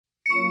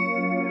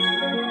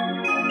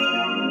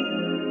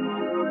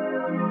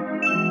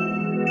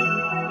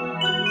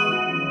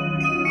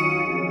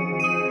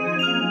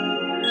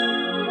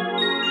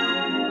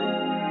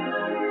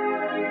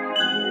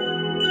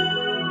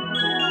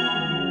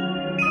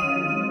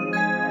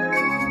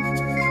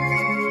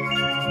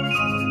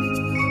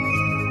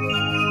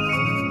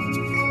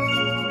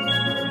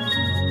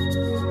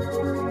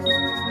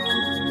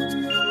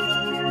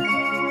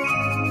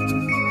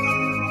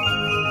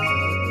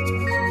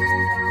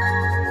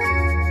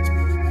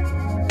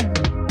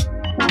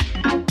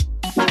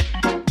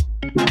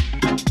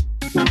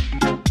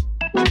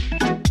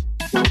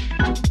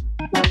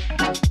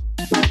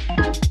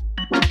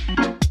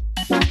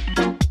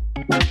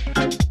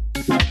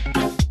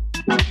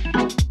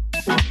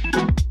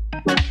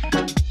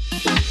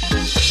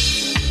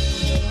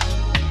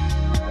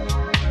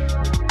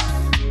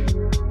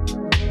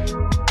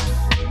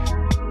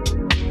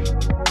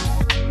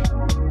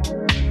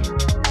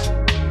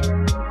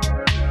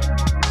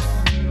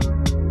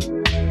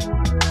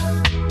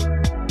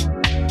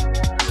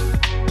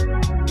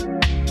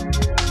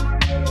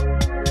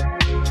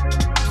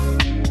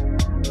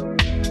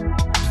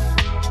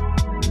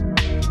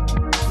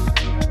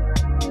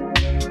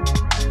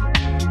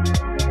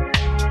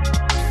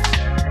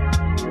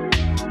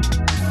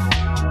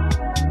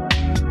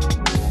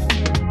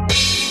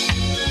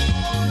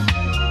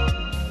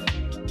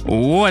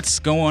What's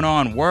going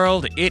on,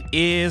 world? It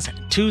is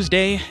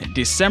Tuesday,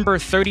 December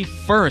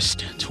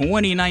 31st,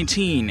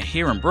 2019,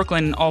 here in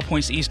Brooklyn, all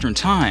points Eastern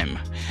Time.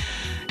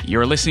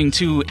 You're listening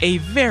to a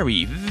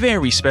very,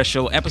 very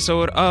special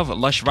episode of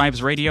Lush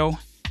Vibes Radio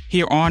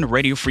here on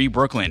Radio Free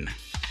Brooklyn.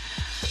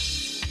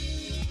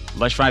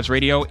 Lush Vibes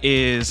Radio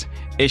is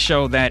a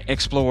show that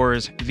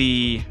explores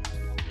a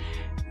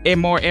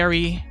more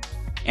airy,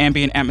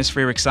 ambient,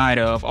 atmospheric side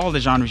of all the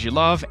genres you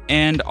love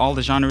and all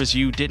the genres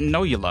you didn't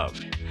know you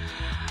loved.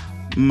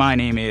 My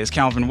name is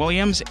Calvin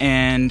Williams,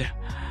 and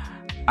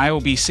I will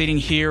be sitting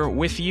here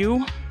with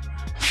you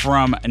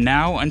from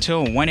now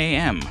until 1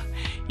 a.m.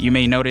 You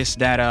may notice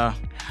that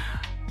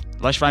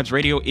Lush Vibes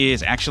Radio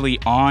is actually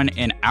on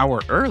an hour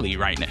early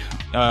right now,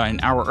 an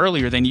hour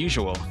earlier than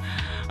usual.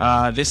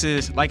 This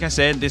is, like I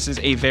said, this is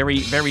a very,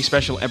 very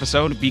special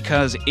episode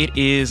because it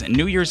is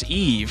New Year's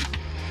Eve,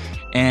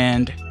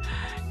 and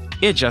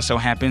it just so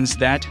happens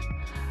that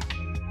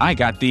I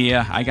got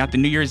the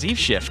New Year's Eve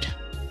shift.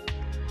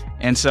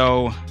 And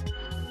so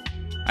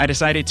I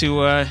decided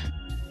to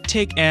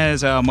take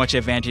as much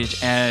advantage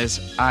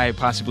as I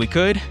possibly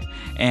could,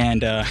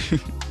 and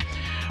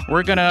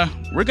we're gonna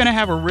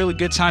have a really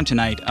good time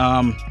tonight.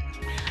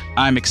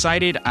 I'm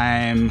excited.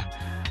 I'm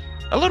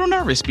a little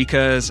nervous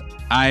because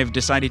I've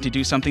decided to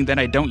do something that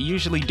I don't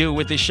usually do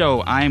with this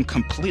show. I am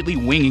completely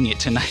winging it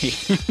tonight.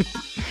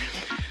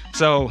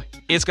 So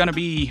it's gonna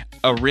be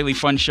a really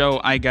fun show.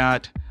 I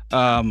got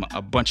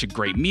a bunch of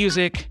great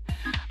music.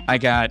 I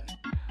got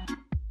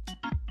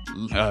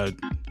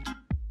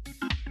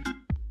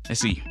let's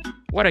see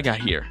what I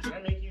got here. Did I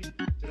make you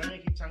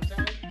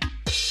tongue-tied?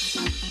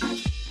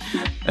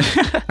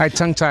 I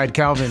tongue-tied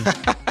Calvin.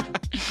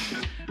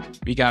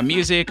 We got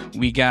music.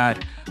 We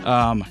got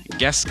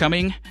guests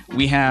coming.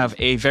 We have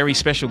a very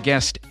special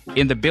guest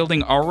in the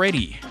building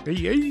already.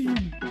 Hey.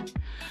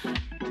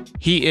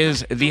 He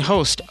is the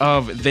host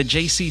of the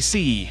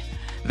JCC,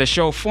 the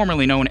show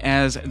formerly known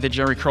as the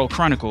Jerry Curl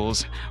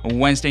Chronicles,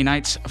 Wednesday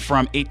nights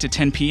from 8 to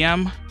 10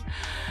 p.m.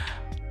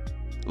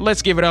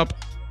 Let's give it up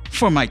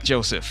for Mike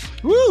Joseph.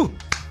 Woo!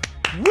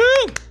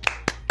 Woo!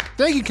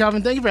 Thank you,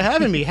 Calvin. Thank you for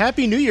having me.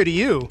 Happy New Year to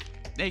you.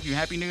 Thank you.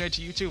 Happy New Year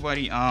to you too,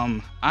 buddy.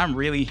 I'm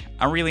really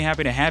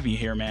happy to have you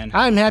here, man.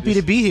 I'm happy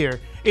to be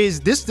here.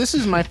 This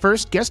is my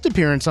first guest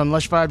appearance on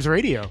Lush Vibes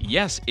Radio.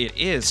 Yes, it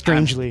is.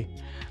 Strangely.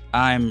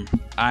 I'm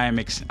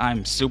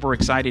super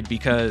excited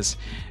because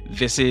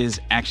this is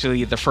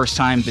actually the first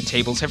time the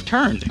tables have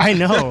turned. I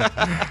know.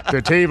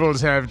 The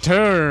tables have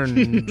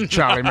turned,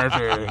 Charlie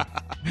Murphy.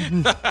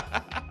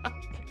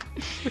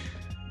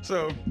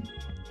 So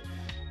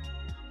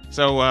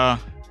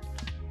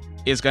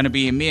it's going to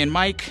be me and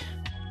Mike.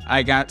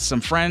 I got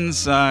some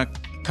friends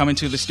coming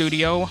to the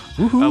studio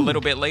a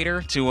little bit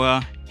later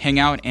to hang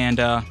out and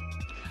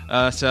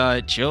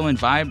chill and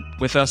vibe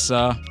with us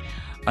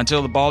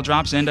until the ball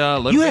drops and a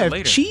little bit later.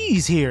 You have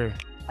cheese here.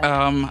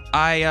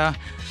 I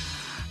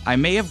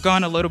may have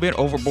gone a little bit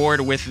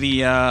overboard with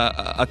the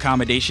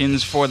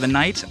accommodations for the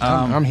night.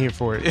 I'm here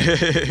for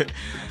it.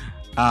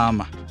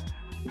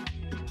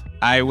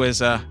 I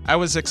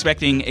was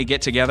expecting a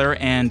get together,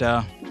 and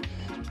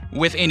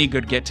with any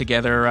good get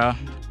together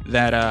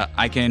that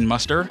I can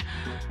muster,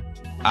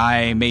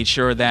 I made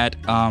sure that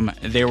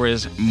there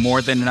was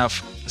more than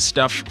enough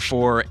stuff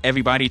for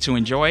everybody to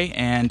enjoy,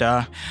 and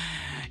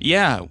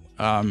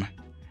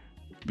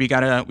we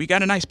got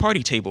a nice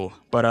party table,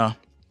 but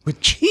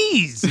with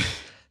cheese.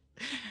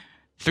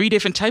 3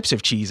 different types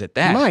of cheese at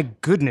that. My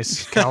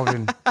goodness,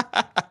 Calvin.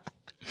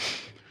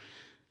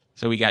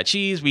 So we got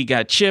cheese, we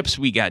got chips,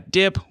 we got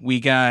dip, we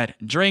got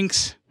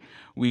drinks,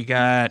 we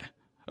got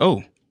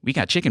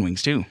chicken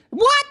wings too.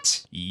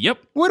 What? Yep.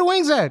 Where the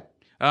wings at?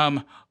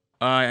 On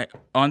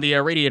the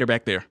radiator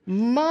back there.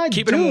 Keeping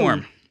dude. them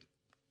warm.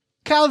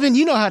 Calvin,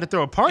 you know how to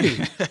throw a party.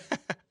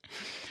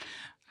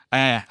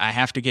 I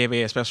have to give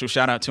a special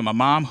shout out to my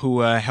mom who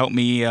helped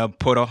me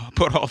put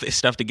all this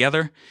stuff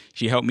together.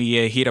 She helped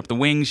me heat up the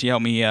wings. She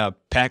helped me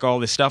pack all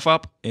this stuff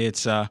up.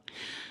 It's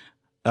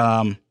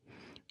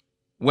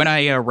when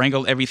I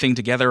wrangled everything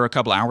together a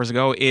couple hours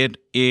ago,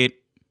 it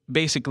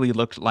basically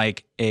looked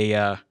like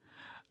a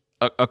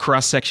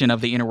cross section of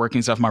the inner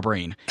workings of my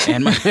brain,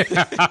 and like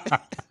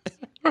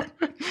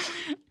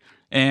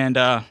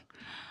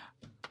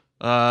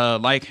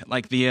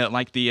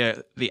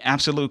the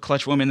absolute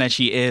clutch woman that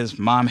she is,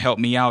 Mom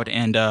helped me out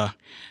and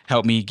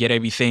helped me get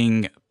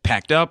everything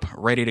packed up,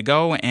 ready to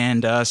go,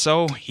 and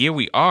so here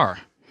we are.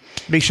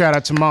 Big shout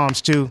out to moms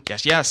too.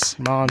 Yes,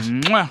 Moms.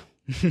 Mwah.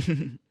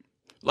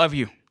 Love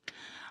you.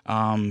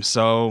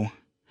 So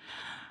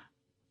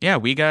yeah,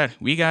 we got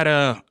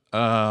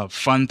a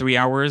fun 3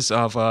 hours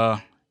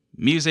of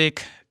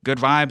music, good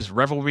vibes,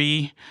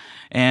 revelry,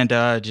 and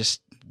just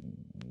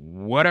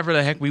whatever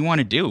the heck we want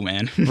to do,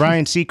 man.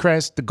 Ryan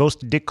Seacrest, the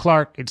ghost of Dick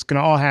Clark. It's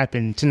going to all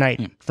happen tonight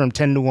from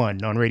 10 to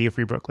 1 on Radio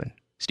Free Brooklyn.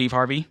 Steve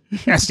Harvey.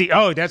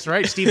 Oh, that's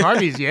right. Steve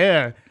Harvey's,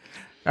 yeah.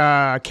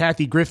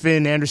 Kathy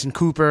Griffin, Anderson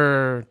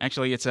Cooper.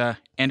 Actually, it's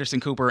Anderson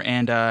Cooper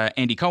and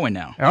Andy Cohen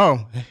now.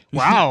 Oh,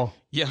 wow.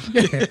 Yeah.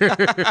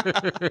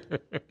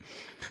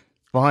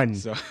 Fun.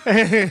 So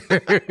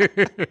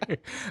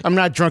I'm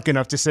not drunk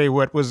enough to say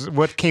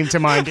what came to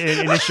mind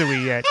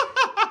initially yet.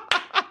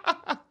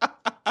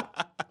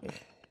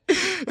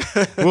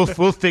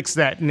 We'll fix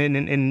that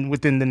in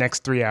within the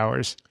next 3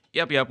 hours.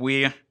 Yep.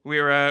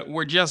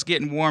 We're just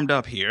getting warmed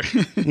up here.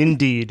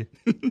 Indeed.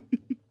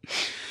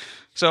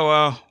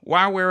 So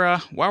while we're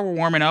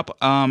warming up,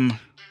 and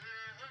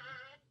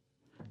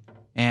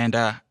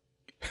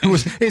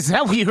is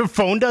that what your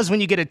phone does when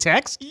you get a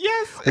text?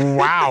 yes,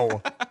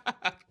 Wow,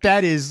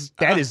 that is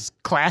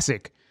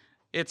classic.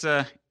 it's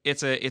a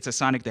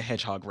Sonic the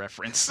Hedgehog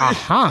reference.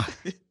 Uh-huh.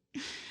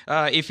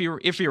 If you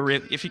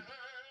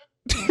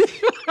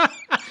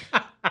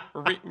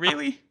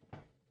really.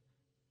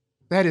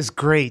 That is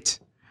great.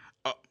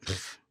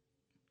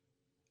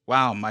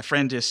 Wow, my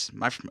friend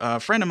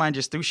of mine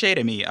just threw shade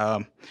at me.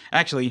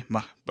 Actually,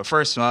 but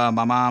first, my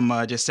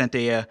mom just sent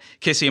a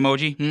kissy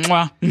emoji.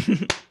 Mwah.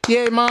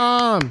 Yay,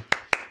 Mom.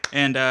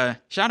 And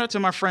shout out to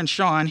my friend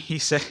Sean. He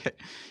said,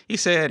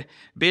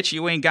 "Bitch,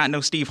 you ain't got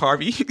no Steve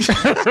Harvey."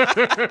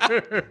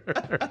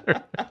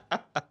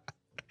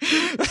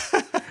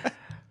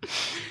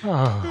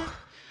 Oh.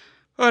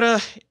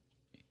 But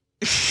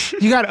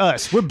You got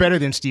us. We're better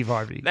than Steve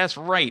Harvey. that's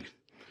right.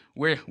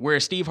 We're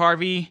Steve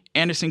Harvey,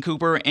 Anderson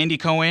Cooper, Andy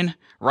Cohen,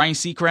 Ryan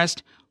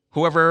Seacrest,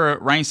 whoever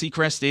Ryan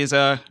Seacrest is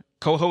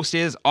co-host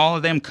is, all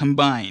of them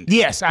combined.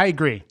 Yes, I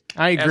agree.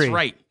 That's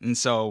right. And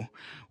so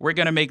we're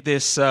gonna make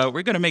this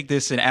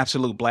an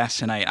absolute blast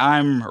tonight.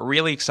 I'm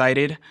really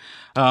excited.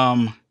 We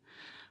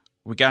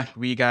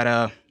got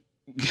a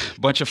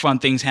bunch of fun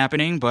things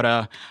happening,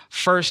 but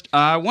first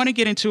I want to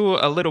get into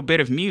a little bit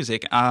of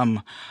music.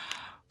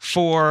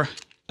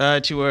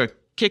 To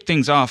kick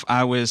things off,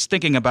 I was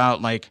thinking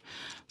about like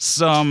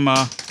some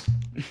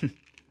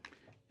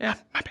yeah,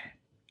 my bad.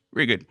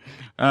 Really good.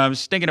 I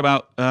was thinking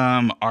about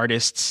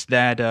artists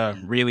that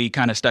really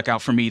kind of stuck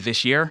out for me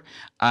this year.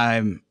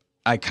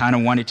 I kind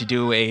of wanted to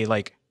do a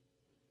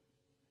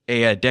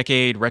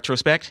decade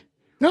retrospective,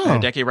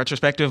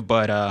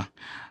 but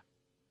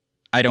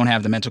I don't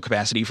have the mental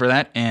capacity for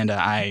that, and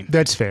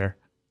That's fair.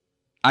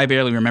 I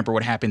barely remember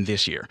what happened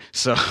this year.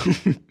 So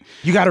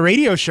You got a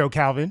radio show,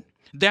 Calvin.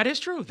 that is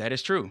true.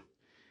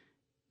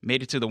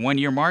 Made it to the 1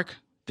 year mark.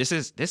 This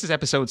is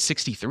episode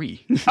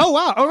 63. Oh,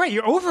 wow. All right.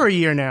 You're over a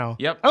year now.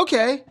 Yep.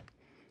 Okay.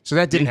 So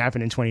that didn't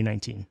happen in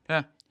 2019.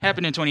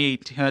 Happened in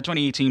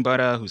 2018,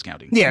 but who's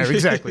counting? Yeah,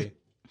 exactly.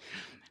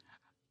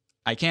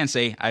 I can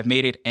say I've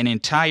made it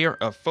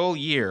a full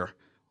year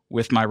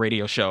with my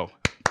radio show,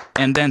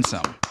 and then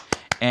some.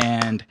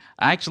 And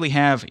I actually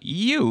have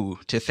you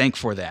to thank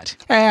for that.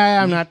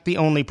 I'm not the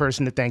only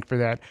person to thank for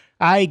that.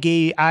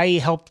 I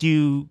helped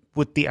you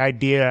with the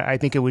idea. I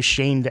think it was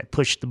Shane that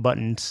pushed the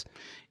buttons.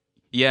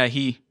 Yeah,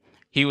 he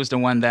was the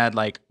one that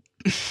like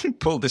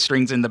pulled the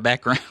strings in the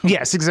background.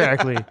 Yes,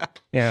 exactly.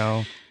 You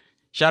know.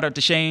 Shout out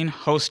to Shane,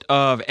 host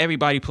of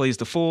Everybody Plays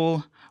the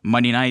Fool,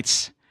 Monday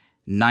nights,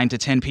 9 to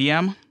 10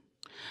 p.m.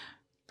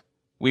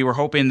 We were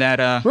hoping that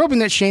We're hoping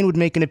that Shane would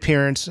make an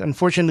appearance.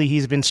 Unfortunately,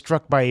 he's been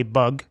struck by a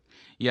bug.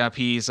 Yep,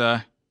 he's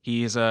caught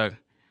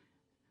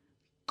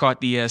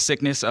the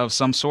sickness of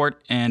some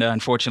sort, and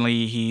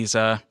unfortunately, he's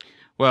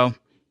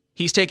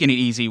taking it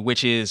easy,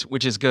 which is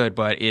good,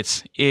 but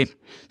it's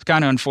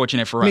kind of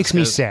unfortunate for us. Makes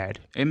me sad.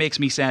 It makes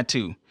me sad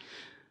too.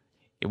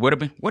 It would have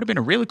been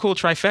a really cool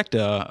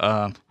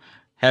trifecta,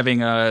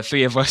 having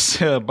three of us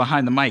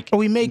behind the mic. Oh,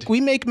 we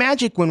make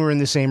magic when we're in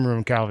the same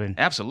room, Calvin.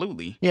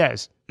 Absolutely.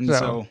 Yes.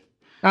 So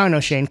I don't know,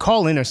 Shane.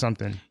 Call in or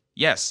something.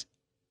 yes.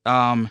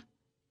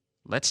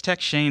 Let's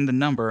text Shane the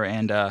number,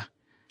 and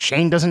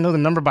Shane doesn't know the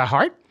number by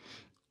heart?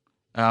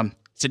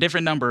 it's a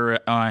different number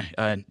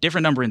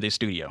in the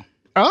studio.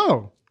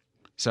 Oh.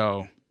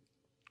 So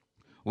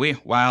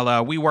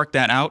while we work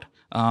that out,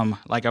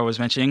 like I was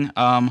mentioning,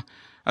 I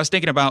was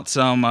thinking about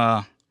some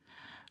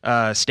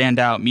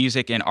standout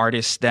music and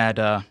artists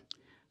that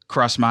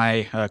crossed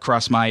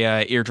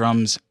my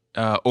eardrums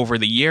over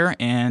the year,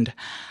 and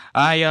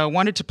I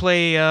wanted to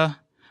play a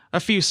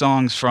few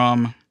songs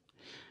from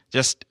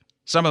just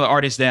some of the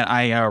artists that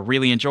I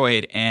really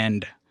enjoyed,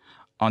 and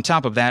on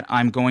top of that,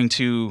 I'm going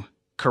to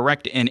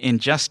correct an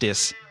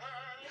injustice.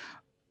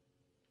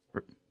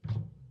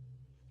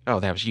 Oh,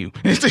 that was you.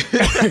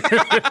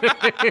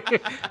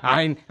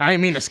 I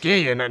mean to scare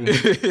you.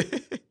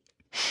 Nothing.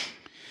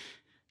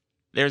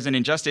 There's an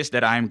injustice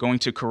that I'm going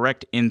to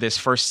correct in this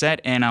first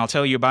set, and I'll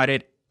tell you about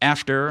it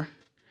after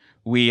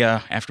we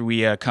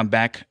come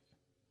back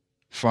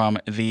for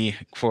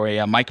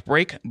a mic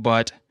break.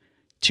 But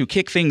to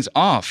kick things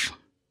off,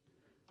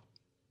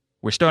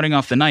 we're starting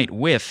off the night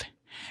with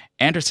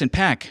Anderson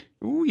 .Paak.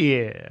 Oh,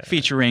 yeah.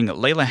 Featuring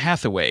Layla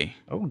Hathaway.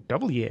 Oh,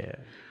 double yeah.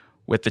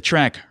 With the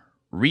track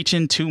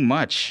Reaching Too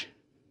Much.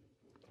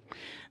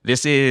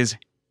 This is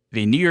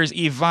the New Year's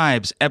Eve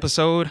Vibes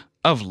episode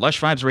of Lush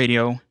Vibes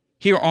Radio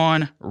here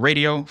on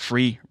Radio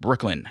Free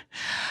Brooklyn.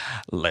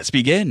 Let's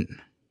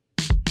begin.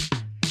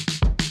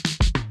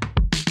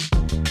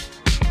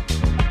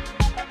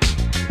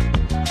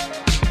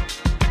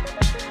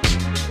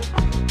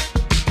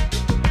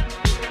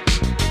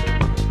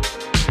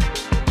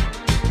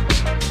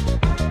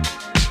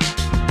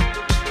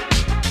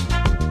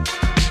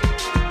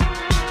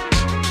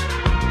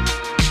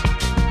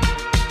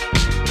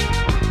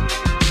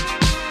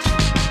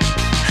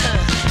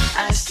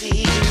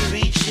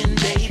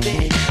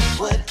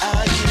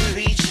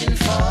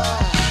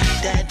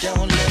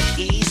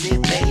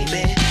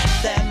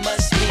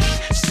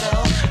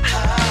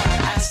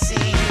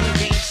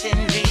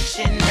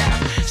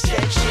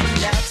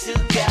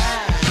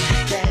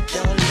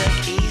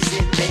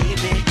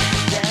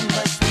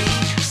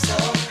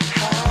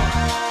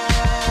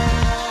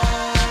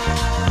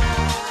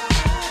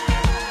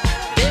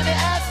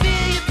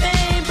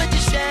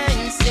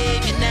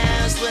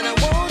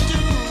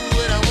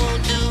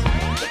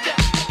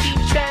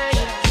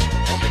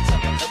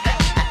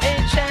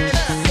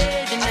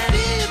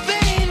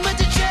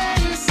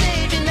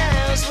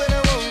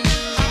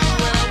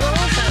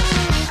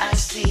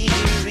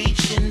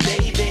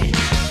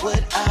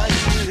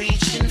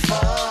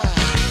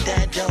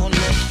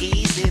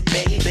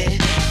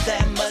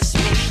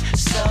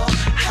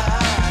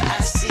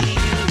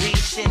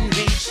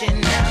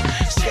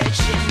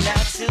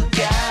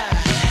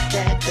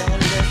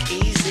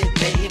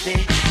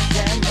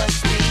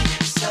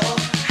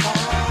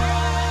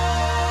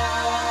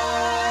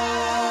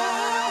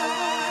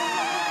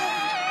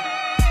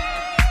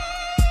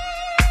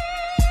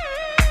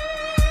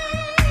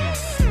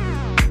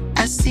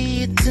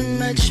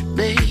 much,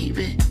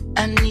 baby.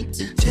 I need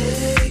to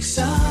take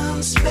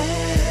some space.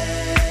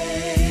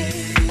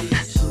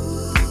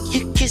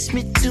 You kiss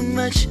me too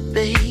much,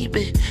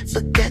 baby.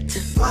 Forgot to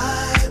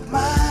wipe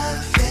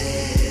my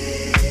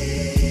face.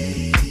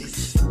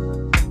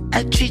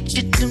 I treat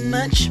you too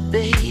much,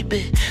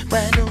 baby.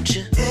 Why don't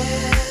you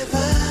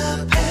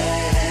ever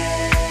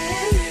pay?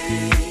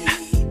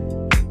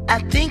 I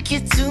think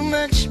you're too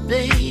much,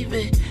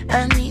 baby.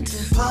 I need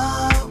to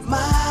pump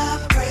my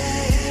brakes.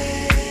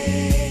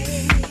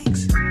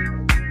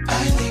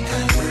 I think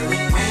I'm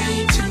doing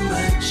way too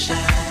much.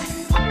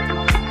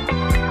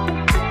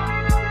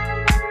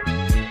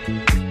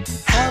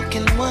 How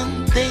can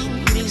one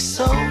thing mean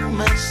so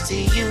much to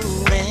you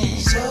and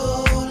so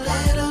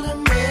little to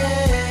me?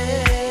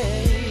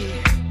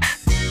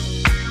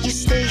 You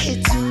stay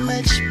here too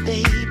much,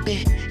 baby.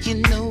 You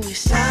know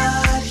it's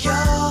not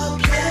your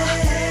place.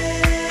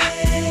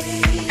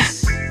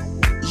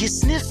 You're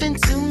sniffing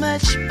too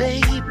much,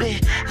 baby.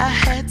 I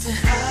had to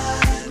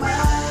hide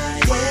my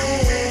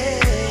way.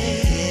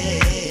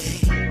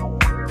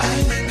 I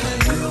think I'm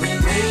doing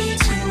way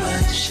too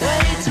much.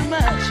 Way too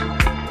much.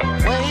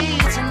 Way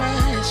too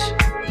much.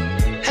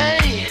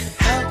 Hey,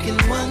 how can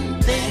one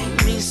thing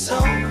mean so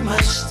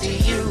much to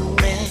you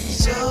and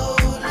so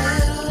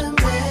little to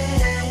me?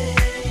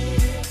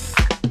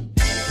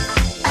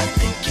 I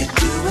think you're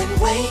doing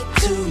way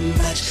too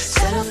much.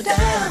 Settle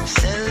down,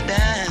 settle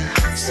down.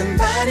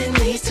 Somebody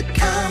needs to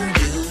calm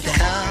you down.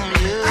 Calm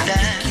you down. I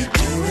think you're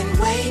doing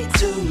way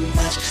too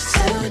much.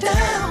 Settle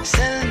down,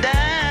 settle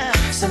down.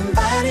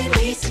 Somebody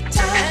needs to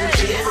tell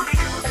you.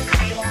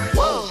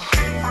 Whoa,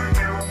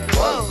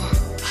 whoa.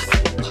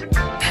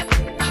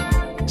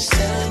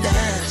 Settle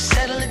down,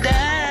 settle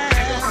down.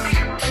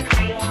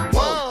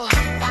 Whoa,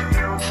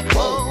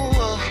 whoa,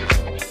 whoa.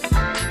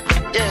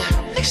 Yeah,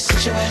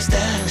 sit your ass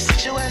down,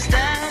 sit your ass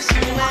down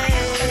somewhere.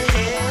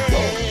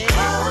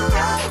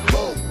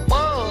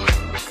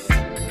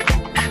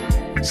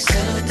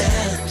 Settle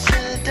down,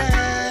 settle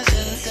down,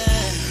 settle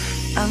down.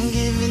 I'm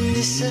giving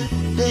this up,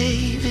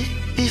 baby,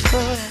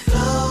 before I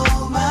blow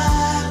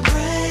my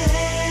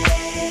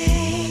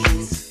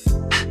brains.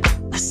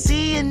 I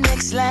see you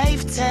next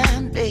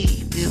lifetime,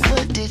 baby.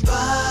 What did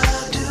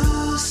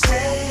Badu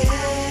say?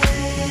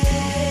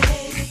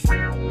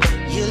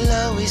 You'll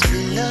always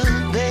be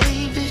loved,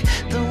 baby,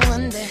 the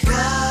one that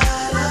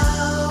got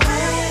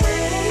away.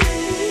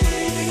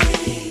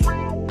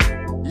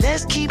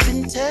 Let's keep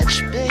in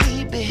touch,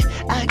 baby.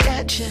 I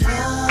got your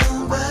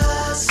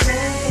number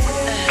saved.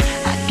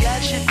 I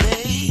got you,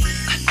 babe.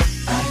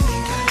 I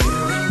think I'm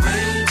doing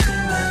way too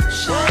much.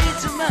 Way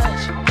too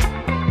much.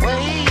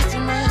 Way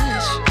too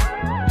much.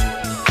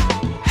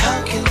 How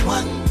can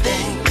one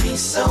thing mean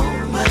so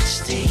much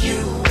to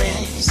you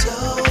and so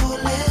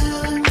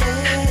little to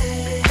me?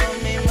 Don't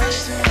mean much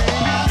to me.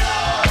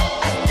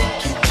 I think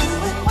you're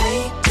doing way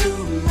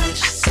too much.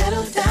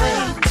 Settle down.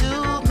 Way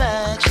too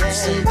much.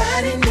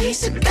 Somebody needs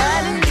to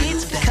calm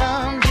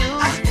you.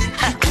 I think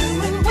you're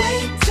doing way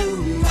too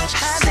much. I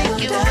think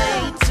you're way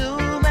too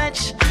much.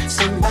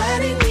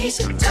 Somebody needs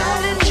to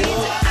calm you.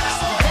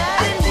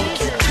 I think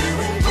you're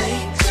doing way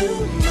too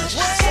much.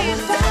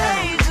 Settle down.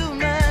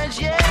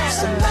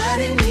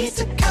 Somebody needs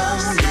to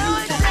calm you.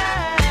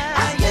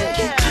 I think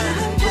you're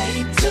doing way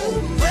too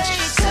much.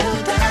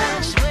 Settle down.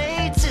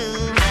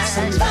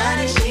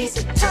 Somebody needs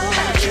to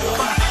calm you.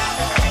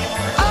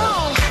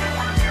 Oh,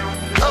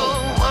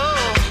 oh,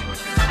 oh.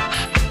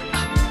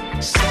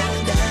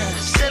 Settle down,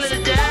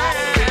 settle down.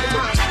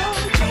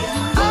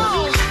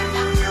 Oh,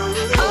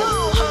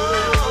 oh,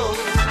 oh.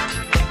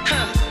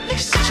 Huh.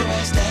 Sit your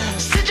ass down.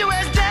 Sit your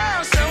ass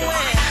down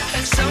somewhere,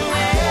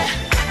 somewhere.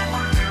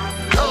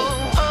 Oh,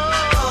 oh,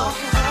 oh.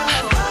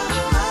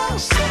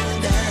 Settle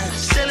down,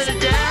 settle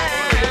down.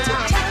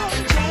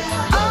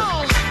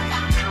 Oh,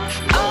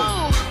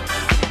 oh,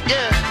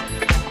 yeah.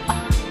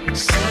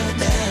 Slow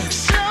down,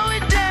 slow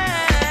it down.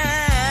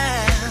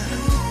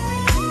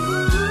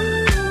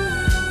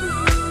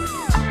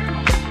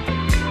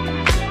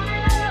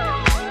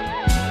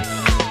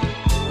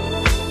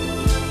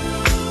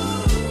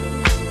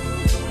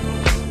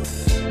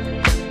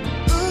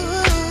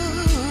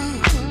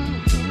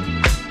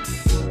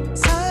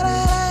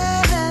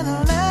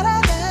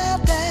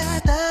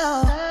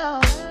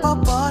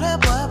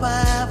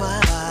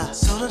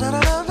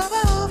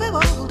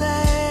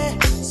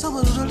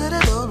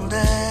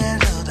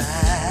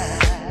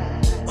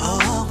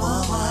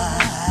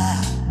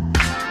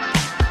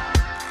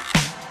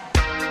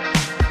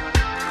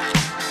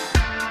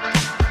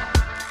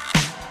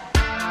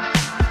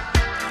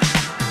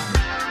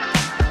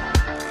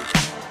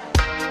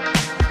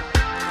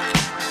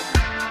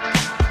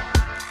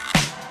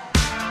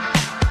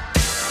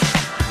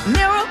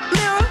 Mirror,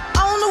 mirror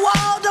on the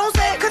wall, don't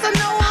say it 'cause I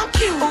know I'm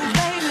cute.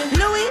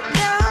 Louis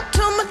down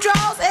to my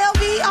drawers,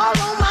 LV all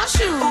on my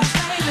shoes.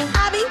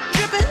 I be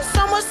dripping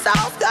so much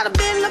sauce, got a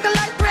bin looking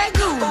like Grey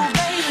Goose.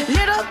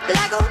 Lit up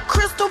like a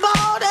crystal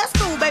ball, that's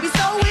cool, baby,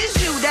 so is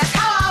you. That's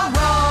how I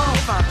roll.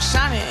 If I'm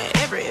shining,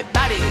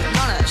 everybody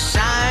gonna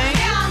shine.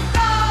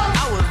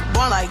 I was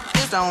born like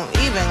this, don't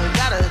even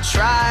gotta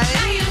try.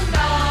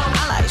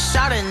 I like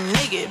shot a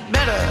nigga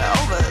better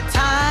over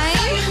time.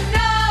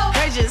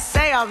 They just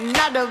say I'm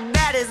not the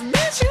baddest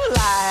bitch you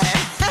like.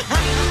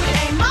 It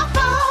ain't my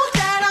fault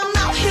that I'm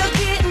out here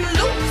getting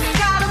loose.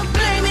 Gotta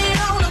blame it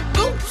on the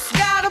goose.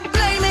 Gotta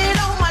blame it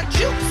on my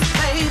juice,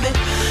 baby.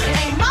 It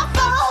ain't my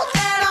fault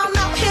that I'm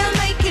out here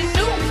making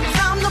news.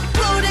 I'm the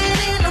put it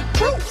in the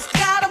proof.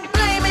 Gotta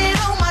blame it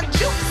on my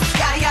juice.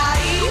 Yeah, yeah,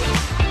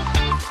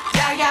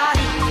 yeah, yeah,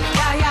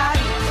 yeah,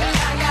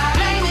 yeah.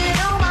 Blame it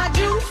on my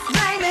juice.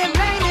 Blame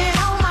it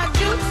on my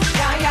juice.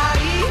 Yeah, yeah,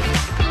 yeah,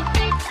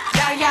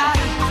 yeah,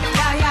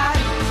 yeah,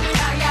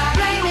 yeah.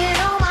 Blame it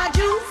on my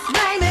juice.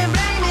 Blame it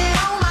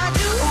on my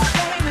juice.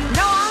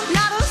 No, I'm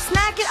not a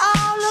snack at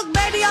all. Look,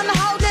 baby, I'm the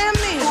whole damn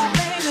meal.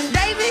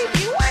 David,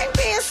 you ain't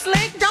being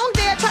slick. Don't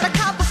dare try to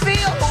cop a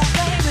feel.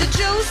 The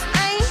juice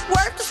ain't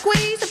worth the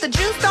squeeze if the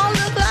juice don't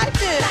look like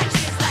this.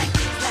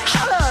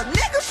 Hold up,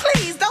 nigga,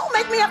 please don't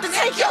make me have to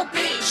take your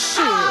bitch.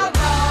 Shit.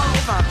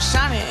 If I'm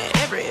shining,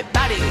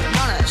 everybody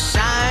gonna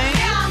shine.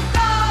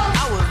 I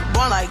was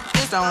born like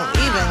this, don't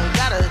even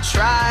gotta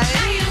try.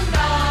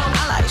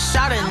 I like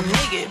shot a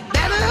nigga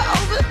better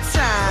over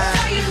time.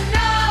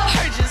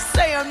 Heard you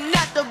say I'm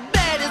not the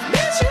baddest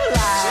bitch you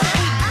like.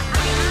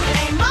 It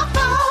ain't my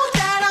fault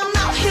that I'm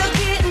out here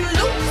getting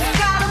loose.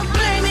 Gotta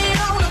blame it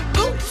on the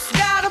goose.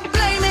 Gotta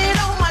blame it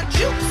on my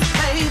juice,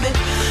 baby.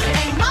 It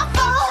ain't my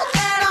fault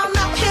that I'm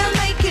out here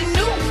making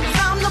news.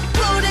 I'm the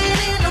put it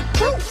in the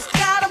proof.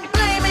 Gotta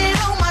blame it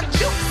on my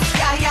juice.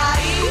 Yeah, yeah,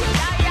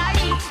 yeah, yeah,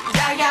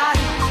 yeah,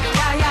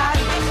 yeah, yeah.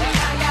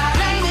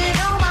 Blame it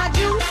on my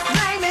juice.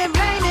 Blame it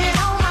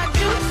on my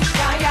juice.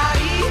 Yeah, yeah,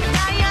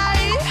 yeah,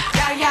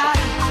 yeah, yeah,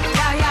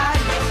 yeah, yeah.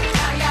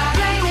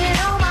 Blame it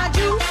on my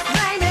juice.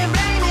 Blame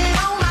it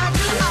on my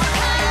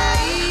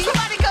juice.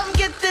 Somebody come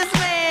get this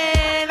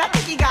man. I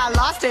think he got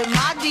lost in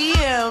my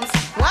DMs.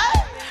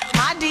 What?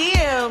 My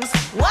DMs.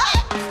 What?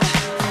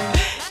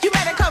 You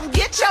better come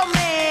get your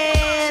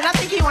man. I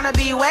think he wanna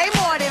be way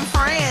more than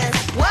friends.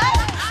 What?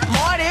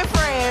 More than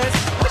friends.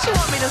 What you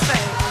want me to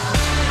say?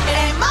 It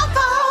ain't my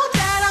fault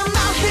that I'm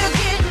out here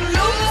getting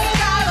loose.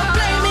 Gotta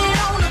blame it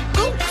on the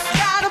goose.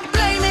 Gotta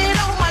blame it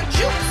on my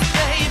juice,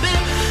 baby.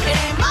 It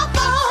ain't my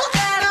fault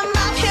that I'm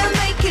out here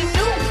making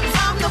news.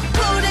 I'm the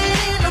put it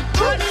in the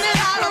proof.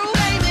 Gotta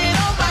blame it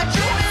on my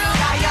juice.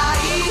 Yeah, yeah,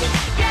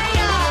 yeah,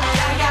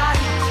 yeah, yeah,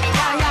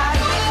 yeah, yeah.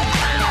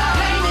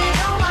 Blame it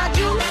on my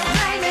juice.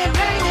 Blame it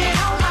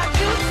on my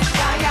juice.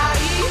 Yeah, yeah,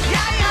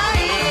 yeah,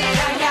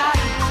 yeah, yeah,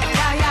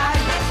 yeah,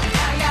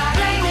 yeah.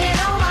 Blame it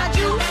on my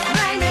juice.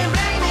 Blame it,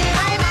 yeah.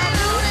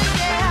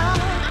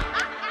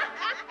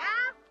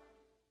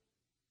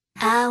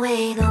 I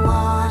weigh the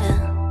water,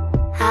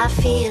 I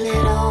feel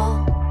it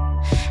all.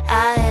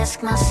 I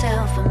ask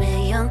myself a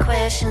million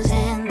questions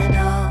in the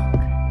dark.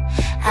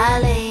 I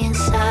lay in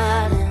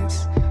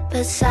silence,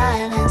 but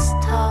silence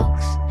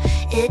talks.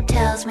 It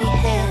tells me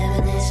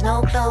heaven is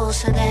no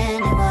closer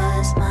than it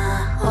was. My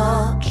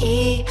heart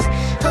keeps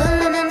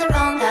pulling in the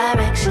wrong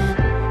direction.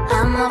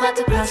 I'm about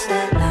to cross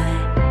that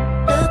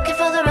line, looking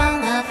for the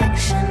wrong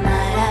affection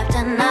night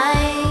after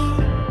night.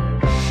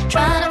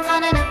 Trying to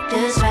find a new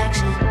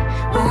distraction,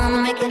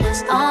 wanna make it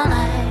last all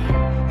night.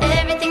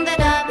 Everything that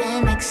I've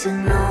been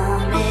mixing all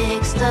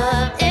mixed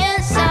up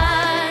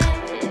inside.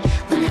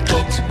 When I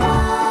get to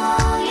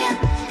call ya,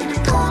 and I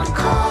wanna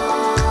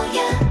call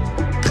ya,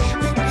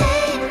 with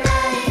late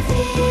night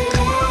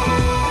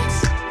feelings.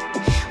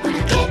 When I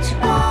get to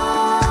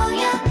call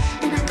ya,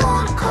 and I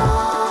wanna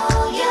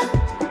call ya,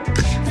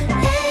 with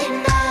late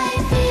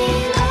night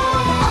feelings.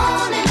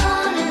 On and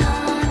on and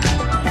on,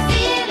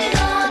 feel it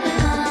on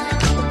and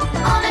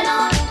on and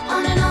on,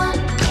 on and on.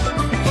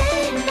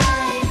 Late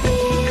night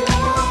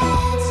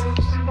feelings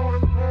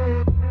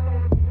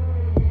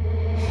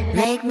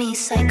make me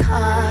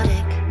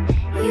psychotic.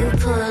 You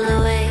pull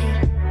away,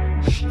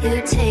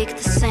 you take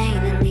the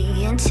same in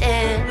me and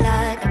tear it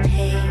like a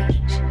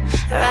page.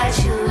 Write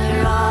you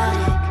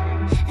erotic,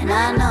 and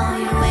I know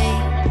you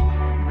wait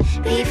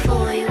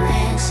before you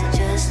answer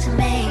just to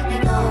make me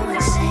go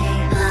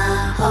insane.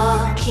 My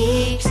heart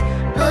keeps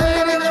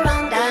pulling in the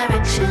wrong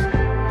direction.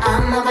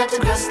 I'm about to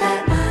cross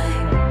that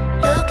line,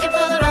 looking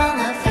for the wrong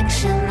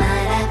affection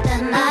night after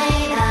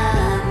night.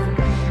 I'm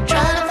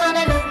trying to find a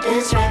new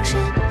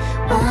distraction,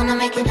 wanna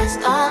make it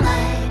last all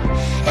night.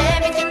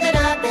 Everything that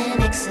I've been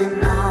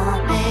mixing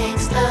all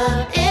mixed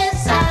up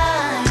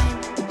inside.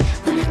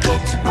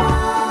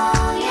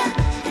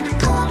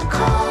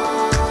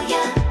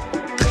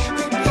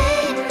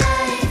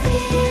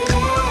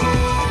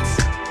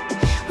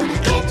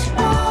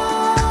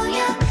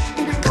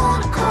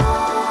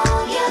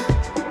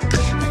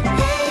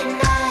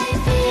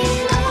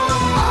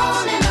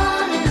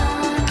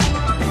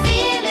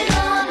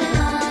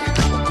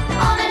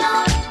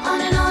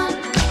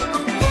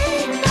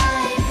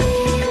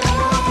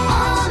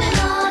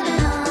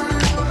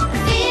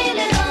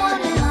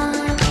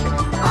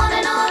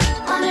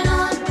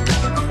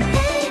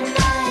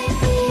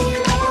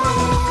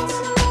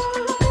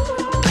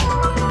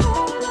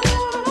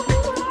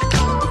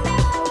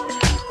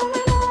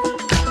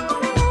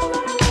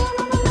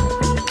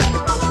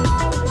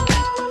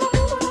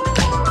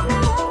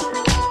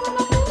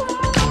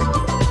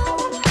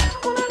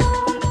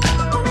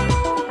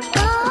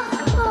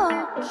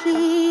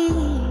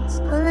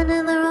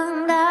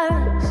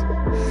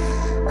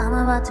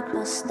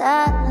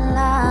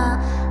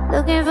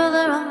 Looking for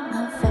the wrong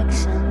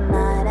affection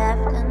night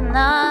after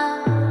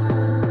night.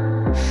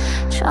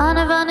 Trying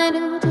to find a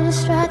new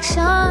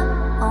distraction.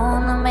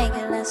 Wanna make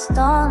it last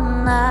all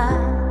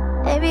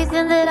night.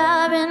 Everything that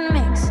I've been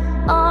mixing,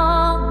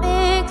 all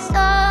mixed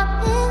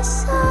up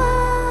inside.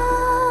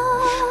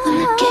 When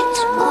I get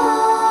to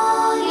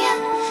know ya,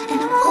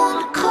 and I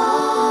wanna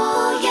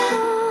call ya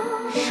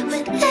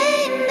with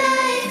late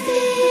night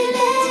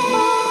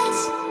feelings.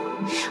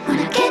 When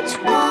I get to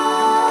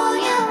know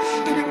ya,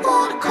 and I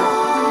wanna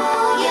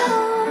call ya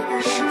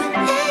with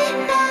late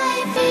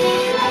night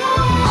feelings.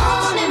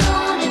 On and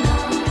on and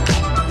on,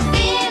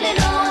 feeling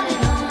on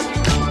and on,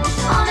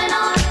 on and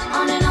on,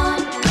 on and on.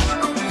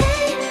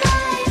 Late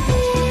night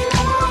feelings.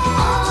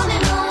 On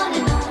and on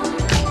and on,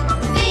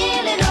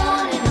 feeling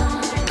on and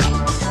on,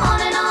 on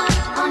and on,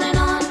 on and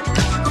on.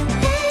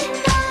 Late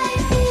night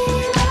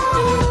feelings.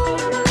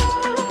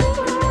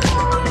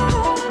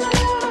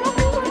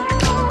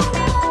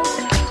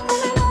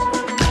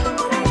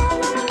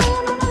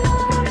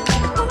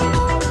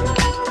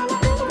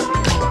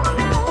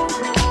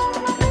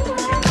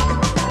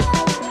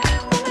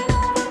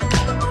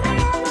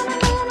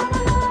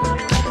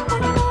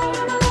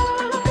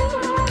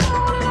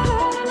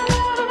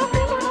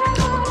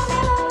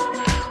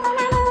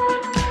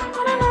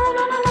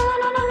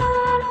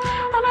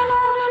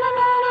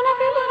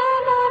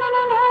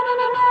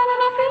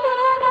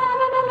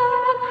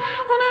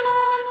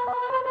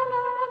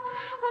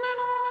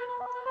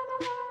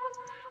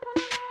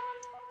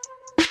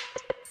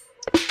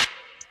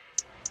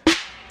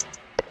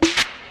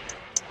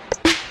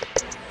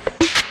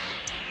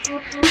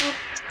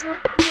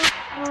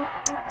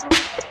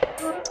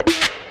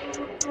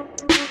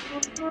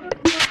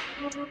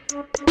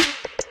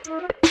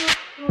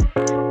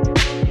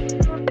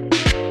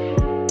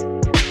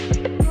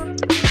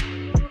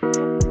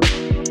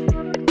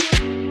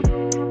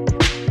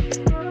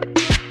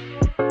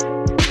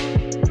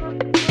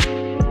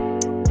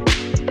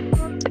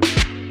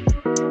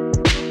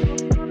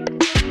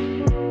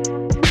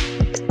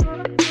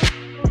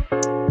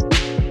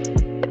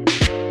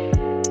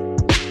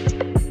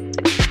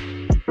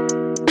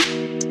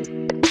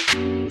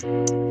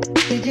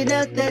 Did you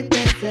know that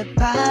there's a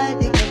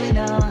party going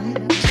on?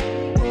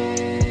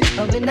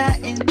 Over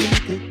nothing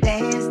to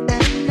dance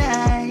that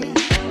night.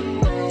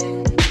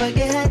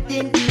 Forget how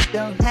thin you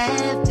don't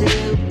have to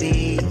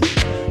be.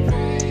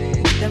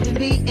 Don't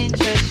be in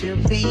trust, you'll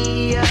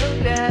be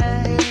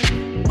alright.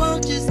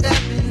 Won't you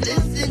stop and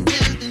listen to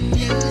the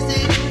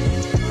music?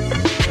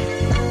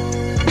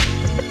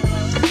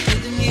 To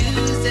the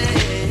music.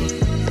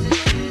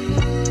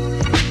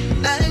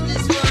 I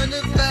just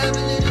wanna vibe a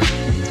little.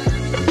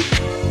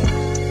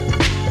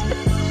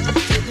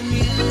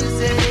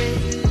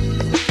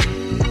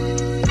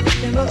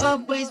 There will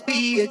always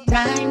be a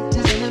time to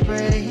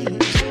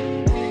celebrate.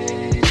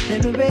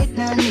 Celebrate,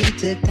 no need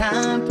to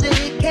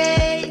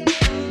complicate.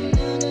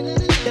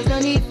 There's no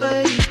need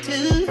for you to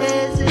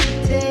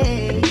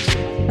hesitate.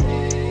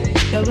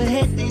 Go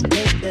ahead and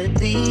take the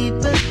leap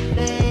of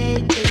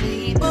faith. The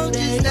leap of faith. Won't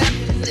you stop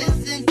and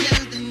listen to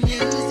the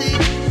music?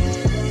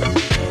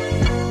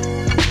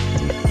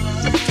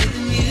 To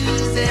the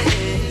music.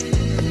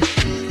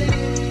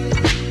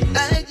 I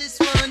just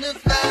wanna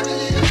vibe a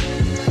little.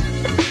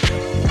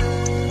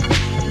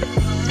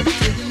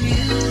 To the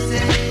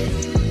music.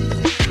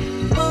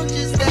 Won't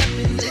you stop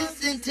and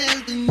listen to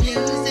the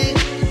music?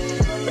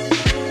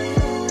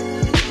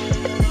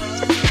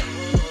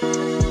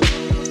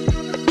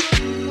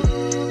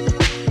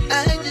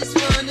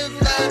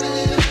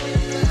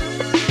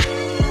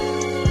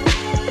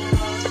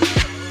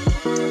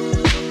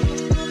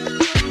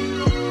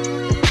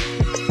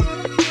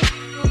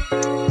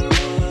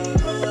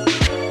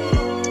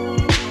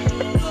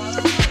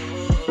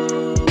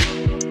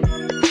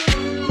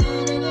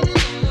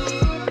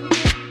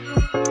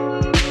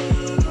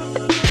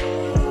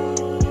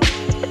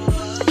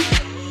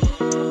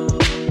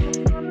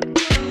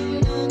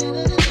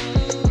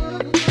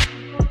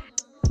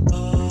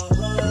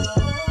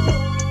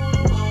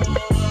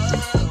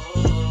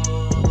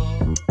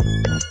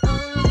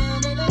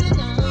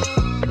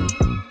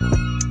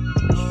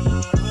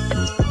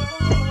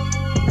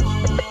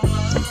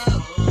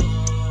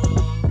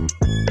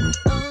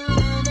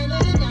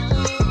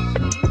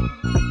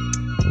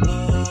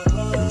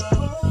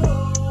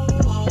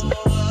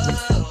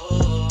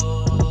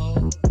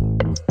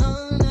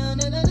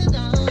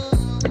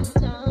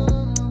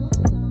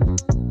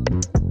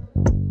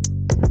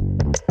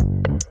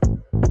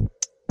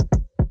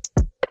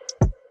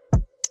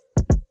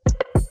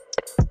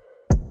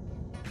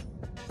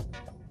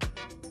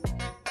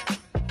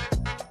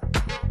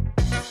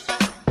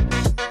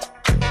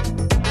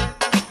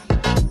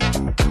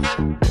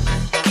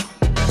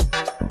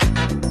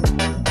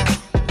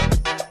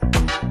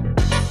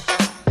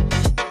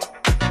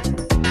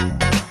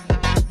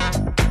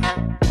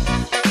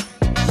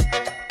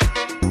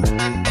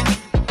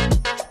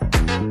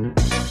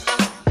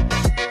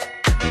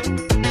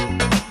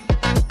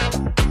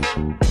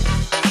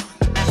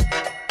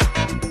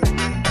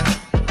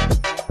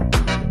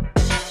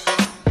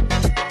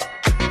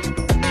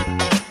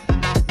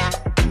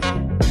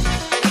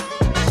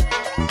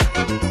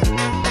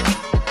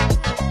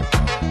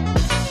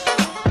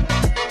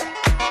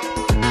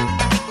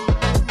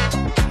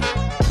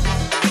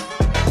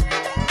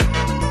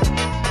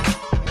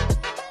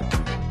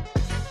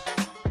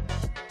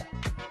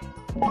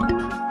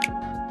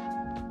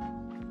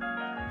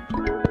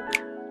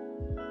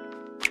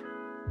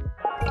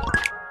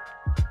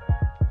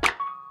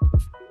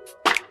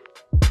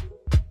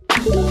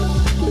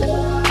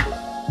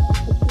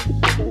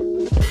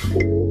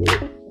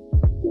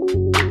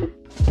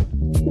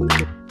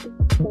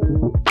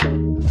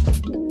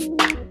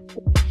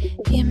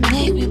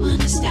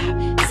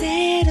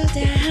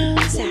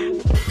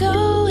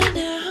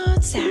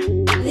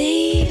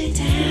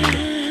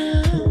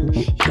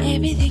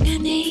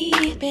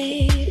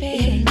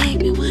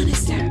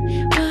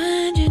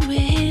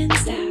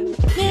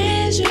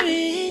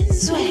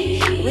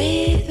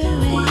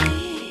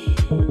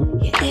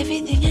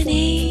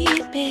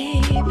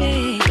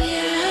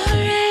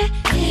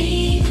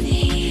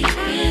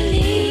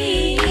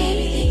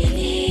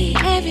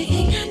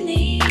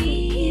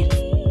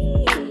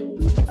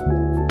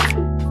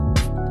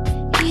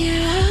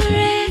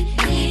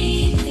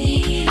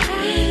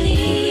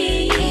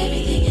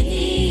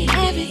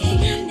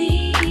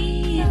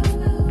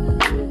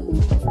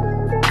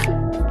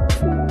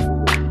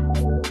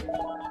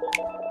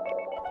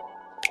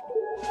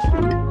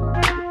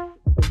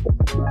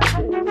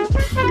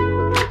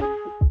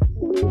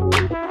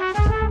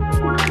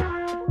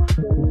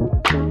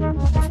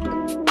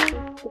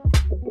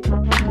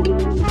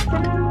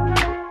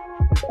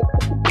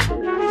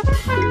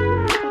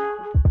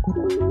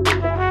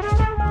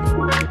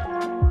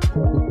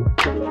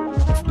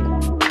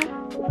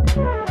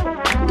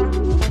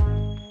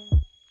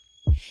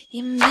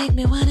 You make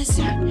me wanna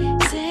stop,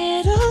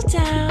 settle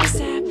down,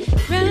 stop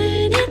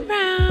running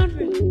round,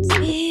 roots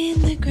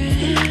in the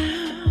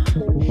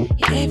ground.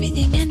 You're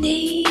everything I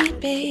need,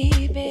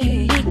 baby.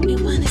 You make me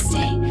wanna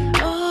stay,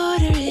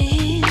 order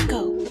and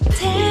go.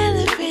 Tell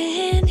a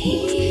friend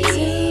he's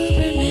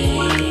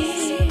Superman.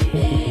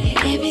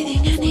 You're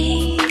everything I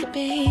need,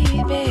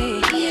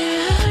 baby.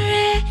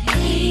 You're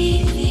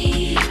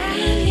everything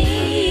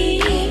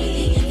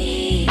I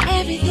need,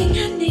 everything I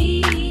need.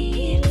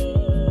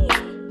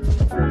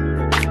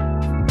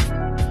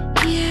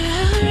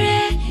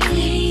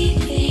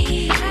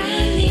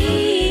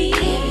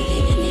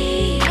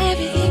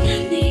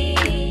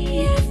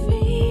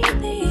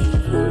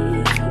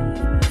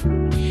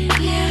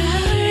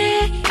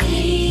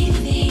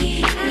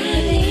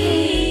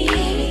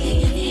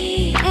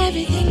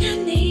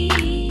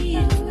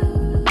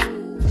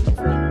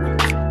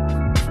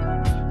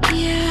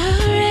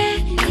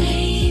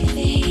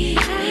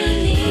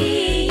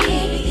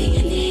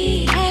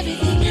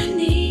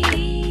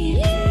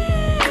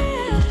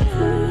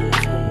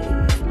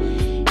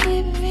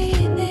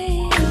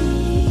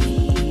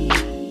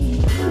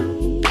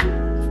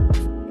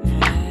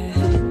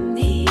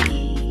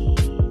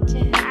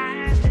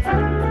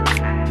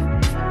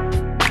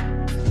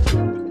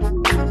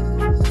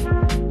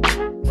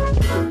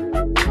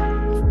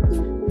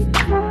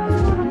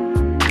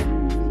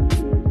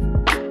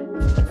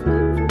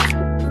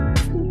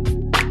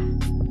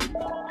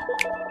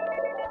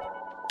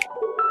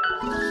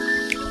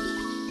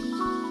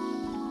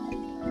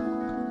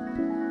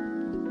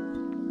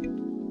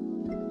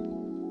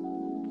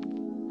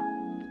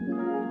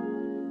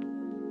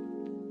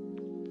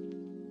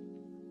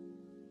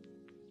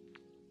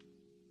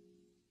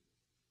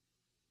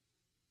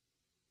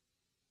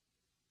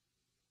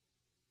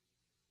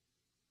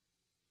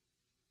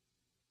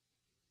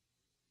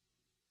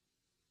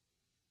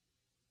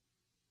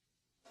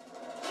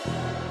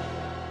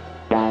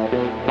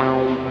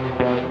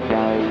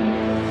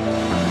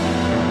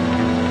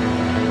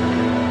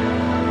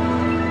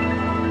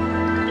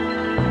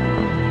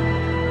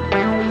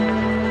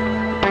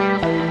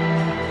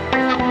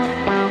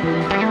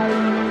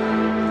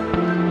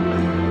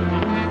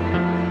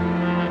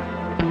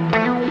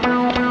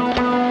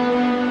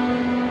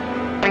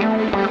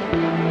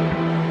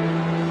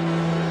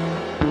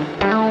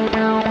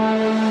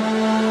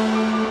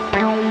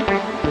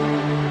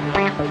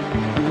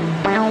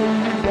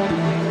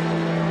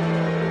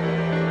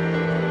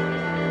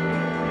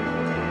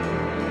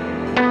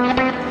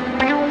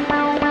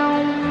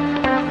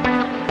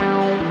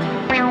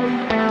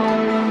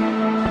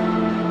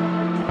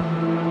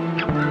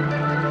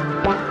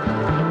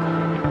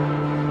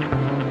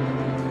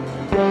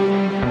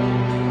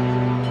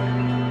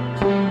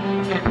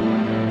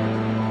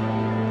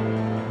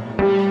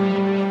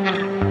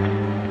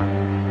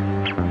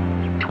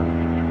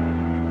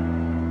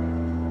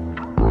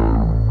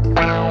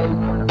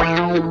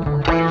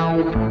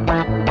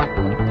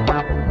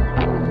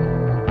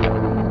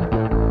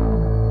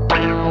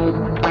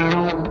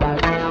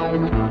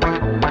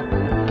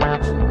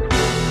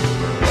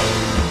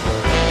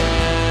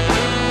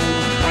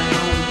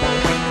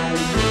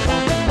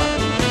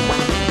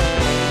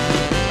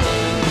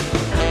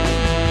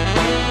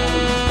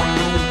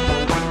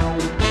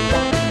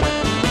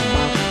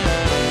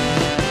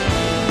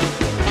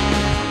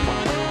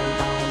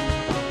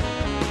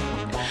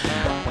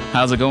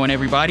 How's it going,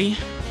 everybody?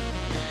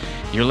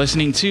 You're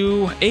listening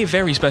to a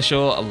very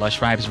special Lush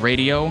Vibes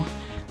Radio.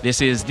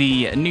 This is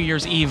the New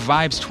Year's Eve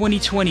Vibes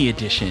 2020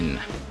 edition.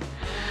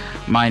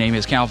 My name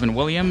is Calvin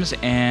Williams,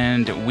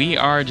 and we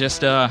are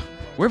just,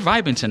 we're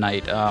vibing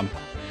tonight. I'm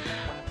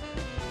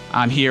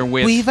here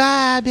with... We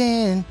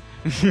vibing.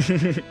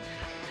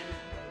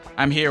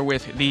 I'm here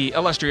with the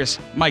illustrious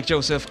Mike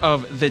Joseph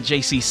of the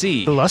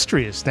JCC.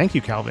 Illustrious. Thank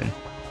you, Calvin.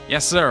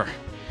 Yes, sir.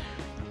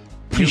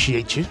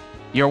 Appreciate you.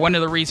 You're one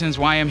of the reasons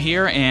why I'm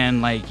here,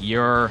 and like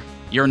your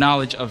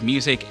knowledge of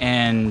music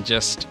and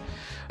just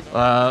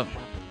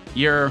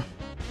your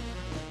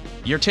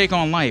take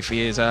on life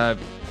is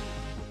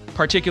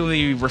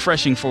particularly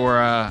refreshing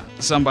for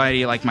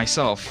somebody like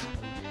myself.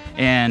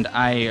 And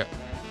I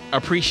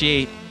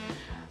appreciate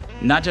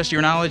not just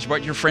your knowledge,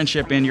 but your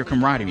friendship and your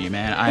camaraderie,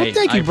 man. Well,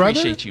 thank you, I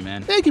brother. appreciate you,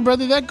 man. Thank you,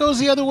 brother. That goes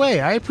the other way.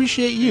 I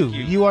appreciate you. Thank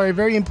you. You are a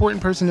very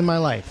important person in my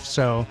life.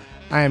 So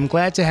I am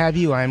glad to have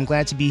you. I am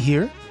glad to be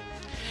here.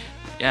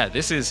 Yeah,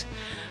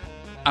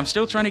 I'm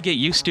still trying to get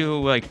used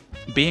to like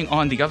being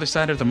on the other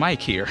side of the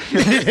mic here.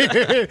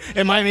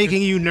 Am I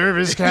making you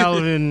nervous,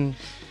 Calvin?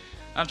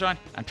 I'm trying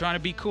to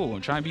be cool.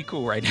 I'm trying to be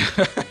cool right now.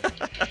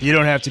 You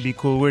don't have to be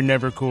cool. We're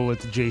never cool at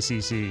the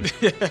JCC.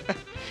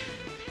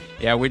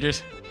 Yeah,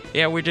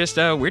 we're just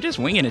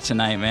winging it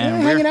tonight, man.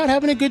 We're hanging out,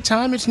 having a good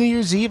time. It's New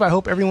Year's Eve. I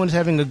hope everyone's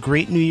having a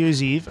great New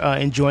Year's Eve,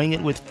 enjoying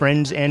it with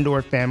friends and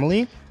or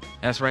family.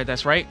 That's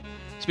right.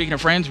 Speaking of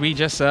friends, we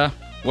just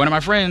one of my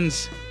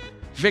friends,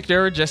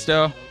 Victor, just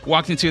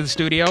walked into the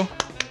studio.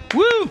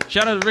 Woo!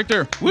 Shout out to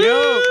Victor. Woo!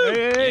 Yo,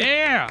 hey.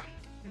 Yeah.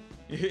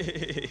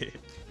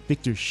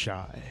 Victor's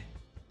shy.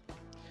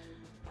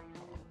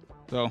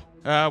 So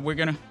we're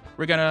gonna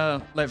we're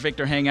gonna let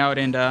Victor hang out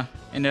and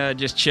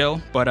just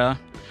chill. But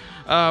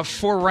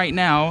for right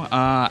now,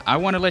 I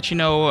want to let you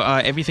know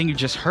everything you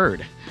just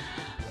heard.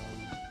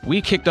 We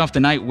kicked off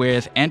the night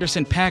with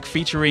Anderson .Paak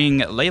featuring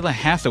Layla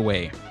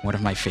Hathaway, one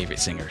of my favorite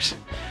singers,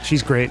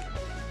 She's great.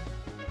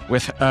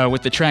 with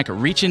the track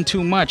 "Reaching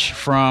Too Much"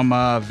 from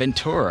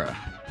Ventura,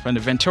 from the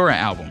Ventura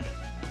album.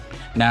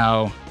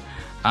 Now,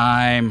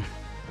 I'm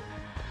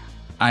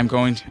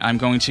going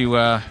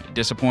to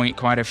disappoint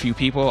quite a few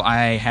people.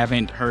 I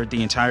haven't heard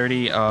the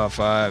entirety of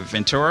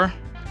Ventura,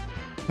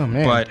 Oh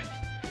man. but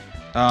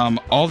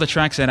all the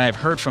tracks that I've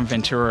heard from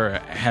Ventura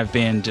have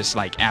been just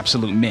like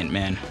absolute mint,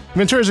 man.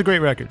 Ventura's a great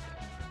record.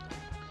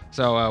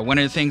 So one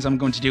of the things I'm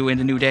going to do in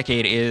the new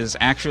decade is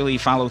actually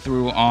follow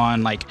through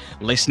on like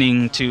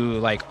listening to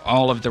like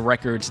all of the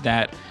records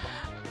that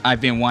I've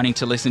been wanting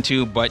to listen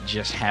to, but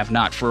just have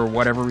not for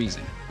whatever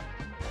reason.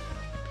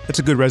 That's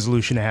a good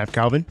resolution to have,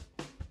 Calvin.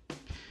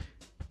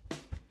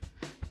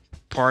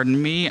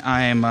 Pardon me,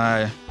 I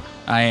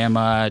am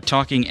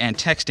talking and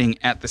texting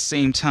at the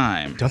same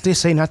time. Don't they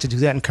say not to do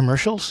that in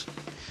commercials?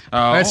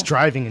 Oh, That's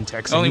driving and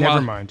texting.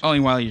 Never mind. Only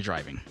while you're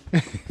driving.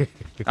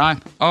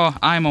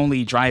 I'm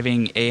only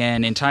driving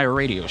an entire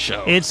radio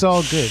show. It's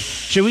all good.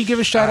 Should we give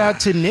a shout out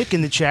to Nick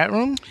in the chat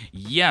room?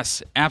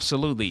 Yes,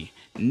 absolutely.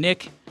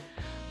 Nick,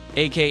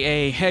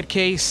 aka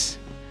Headcase,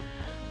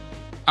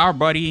 our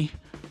buddy,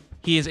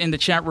 he is in the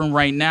chat room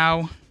right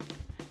now,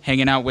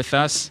 hanging out with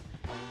us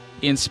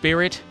in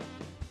spirit.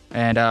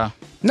 And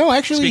No,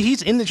 actually,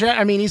 he's in the chat.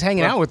 I mean, he's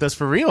hanging Well- out with us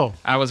for real.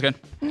 I was gonna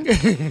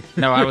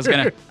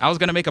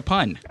make a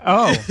pun.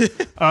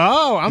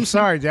 Oh, I'm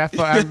sorry, Jeff.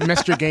 I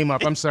messed your game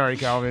up. I'm sorry,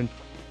 Calvin.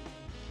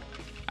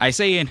 I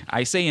say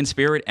in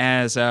spirit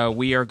as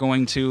we are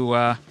going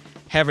to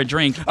have a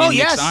drink in Oh, Nick's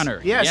yes.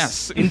 honor.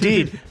 Yes,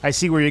 indeed. I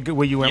see where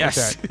you went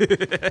Yes. with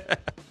that.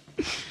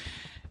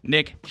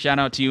 Nick, shout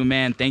out to you,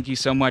 man. Thank you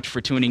so much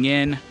for tuning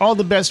in. All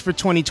the best for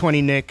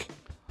 2020, Nick.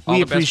 All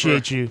We the best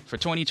appreciate you. for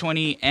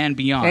 2020 and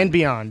beyond. And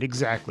beyond,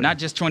 exactly. Not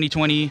just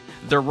 2020,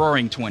 the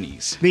Roaring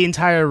 20s. the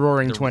entire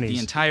Roaring The 20s.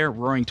 entire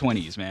Roaring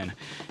 20s, man.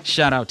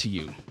 Shout out to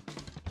you.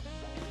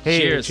 Hey,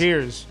 Cheers.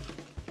 cheers.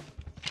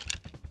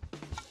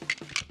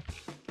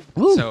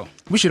 Woo. So-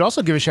 we should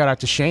also give a shout out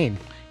to Shane.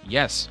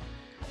 Yes.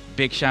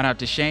 Big shout out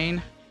to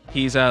Shane.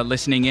 He's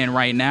listening in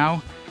right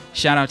now.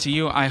 Shout out to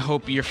you. I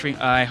hope you're free.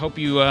 I hope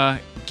you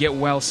get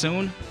well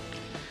soon.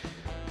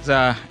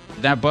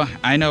 That bug.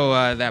 I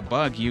know that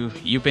bug.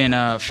 You've been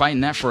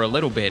fighting that for a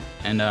little bit,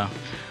 and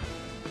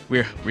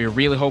we're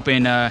really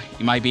hoping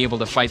you might be able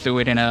to fight through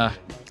it and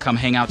come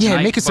hang out tonight.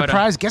 Yeah, make a But,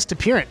 surprise guest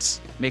appearance.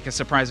 make a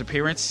surprise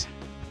appearance.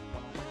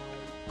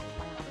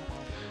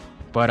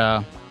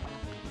 But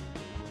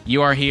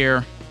you are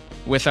here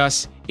with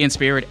us in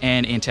spirit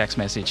and in text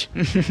message.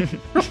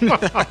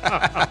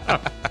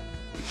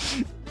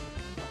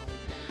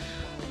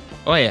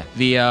 Oh yeah,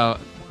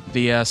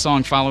 the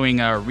song following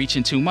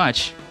 "Reaching Too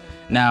Much."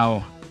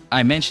 Now,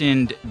 I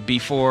mentioned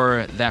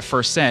before that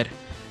first set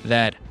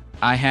that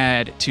I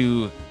had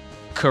to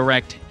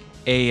correct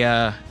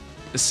a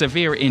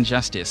severe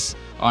injustice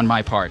on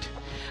my part.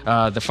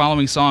 The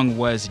following song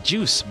was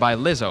 "Juice" by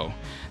Lizzo.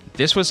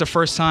 This was the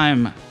first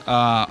time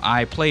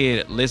I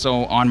played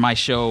Lizzo on my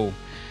show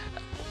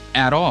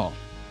at all.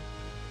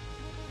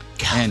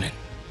 Calvin.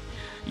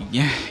 And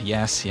yeah,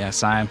 yes,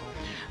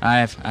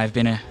 I've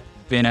been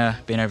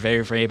a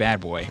very, very bad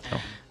boy.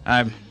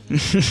 I'm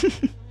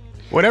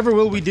Whatever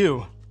will we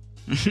do?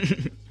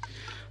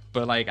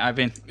 but like I've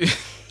been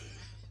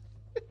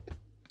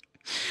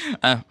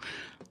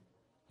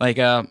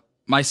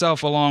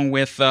myself along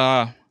with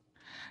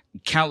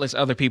countless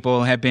other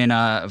people have been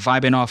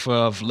vibing off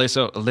of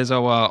Lizzo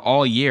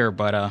all year,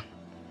 but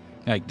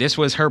like this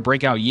was her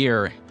breakout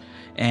year,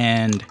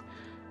 and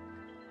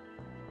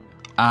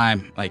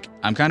I'm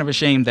kind of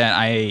ashamed that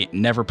I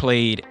never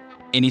played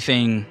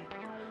anything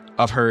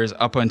of hers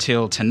up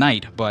until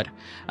tonight, but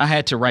I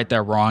had to right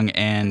that wrong,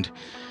 and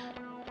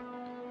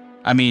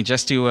I mean,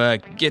 just to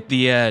get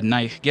a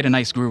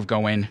nice groove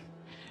going,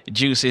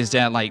 Juice is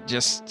that like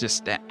just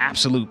the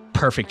absolute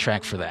perfect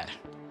track for that.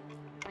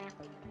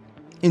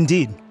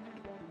 Indeed.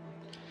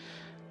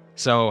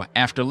 So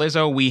after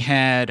Lizzo, we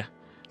had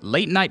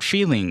Late Night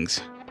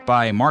Feelings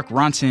by Mark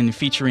Ronson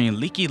featuring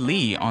Leaky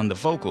Lee on the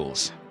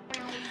vocals.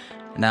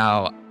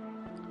 Now,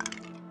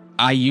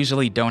 I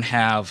usually don't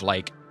have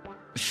like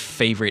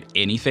favorite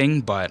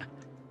anything, but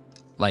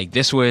like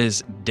this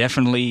was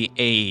definitely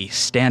a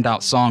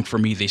standout song for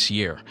me this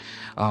year.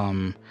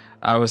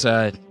 I was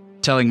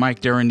telling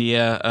Mike during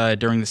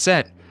the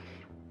set,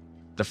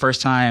 the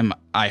first time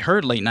I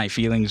heard Late Night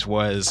Feelings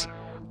was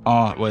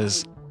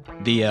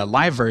the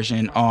live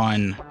version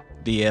on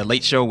the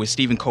Late Show with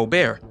Stephen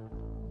Colbert.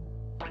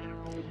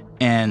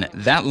 And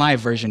that live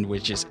version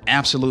was just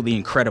absolutely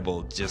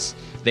incredible. Just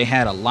they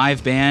had a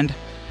live band,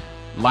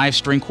 live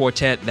string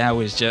quartet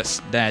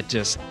that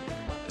just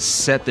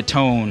set the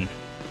tone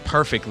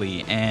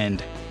perfectly.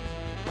 And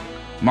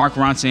Mark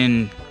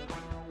Ronson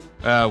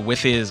with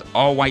his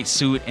all white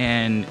suit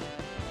and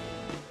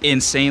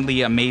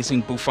insanely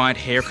amazing bouffant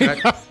haircut.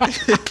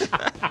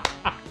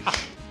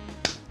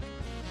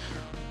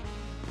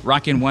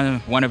 rocking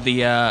one of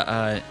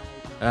the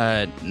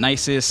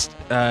nicest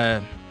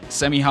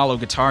semi-hollow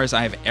guitars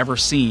I've ever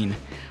seen,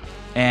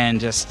 and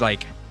just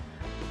like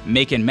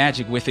making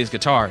magic with his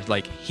guitar.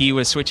 Like he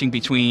was switching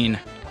between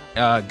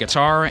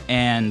guitar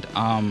and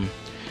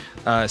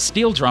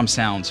steel drum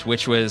sounds,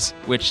 which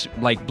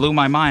like blew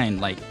my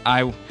mind. Like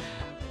I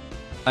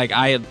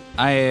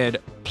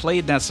had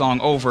played that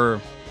song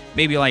over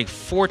maybe like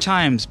 4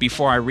 times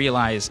before I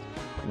realized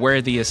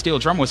where the steel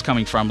drum was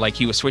coming from. Like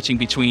he was switching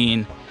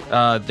between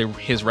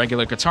his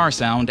regular guitar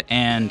sound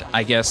and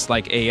I guess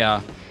like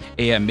a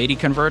MIDI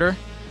converter,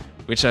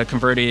 which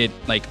converted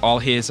like all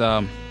his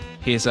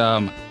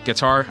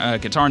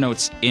guitar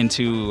notes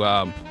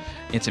into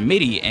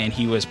MIDI, and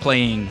he was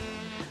playing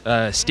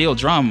steel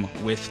drum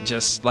with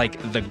just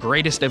like the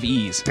greatest of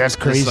ease. That's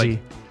crazy.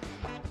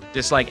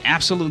 Just like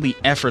absolutely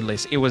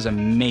effortless. It was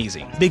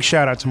amazing. Big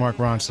shout out to Mark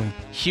Ronson.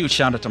 Huge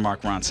shout out to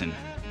Mark Ronson.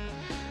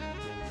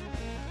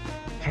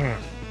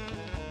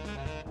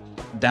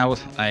 That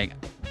was like,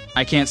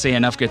 I can't say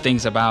enough good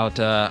things about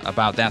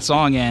that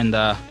song and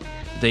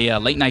the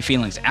Late Night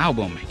Feelings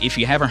album. If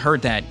you haven't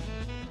heard that,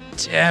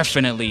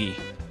 definitely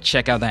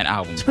check out that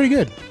album. It's pretty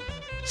good.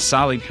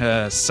 Solid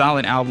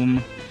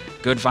album.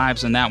 Good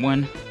vibes on that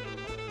one.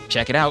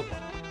 Check it out.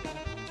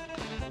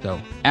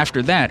 So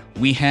after that,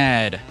 we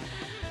had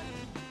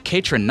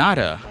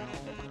Kaytranada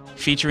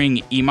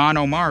featuring Iman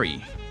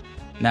Omari.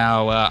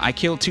 Now, I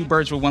killed 2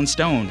 birds with 1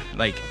 stone.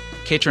 Like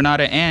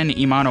Kaytranada and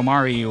Iman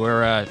Omari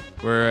were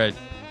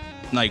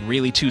like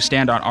really 2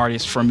 standout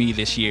artists for me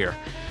this year.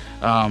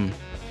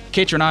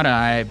 Kaytranada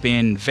I've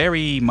been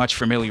very much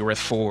familiar with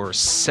for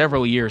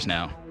several years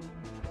now.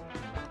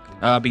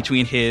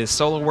 Between his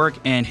solo work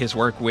and his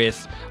work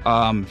with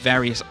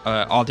various,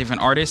 all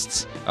different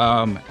artists,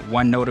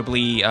 one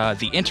notably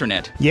The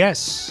Internet.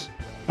 Yes.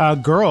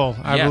 Girl,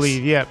 I Yes.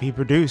 believe. Yep, he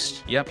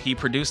produced. Yep, he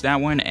produced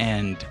that one,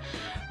 and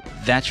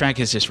that track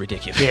is just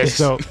ridiculous. Yeah, it's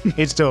dope.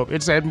 It's dope.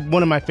 It's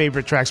one of my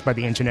favorite tracks by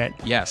The Internet.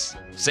 Yes,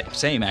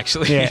 same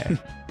actually. Yeah.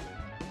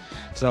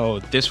 So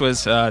this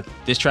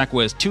track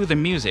was To the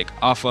Music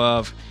off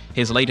of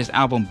his latest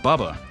album,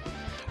 Bubba,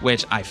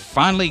 which I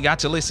finally got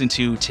to listen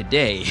to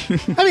today.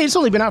 I mean, it's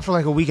only been out for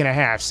like a week and a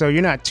half, so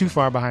you're not too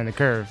far behind the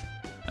curve.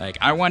 Like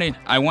I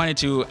wanted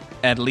to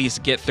at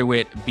least get through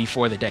it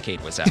before the decade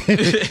was out.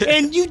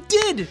 And you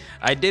did.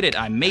 I did it.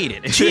 I made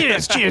it.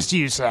 Cheers to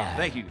you, sir.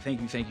 Thank you.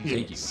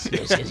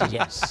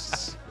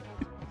 Yes.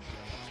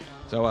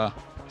 So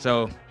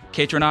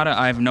Kaytranada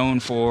I've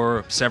known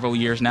for several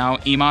years now.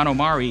 Iman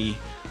Omari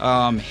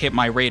hit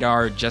my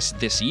radar just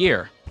this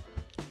year.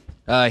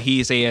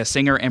 He's a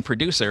singer and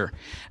producer.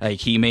 Like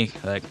he's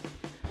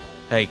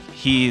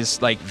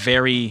like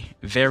very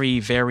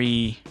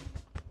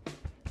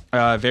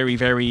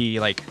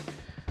like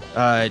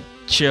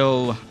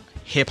chill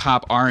hip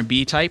hop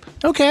R&B type.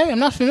 Okay, I'm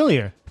not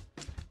familiar.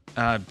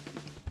 I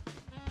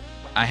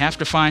have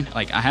to find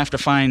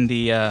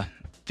the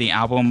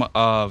album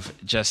of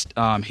just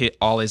hit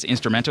all his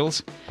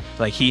instrumentals.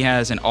 Like he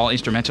has an all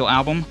instrumental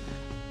album.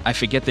 I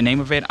forget the name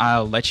of it.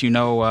 I'll let you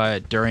know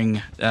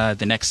during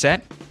the next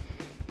set.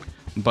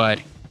 But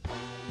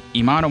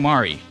Iman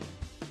Omari,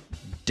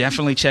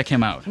 definitely check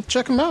him out.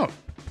 Check him out.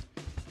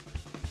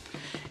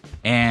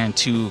 And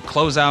to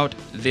close out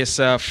this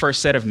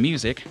first set of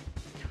music,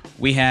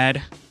 we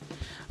had,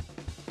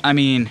 I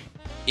mean,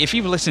 if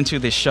you've listened to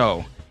this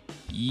show,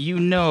 you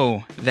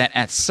know that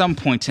at some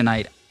point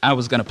tonight I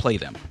was going to play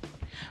them.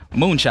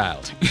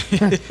 Moonchild.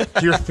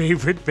 Your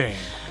favorite band.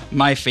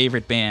 My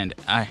favorite band.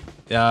 I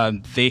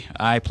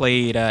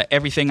played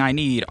Everything I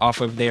Need off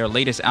of their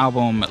latest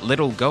album,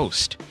 Little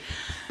Ghost.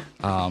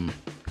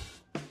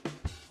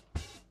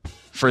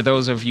 For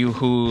those of you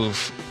who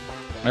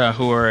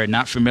are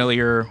not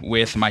familiar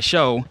with my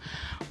show,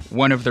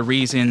 one of the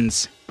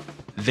reasons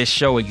this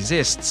show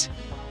exists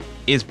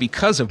is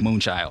because of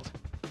Moonchild.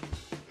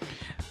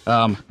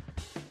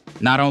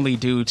 Not only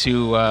due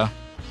to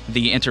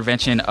the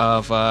intervention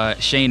of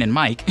Shane and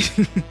Mike.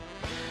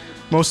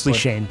 Mostly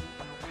Shane.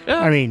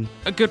 I mean,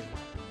 a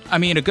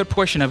good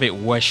portion of it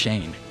was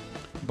Shane.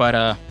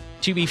 But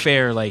to be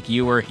fair, like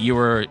you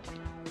were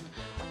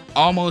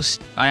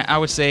almost, I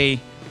would say,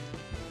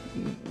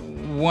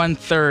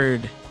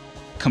 1/3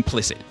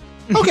 complicit.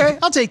 okay,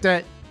 I'll take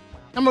that.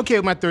 I'm okay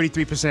with my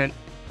 33%.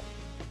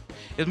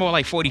 It's more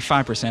like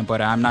 45%,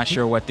 but I'm not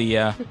sure what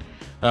the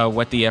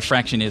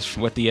fraction is,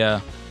 what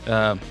the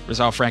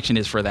resolve fraction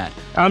is for that.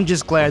 I'm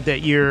just glad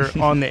that you're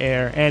on the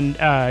air, and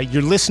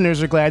your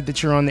listeners are glad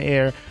that you're on the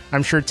air.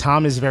 I'm sure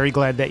Tom is very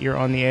glad that you're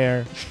on the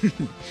air.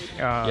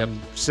 Yep.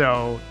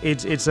 So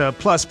it's a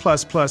plus.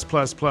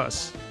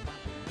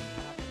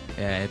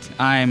 Yeah,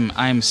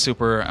 I'm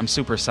super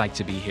psyched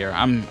to be here.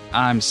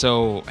 I'm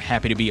so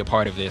happy to be a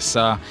part of this.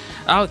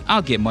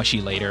 I'll get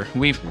mushy later.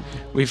 We've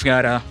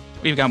got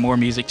more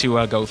music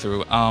to go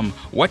through.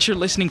 What you're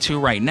listening to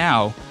right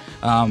now,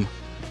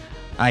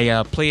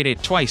 I played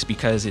it twice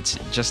because it's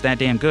just that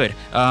damn good.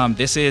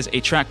 This is a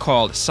track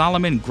called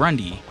Solomon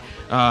Grundy,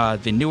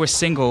 the newest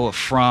single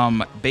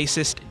from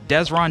bassist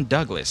Desron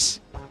Douglas.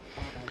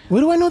 Where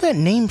do I know that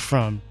name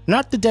from?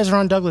 Not the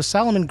Desron Douglas,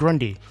 Solomon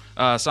Grundy.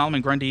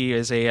 Solomon Grundy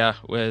is a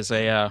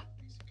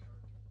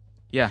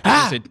yep.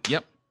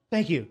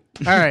 Thank you.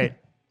 All right.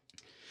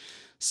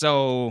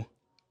 So,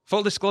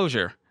 full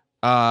disclosure,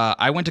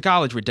 I went to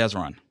college with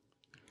Desron.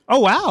 Oh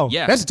wow.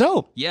 Yeah. That's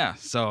dope. Yeah.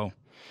 So,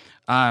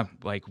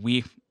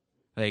 we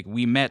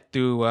met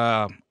through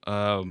a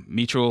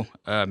mutual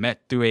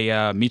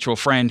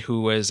friend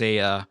who was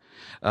who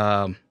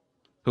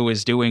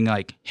was doing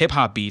like hip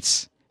hop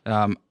beats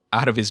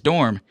out of his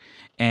dorm,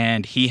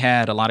 and he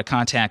had a lot of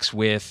contacts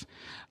with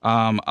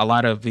a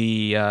lot of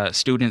the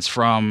students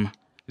from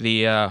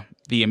the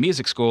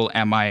music school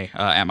at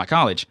my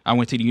college. I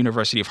went to the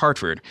University of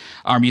Hartford.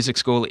 Our music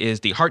school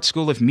is the Hart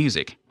School of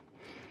Music.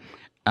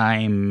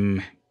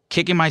 I'm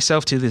kicking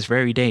myself to this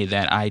very day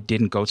that I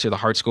didn't go to the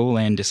Hart School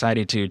and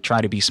decided to try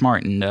to be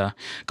smart and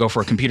go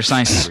for a computer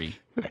science degree.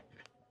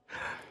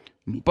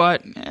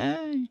 But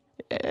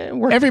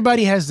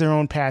everybody has their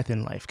own path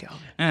in life, Calvin.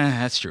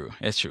 That's true.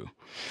 That's true.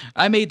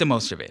 I made the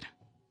most of it.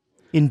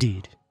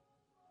 Indeed.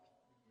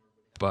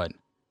 But,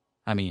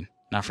 I mean,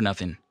 not for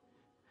nothing.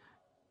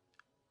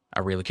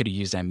 I really could have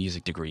used that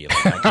music degree.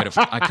 Like,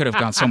 I could have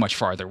gone so much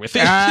farther with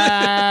it.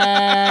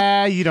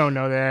 You don't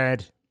know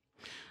that.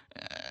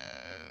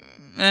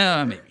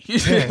 Maybe.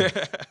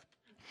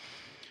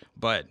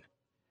 But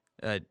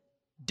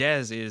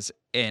Dez is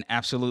an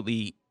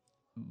absolutely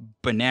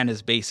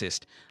bananas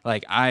bassist.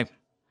 Like I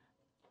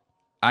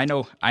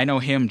know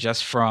him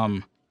just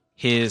from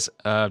his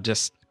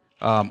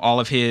all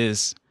of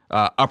his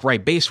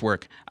upright bass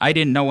work. I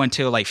didn't know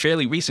until like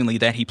fairly recently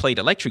that he played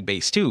electric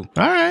bass too.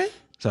 All right.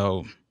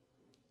 So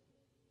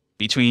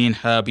between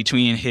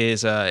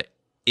his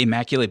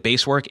immaculate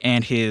bass work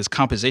and his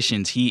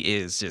compositions, he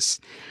is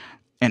just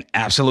an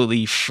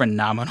absolutely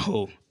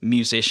phenomenal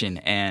musician,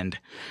 and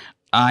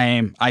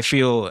I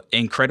feel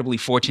incredibly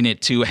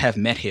fortunate to have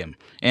met him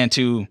and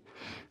to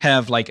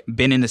have like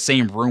been in the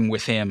same room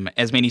with him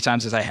as many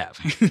times as I have.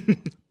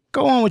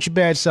 Go on with your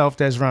bad self,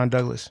 Desron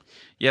Douglas.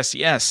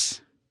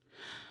 Yes.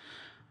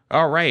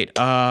 All right.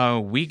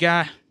 We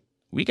got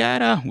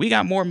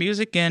more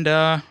music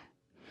and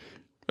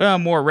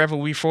more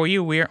revelry for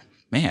you.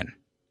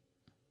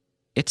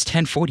 It's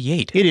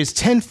 10:48. It is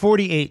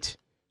 10:48.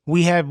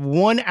 We have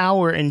 1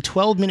 hour and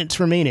 12 minutes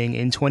remaining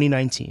in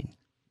 2019.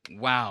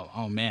 Wow.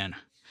 Oh man.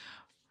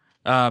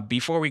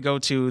 Before we go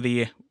into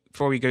the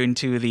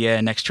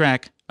next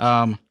track,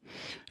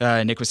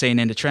 Nick was saying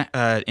in the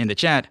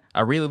chat,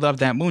 I really love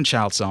that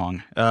Moonchild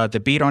song.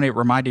 The beat on it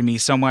reminded me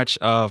so much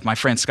of my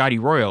friend Scotty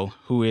Royal,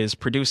 who is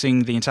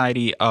producing the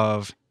entirety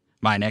of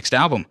my next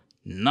album.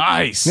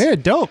 Nice. Yeah,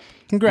 dope.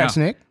 Congrats,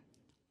 Now, Nick.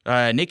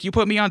 Nick, you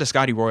put me on to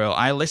Scotty Royal.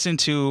 I listened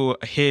to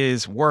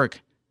his work.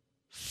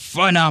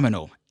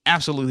 Phenomenal.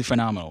 Absolutely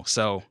phenomenal.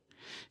 So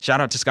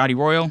shout out to Scotty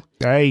Royal.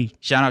 Hey.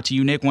 Shout out to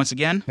you, Nick, once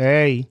again.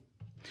 Hey.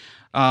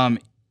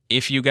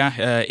 If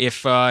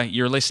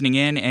you're listening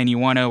in and you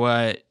want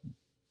to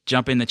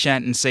jump in the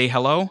chat and say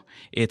hello,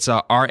 it's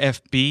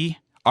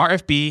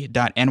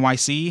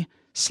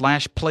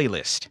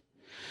rfb.nyc/playlist.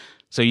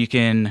 So you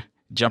can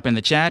jump in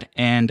the chat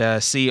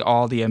and see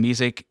all the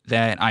music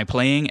that I'm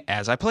playing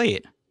as I play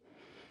it.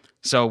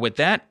 So with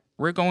that,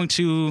 we're going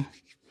to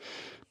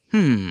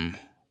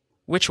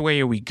which way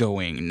are we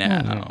going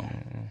now?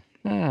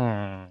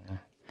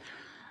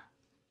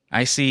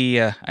 I see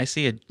a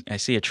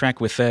track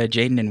with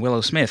Jaden and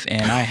Willow Smith,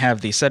 and I have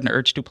the sudden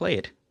urge to play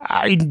it.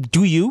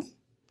 Do you?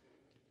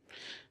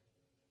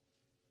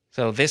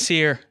 So this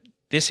here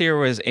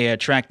was a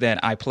track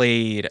that I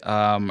played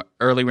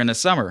earlier in the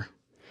summer.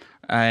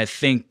 I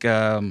think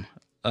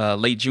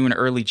late June,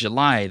 early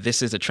July.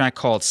 This is a track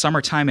called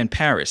 "Summertime in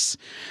Paris."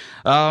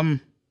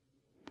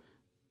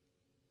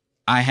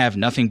 I have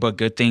nothing but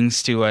good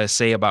things to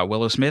say about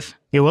Willow Smith.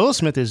 Yeah, Willow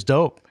Smith is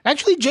dope.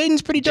 Actually,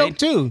 Jaden's pretty dope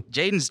too.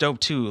 Jaden's dope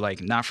too,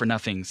 like not for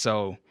nothing.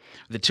 So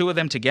the two of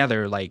them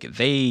together, like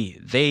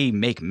they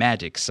make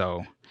magic.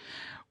 So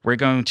we're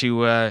going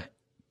to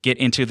get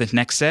into the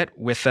next set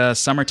with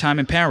 "Summertime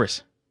in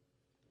Paris."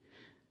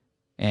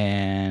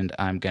 And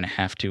I'm going to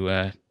have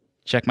to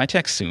check my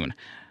text soon.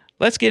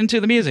 Let's get into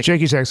the music.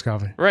 Check your text,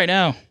 Calvin. Right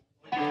now.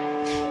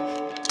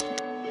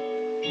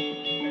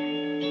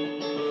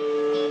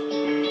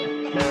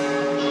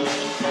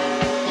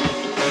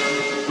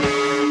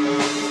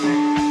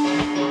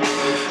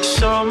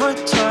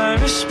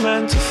 Summertime is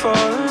meant to fall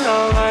in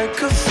love. I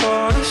could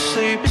fall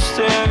asleep and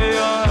stare at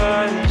your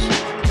eyes.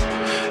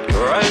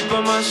 You're right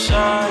by my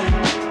side.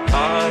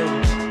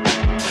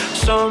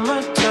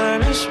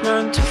 Summertime is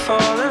meant to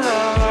fall in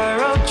love. I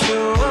wrote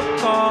you a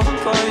poem,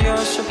 but you're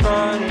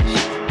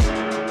surprised.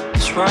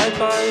 It's right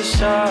by your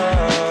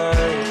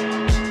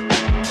side.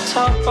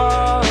 Top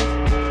off.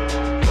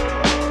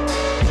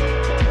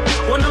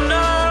 When I'm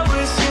not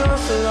with you, I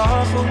feel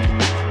awful.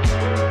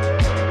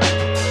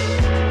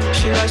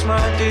 She likes my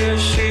ideas,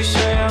 she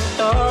say I'm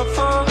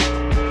thoughtful.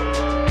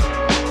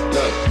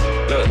 Look,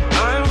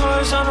 I'm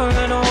always on a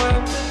little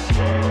whip.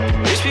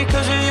 It's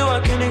because of you I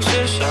can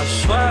exist, I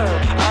swear.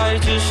 I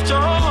just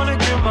don't wanna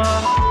get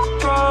my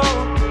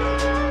broke.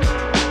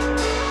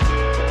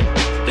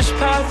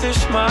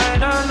 is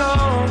mine, I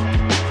know.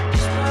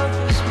 This love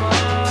is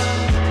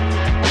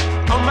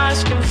mine. I'm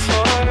asking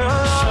for your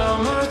love.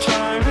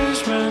 Summertime is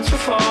meant to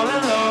fall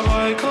in love.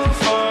 I could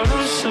fall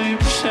asleep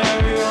and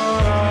stare at your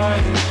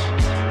eyes,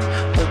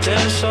 but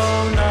they're so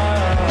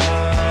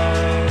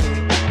nice.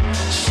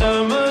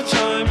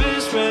 Summertime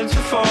is meant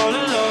to fall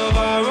in love.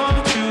 I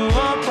wrote you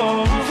a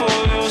poem for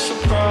your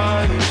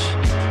surprise.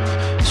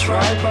 It's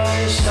right by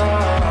your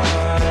side.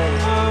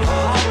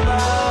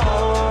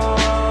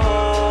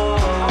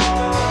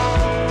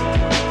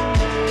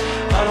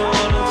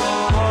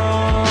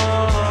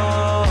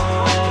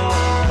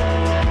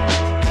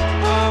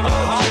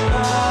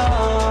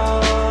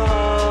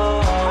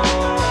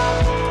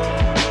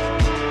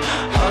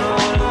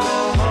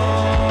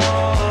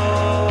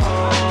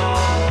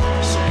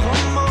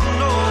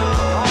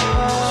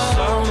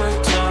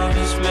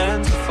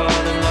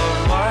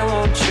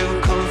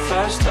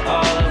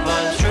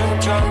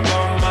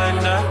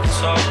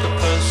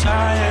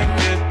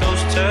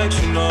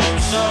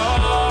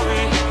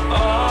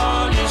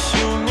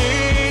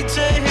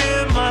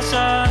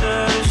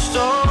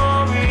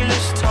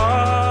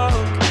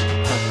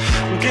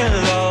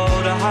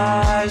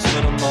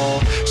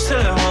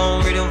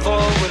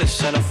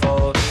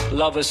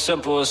 Love is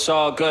simple, it's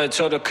all good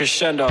till the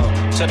crescendo.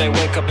 Till they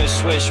wake up and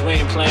switch, we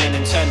ain't playing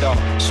Nintendo.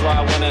 So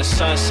I when the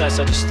sun sets,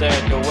 I just stare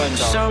at the window.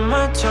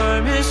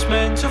 Summertime is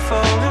meant to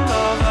fall in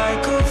love. I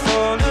could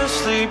fall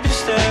asleep and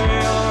stare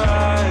at your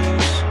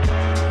eyes,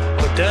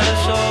 but they're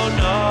so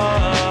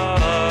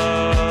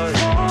nice.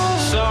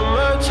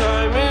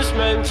 Summertime is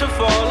meant to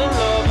fall in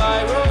love.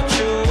 I wrote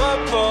you a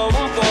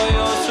poem for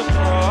your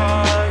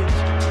surprise.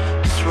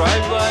 It's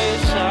right by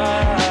your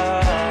side.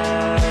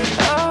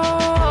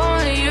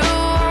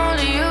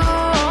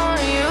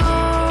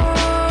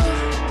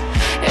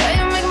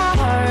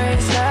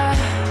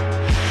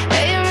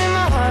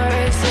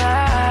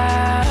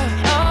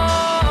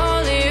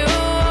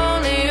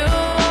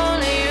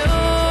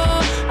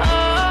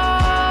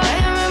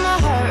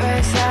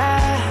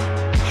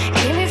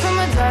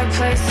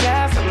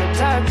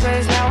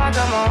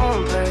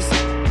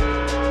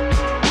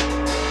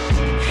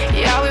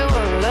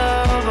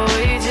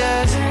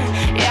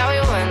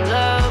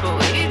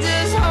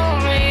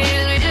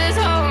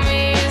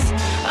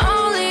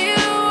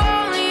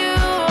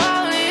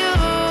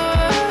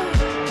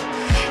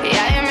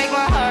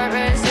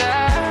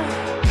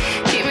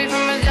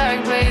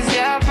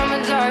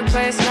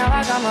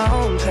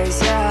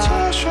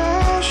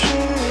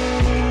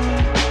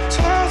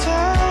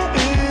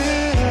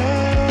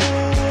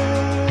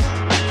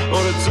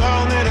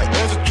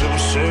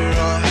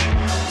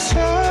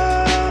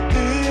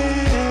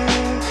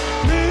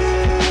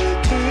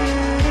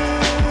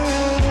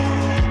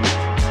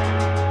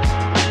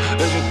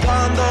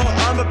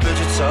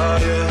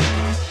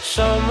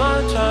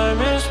 Summertime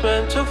is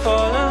meant to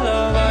fall in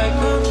love. I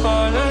could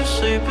fall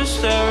asleep and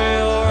stare at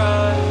your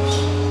eyes,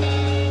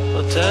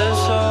 but they're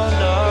so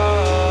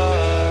nice.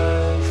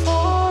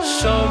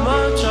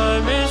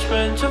 Summertime is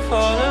meant to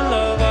fall in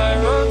love. I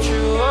wrote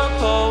you a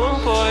poem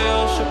for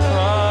your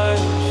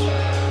surprise.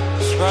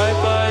 It's right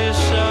by your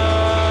side.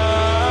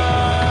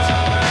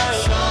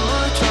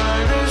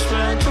 Summertime is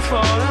meant to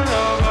fall in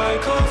love. I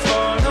could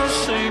fall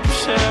asleep and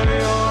stare at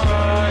your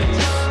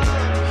eyes,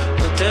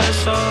 but they're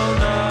so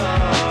nice.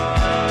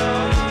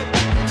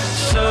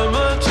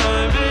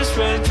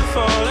 Meant to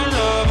fall in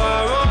love. I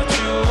wrote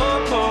you a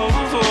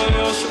poem for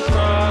your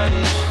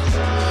surprise.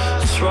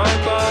 It's right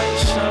by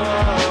your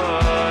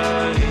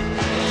side.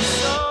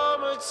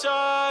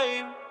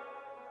 Summertime.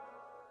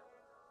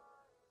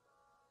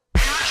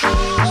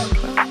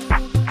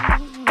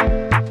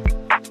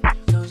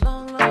 Those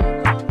long, long,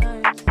 long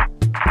nights.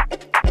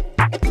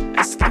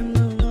 It's been a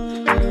long,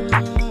 long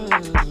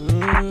night.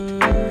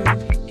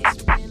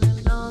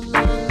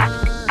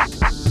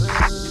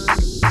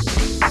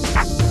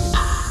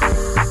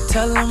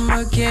 Tell them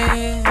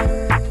again,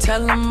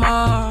 tell them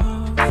all.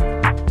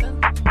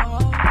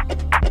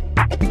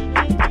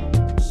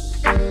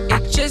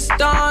 It just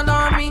dawned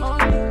on me,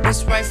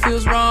 what's right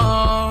feels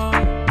wrong.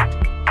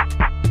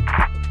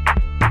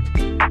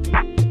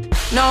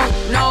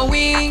 No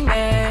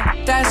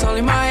wingman, that's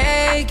only my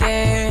A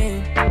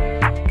game.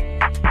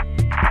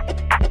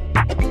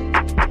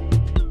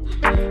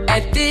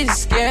 At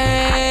this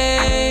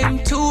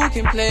game, two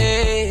can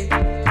play.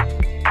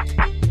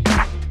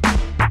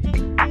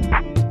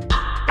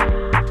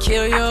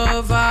 Kill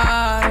your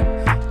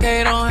vibe,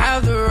 they don't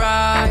have the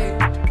right.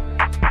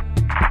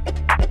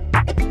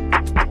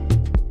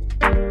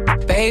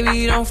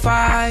 Baby, don't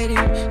fight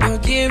it, you're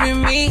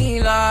giving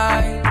me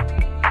life.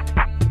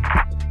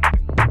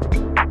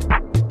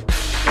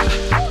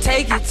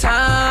 Take your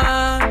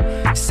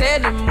time,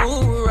 set the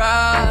mood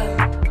right.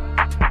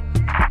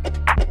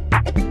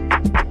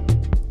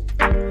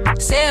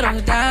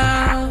 Settle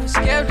down,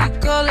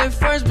 skeptical at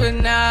first, but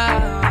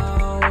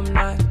now I'm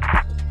not.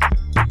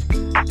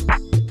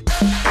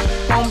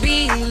 Won't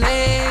be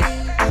late,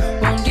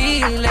 won't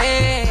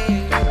delay.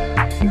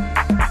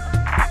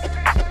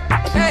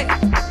 Hey,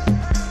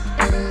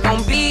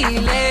 won't be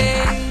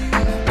late,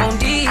 won't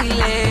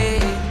delay.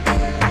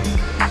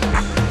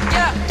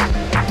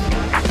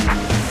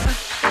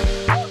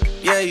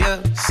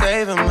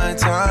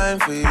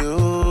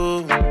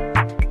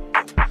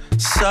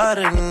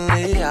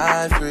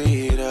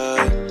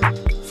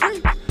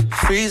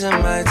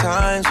 freezing my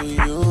time to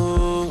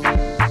you.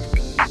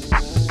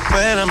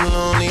 When I'm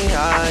lonely,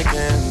 I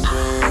can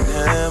bring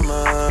him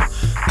up.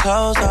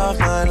 Close off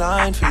my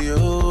line for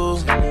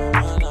you.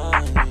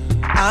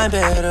 I'm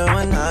better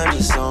when I'm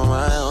just on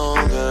my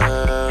own,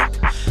 girl.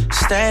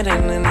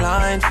 Standing in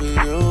line for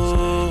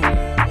you.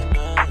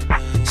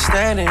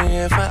 Standing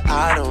here for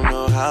I don't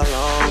know how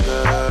long,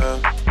 girl.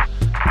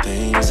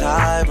 Things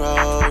I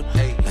wrote,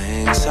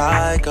 things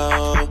I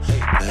go.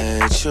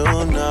 Let you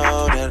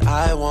know that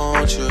I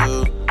want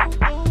you.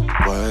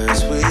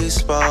 Words we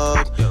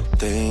spoke,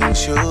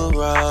 things you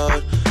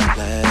wrote.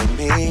 Let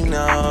me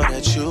know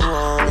that you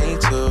want me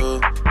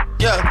to.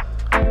 Yeah,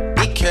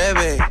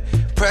 EKB,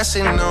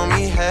 pressing on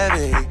me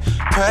heavy,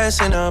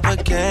 pressing up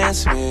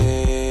against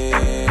me,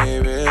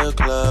 real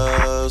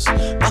close.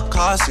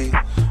 Makasi,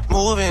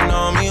 moving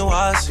on me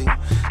wassy.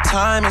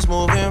 Time is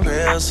moving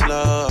real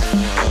slow.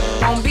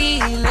 Won't be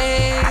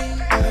late,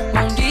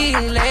 won't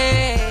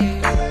delay.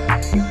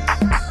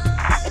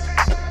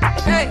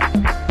 Hey,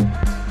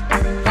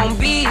 won't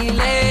be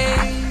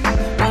late,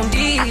 won't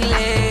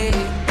delay.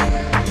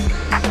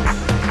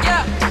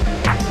 Yeah,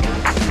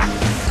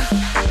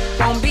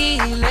 won't be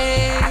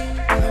late,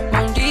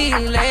 won't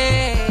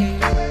delay.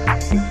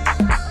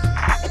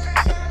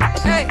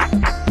 Hey,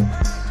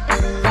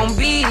 won't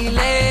be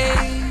late,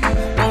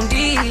 won't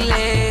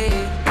delay.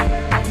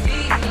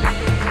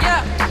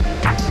 Yeah.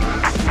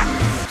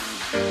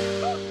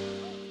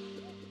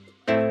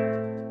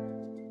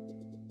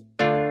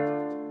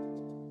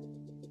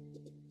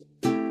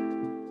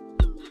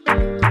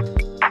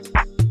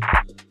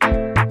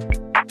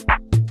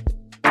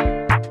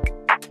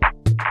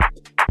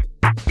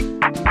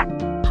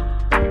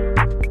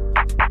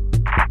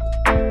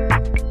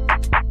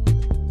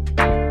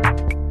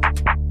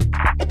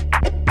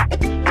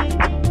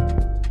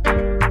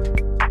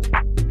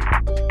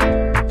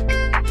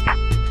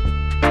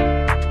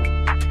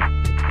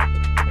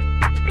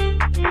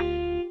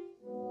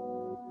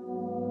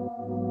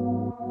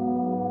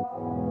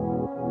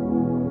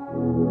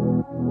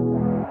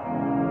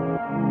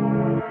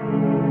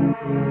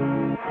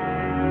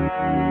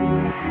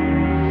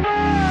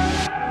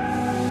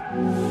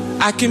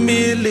 I can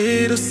be a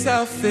little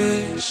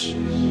selfish.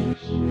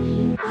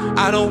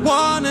 I don't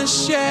wanna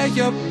share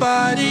your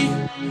body.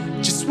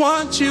 Just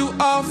want you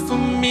all for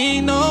me,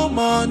 no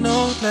more,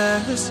 no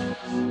less.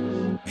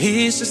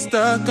 He's just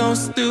stuck on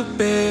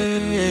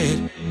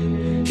stupid.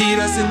 He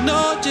doesn't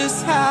know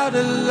just how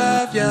to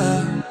love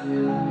ya.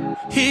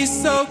 He's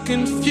so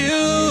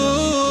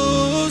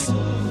confused.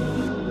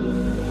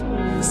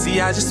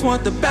 See, I just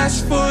want the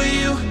best for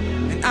you,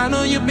 and I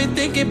know you've been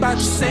thinking about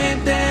the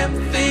same damn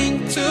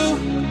thing too.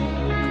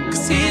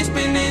 Cause he's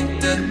been in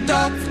the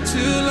dark for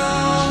too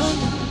long.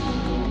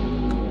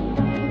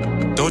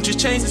 Don't you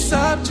change the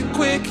subject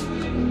quick,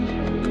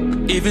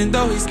 even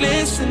though he's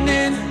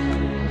listening.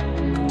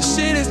 The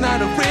shit is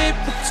not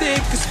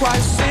arithmetic, it's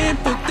quite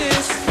simple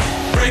this.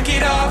 Break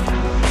it off,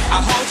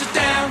 I'll hold you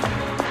down.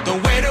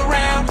 Don't wait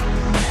around,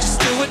 just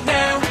do it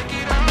now.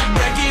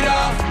 Break it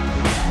off,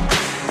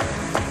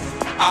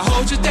 I'll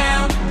hold you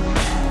down.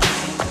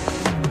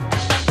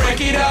 Break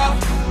it off,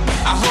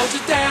 I'll hold you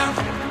down.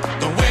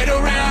 Don't wait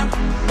around,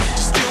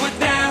 just do it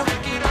now.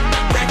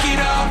 Break it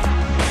off,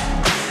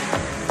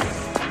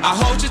 I'll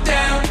hold you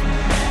down.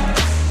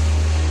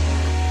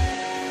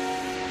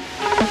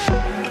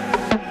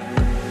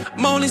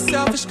 I'm only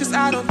selfish cause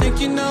I don't think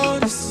you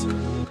notice.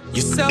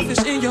 You're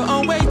selfish in your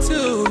own way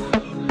too.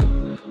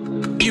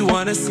 You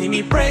wanna see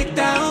me break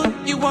down,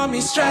 you want me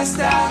stressed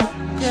out,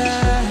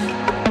 yeah.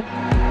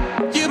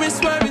 You've been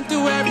swerving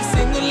through every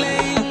single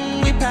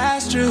lane we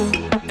passed through.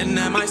 And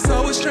am I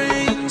so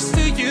strange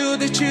to you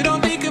that you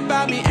don't think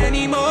about me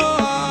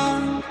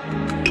anymore?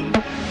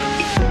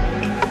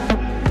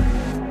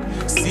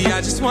 See,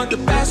 I just want the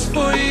best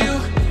for you,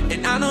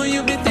 and I know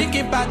you've been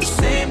thinking about the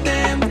same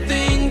damn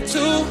thing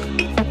too.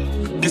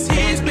 Cause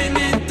he's been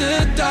in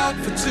the dark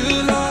for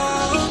too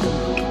long.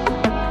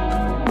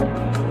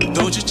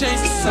 Don't you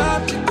change the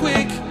subject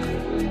quick,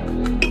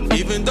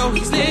 even though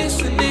he's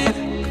listening.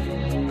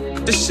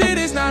 The shit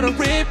is not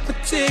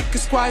arithmetic,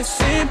 it's quite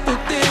simple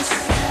this.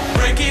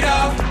 Break it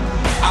off,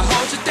 I'll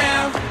hold you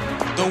down.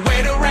 Don't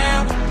wait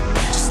around,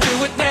 just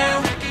do it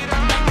now.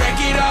 Break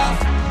it off,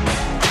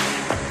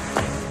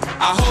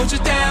 I'll hold you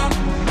down.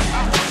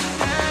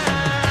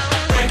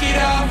 Break it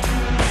off,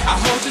 I'll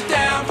hold you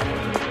down.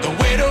 Don't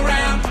wait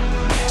around,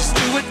 just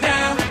do it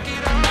now.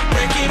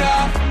 Break it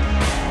off,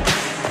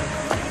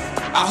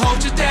 I'll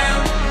hold you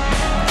down.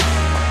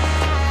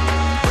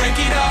 Break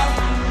it off,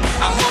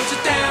 I'll hold you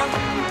down.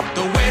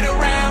 Don't wait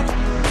around,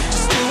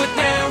 just do it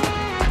now.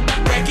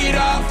 Break it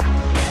off,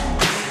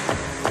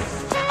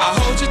 I'll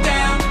hold you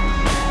down.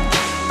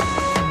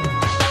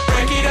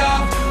 Break it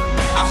off,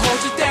 I'll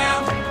hold you down.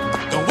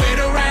 Don't wait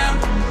around,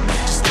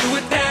 just do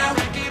it now.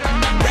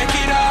 Break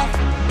it off,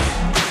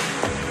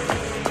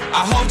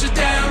 I'll hold you down.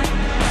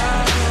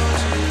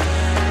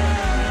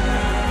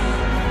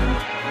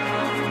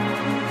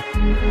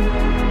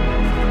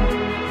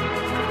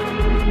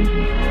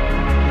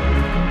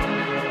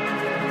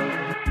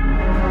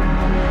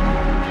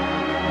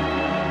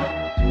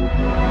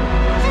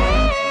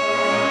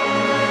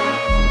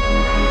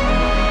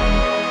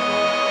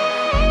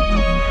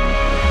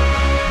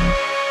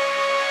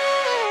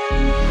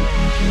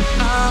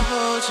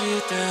 hold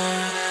you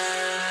down.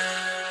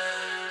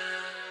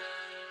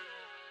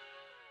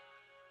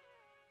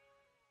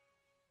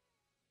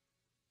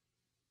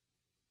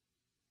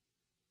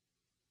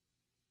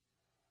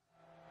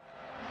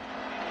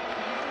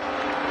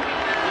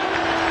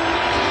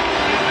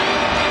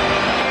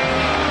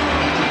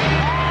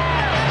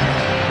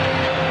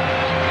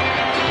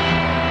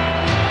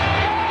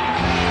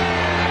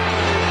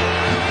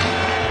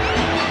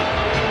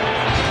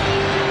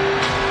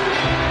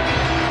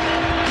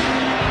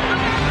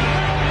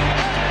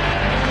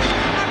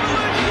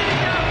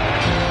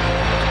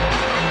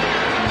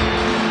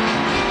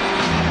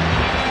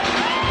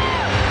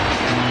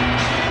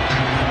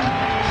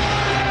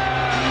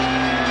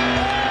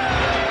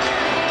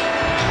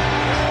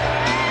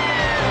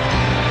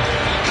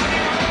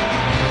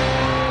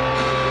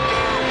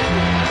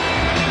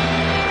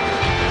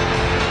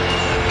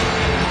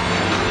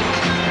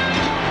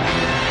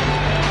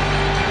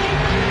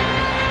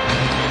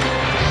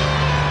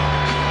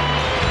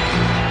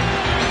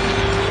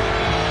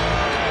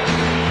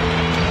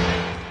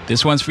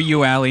 This one's for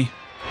you, Allie.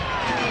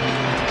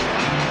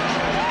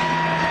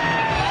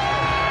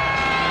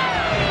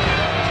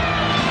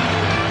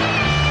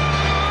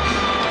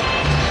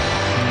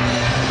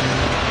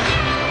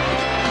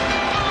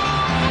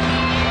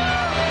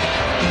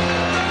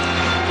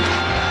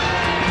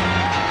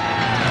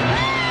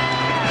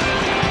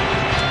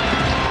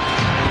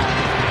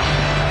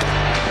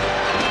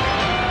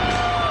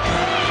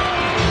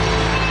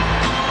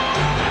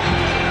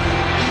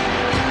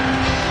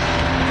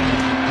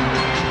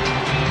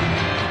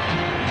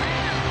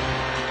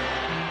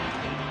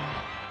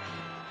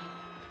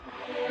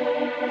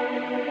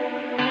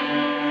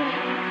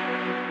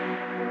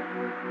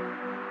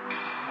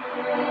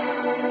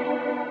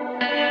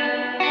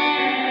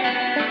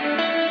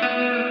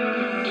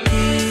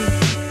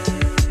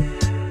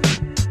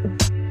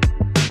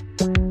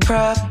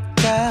 Probably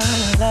got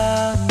a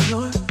lot on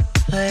your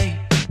plate.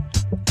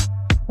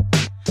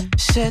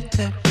 Said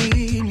that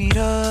we meet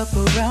up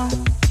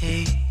around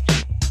 8.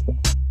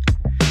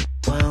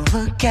 Well,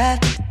 look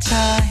at the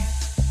time.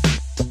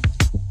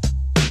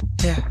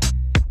 Yeah.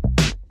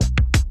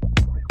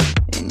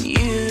 And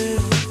you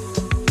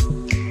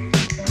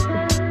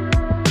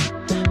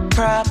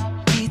probably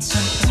need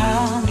some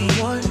time to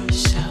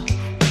yourself,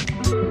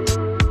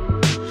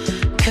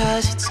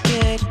 'cause it's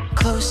getting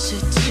closer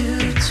to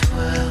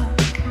 12.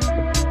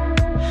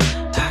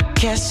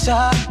 Guess I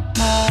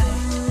might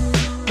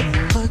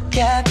look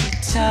at the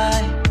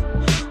time,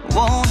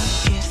 wanna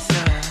get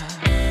there.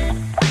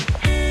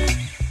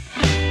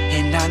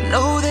 And I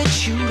know that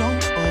you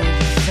don't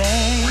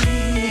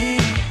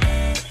overthink,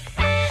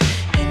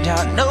 and I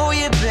know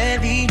you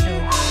barely know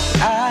who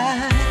I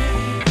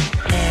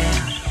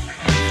am,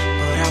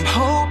 but I'm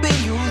hoping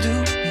you'll do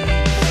me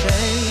a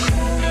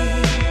favor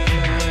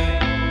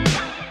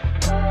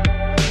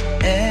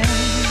and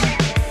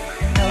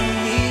help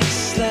me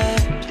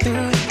slip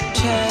through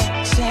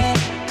checks and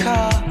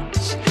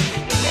cards.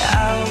 And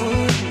I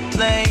wouldn't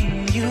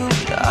blame you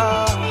at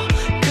all,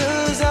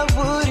 'cause I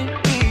wouldn't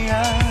be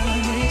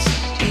honest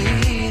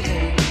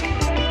either.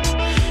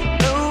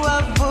 No, I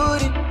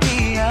wouldn't be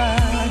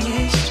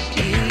honest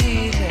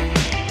either.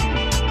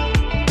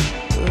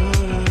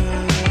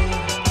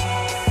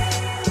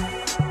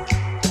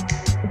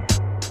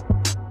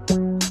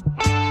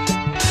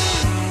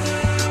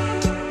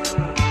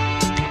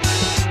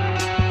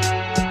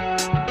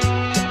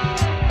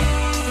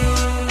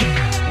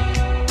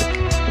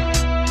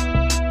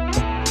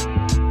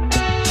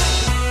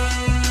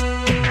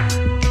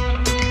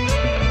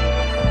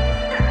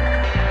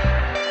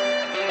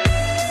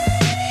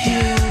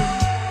 You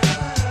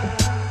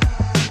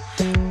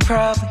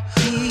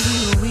probably need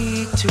a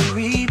week to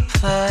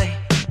reply.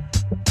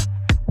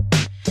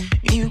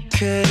 You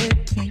could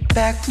hit me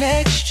back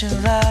next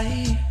July,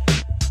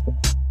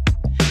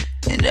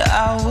 and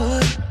I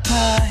wouldn't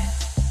mind.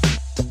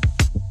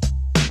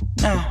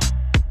 No.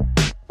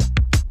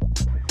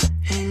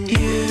 And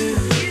you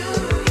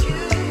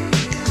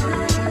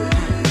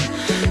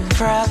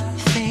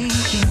probably think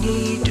you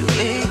need to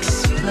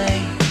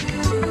explain.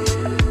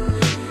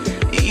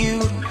 You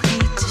don't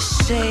need to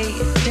say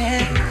a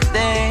damn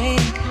thing,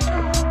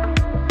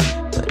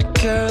 but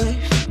girl,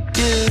 if you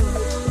do,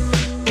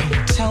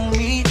 don't tell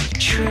me the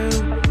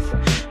truth.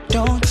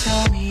 Don't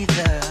tell me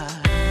that.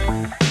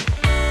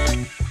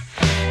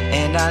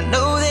 And I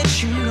know that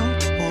you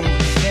don't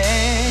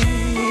overthink,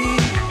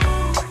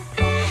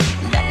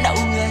 and I know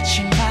that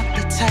you're not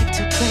the type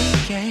to play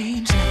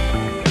games,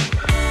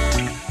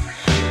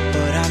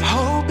 but I'm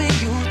hoping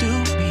you'll do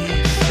me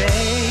a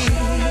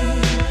favor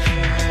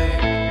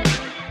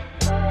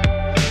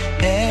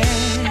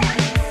and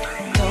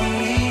don't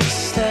be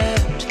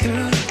stepped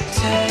through the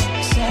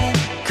texts and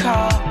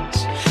calls.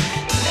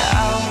 And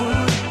I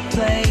wouldn't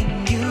blame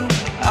you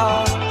at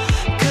all,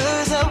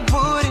 'cause I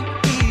wouldn't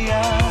be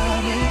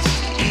honest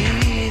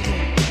either.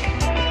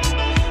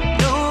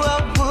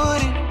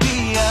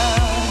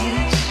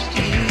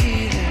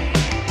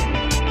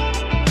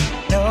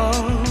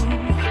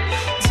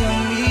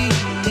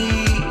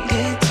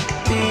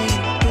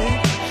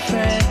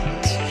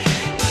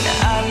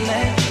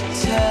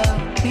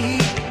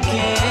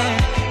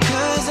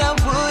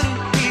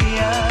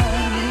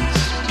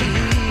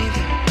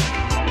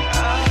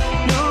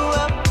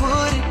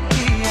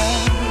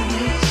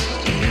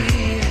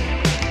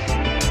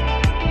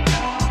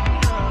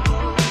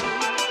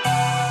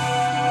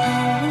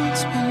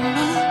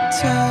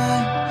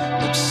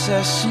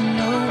 obsessing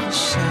over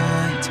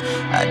signs.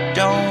 I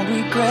don't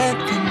regret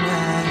the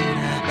night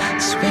I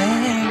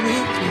spent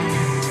with you.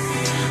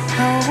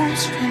 I won't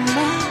spend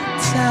my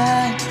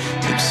time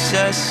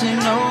obsessing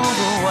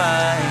over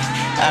why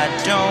I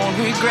don't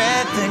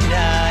regret the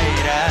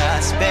night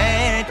I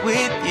spent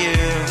with you.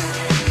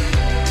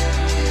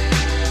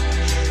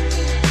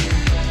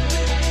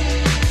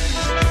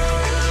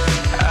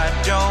 I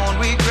don't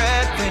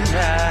regret the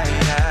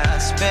night I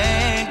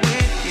spent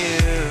with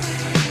you.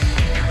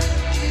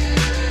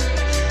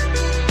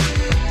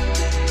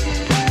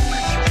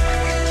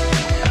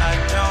 I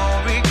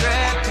don't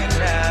regret the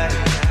night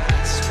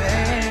I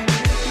spent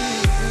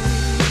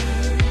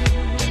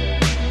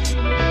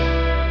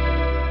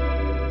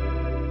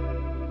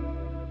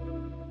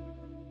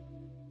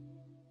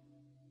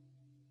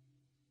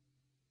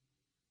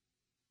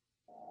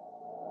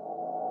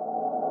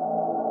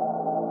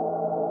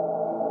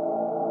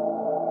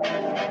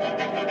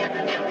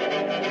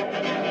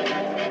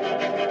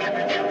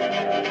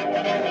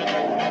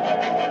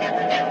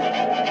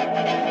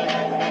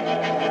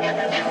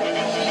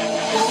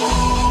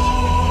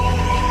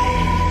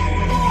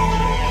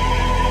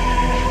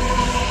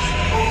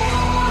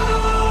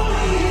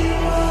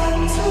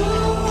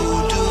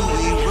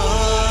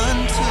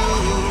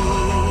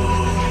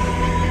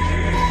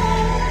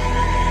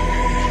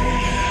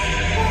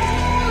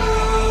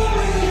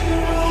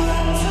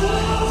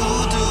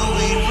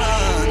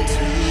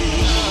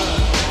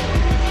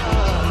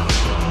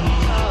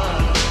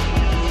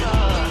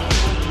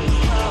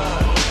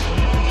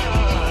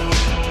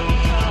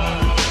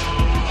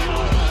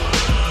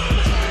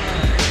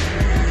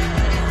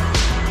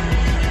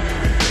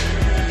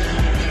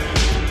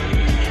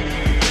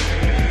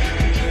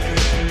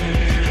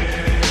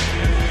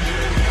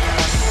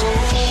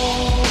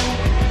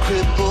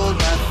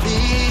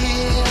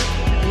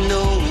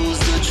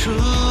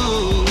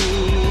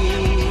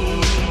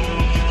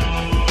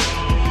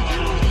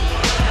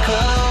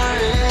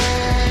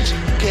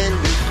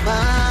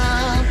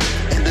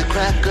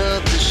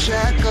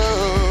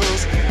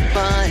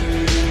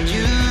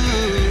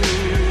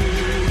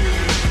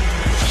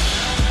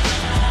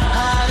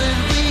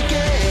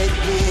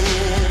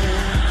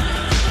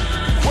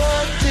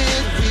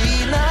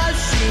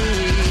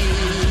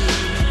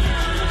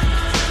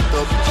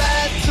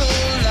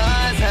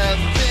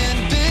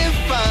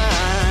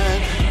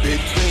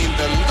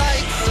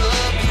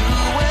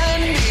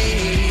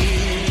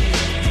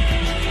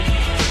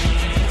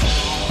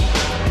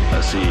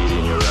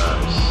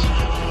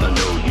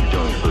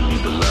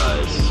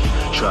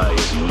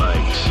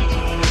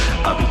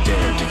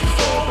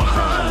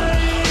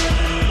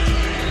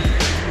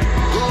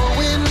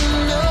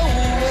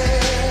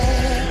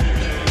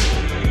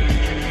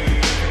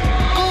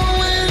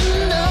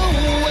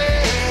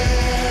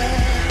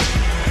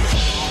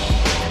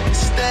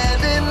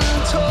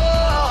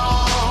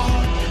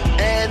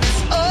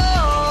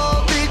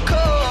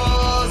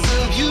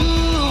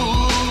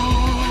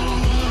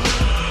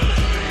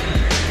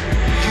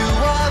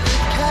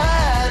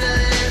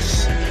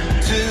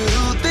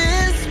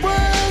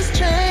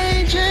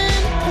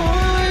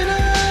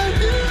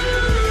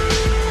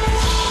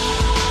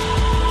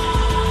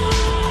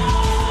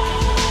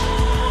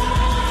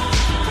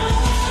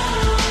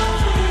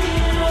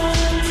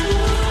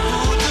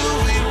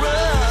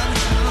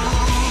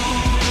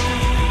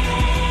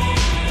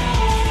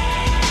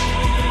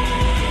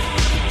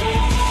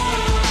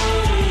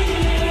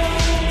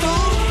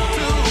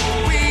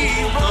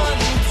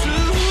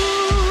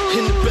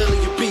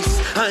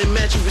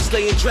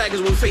slaying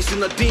dragons when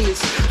facing our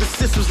demons. The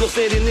systems lost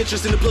standing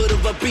interest in the blood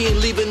of our being,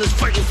 leaving us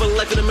fighting for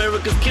life in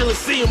America's killing.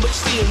 Seeing what you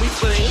seeing, we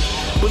playing,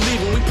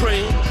 believing, we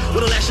praying.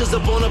 With the lashes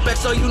up on our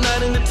backs, are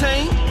united and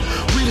tame.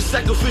 We the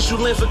sacrificial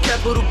land for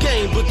capital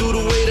gain, but through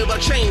the weight of our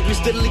chains, we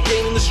steadily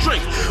gaining the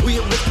strength. We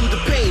uplift through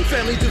the pain,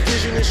 family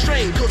division and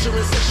strain, culture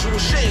and sexual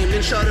shame.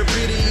 Then try to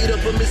pretty it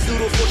up amidst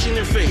pseudo fortune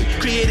and fame,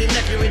 creating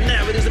accurate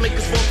narratives that make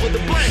us fall for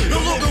the blame.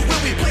 No longer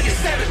will we play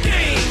savage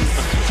games.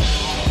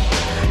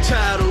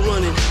 Tired of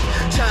running,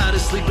 tired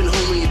of sleeping,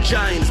 homie, a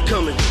giant is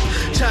coming.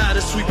 Tired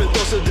of sweeping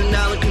thoughts of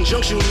denial in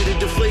conjunction with a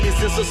deflated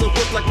sense of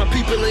self-worth like my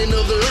people ain't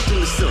of the earth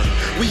and the sun.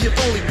 We have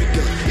only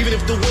begun, even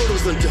if the world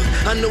was undone.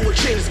 I know a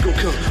change is gonna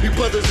come. We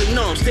brothers in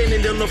arms,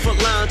 standing on the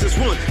front lines as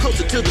one.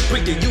 Closer to the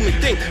break that you may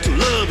think, to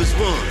love is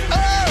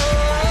one.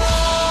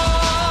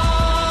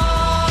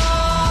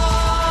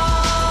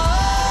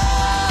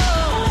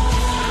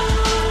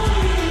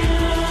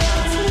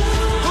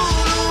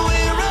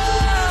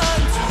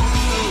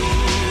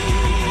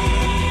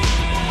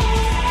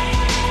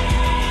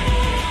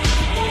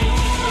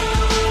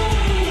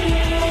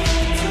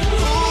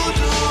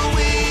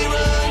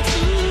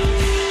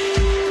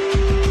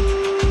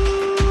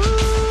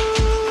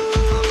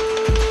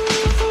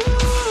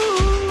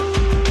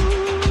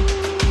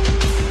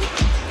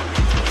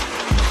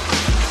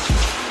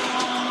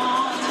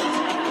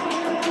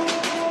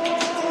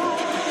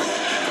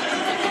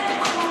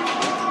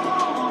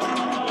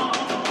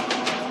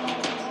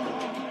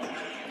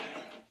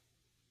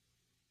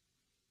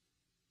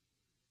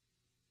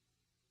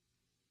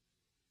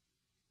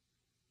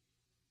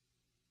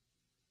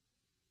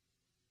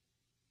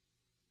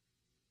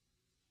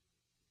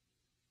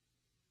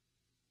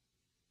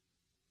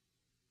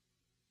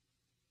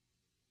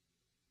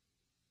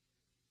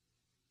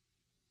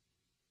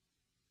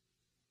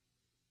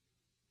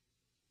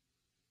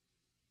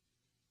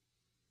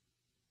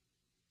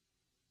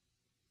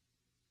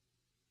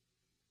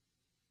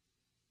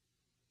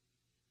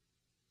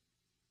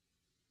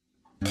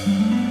 How's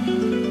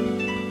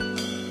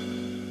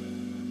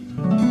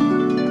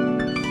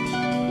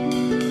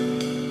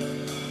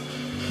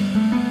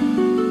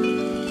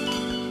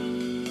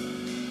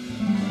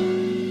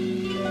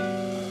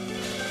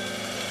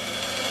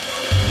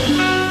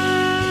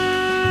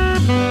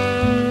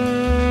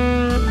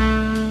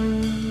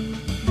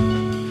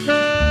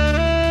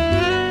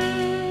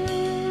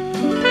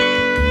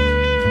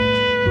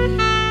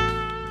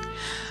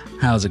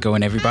it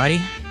going,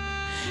 everybody?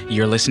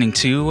 You're listening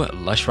to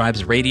Lush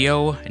Vibes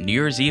Radio New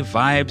Year's Eve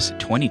Vibes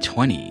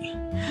 2020.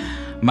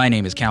 My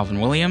name is Calvin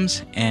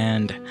Williams,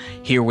 and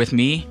here with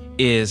me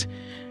is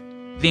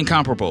the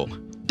incomparable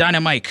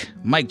Dynamite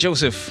Mike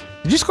Joseph.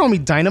 Did you just call me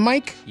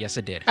Dynamite? Yes,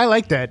 I did. I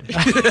like that.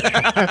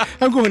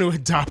 I'm going to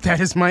adopt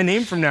that as my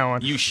name from now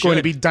on. You should. Going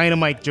to be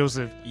Dynamite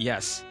Joseph.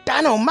 Yes.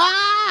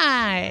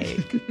 Dynamite!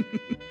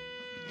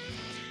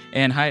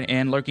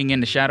 And lurking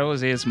in the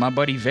shadows is my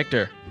buddy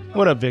Victor.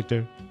 What up,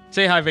 Victor?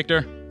 Say hi,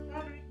 Victor.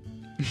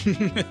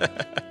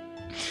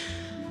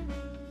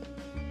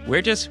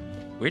 We're just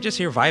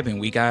here vibing.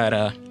 We got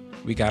a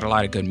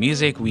lot of good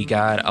music. We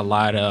got a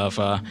lot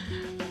of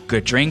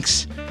good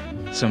drinks,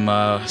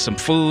 some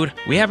food.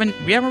 We haven't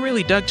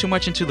really dug too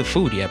much into the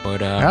food yet,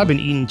 but I've been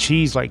eating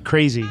cheese like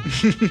crazy.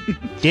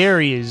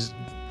 Dairy is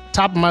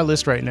top of my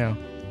list right now.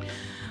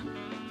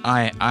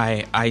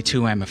 I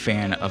too am a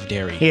fan of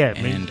dairy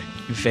and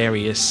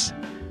various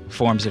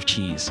forms of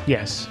cheese.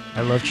 Yes,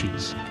 I love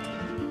cheese.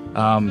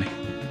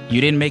 You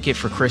didn't make it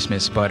for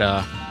Christmas, but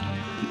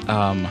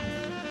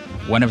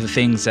one of the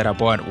things that I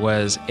bought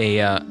was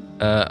a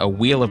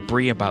wheel of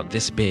brie about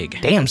this big.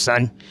 Damn,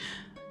 son.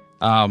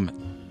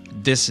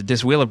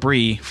 This wheel of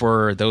brie,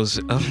 for those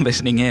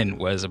listening in,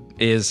 was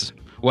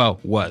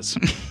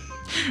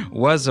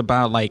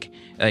about like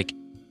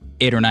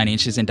 8 or 9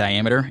 inches in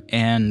diameter,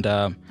 and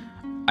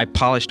I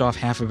polished off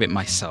half of it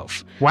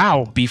myself.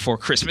 Wow. Before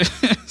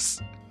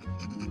Christmas.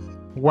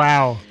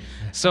 Wow.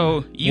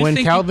 So when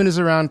Calvin is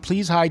around,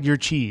 please hide your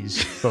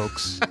cheese,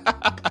 folks.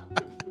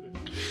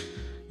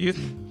 It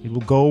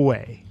will go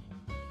away.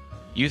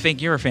 You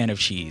think you're a fan of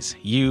cheese?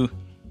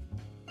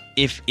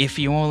 If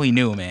you only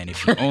knew, man.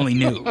 If you only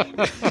knew.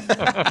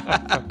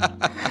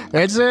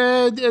 That's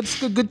a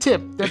good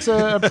tip. That's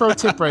a pro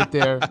tip right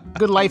there.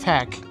 Good life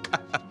hack.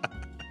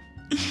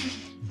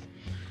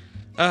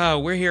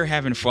 We're here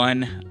having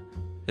fun.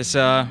 Just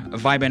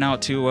vibing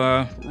out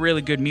to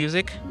really good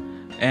music.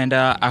 And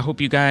I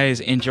hope you guys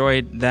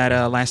enjoyed that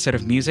last set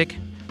of music.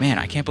 Man,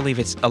 I can't believe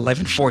it's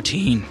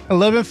 11:14.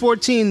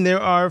 11:14.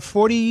 There are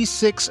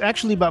 46,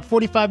 actually about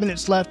 45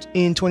 minutes left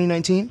in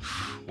 2019.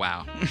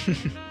 Wow.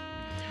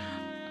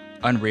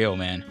 Unreal,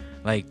 man.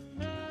 Like,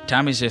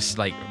 time is just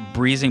like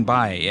breezing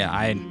by.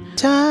 Yeah,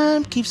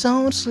 Time keeps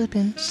on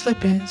slipping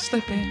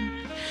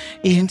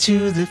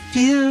into the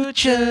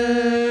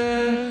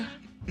future.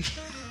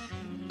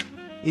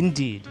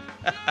 Indeed.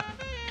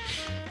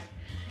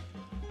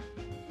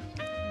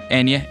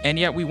 And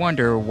yet we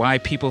wonder why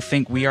people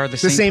think we are the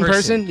same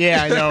person.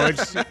 Yeah, I know.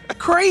 It's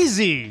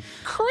crazy.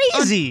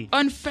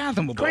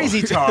 Unfathomable.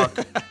 Crazy talk.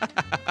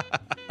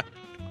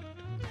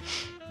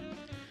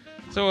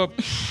 So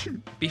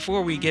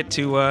before we get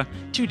too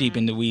deep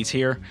in the weeds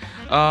here,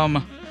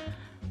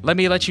 let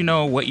me let you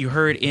know what you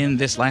heard in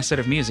this last set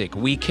of music.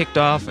 We kicked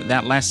off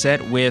that last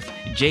set with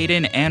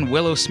Jaden and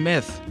Willow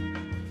Smith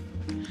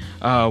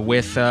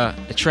with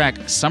the track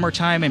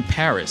 "Summertime in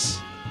Paris."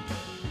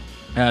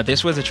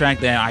 This was a track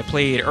that I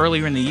played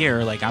earlier in the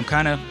year. Like I'm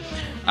kind of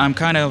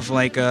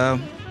like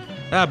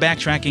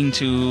backtracking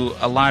to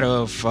a lot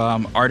of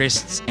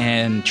artists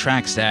and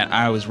tracks that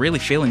I was really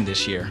feeling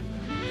this year,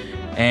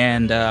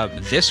 and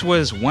this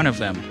was one of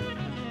them.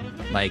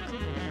 Like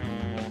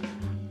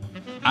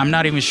I'm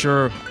not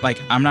sure like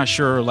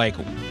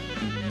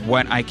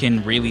what I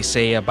can really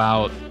say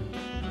about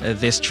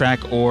this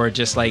track or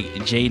just like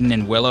Jaden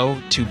and Willow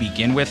to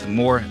begin with,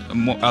 more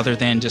other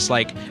than just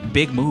like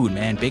big mood,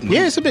 man. Big mood.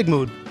 Yeah, it's a big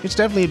mood. It's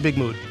definitely a big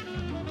mood.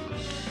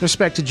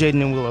 Respect to Jaden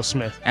and Willow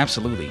Smith.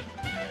 Absolutely.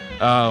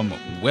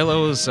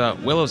 Willow's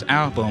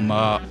album,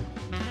 I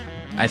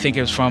think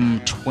it was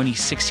from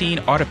 2016,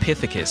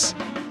 Autopithecus.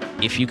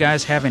 If you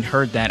guys haven't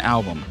heard that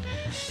album,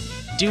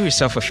 do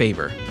yourself a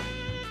favor.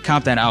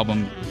 Comp that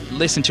album.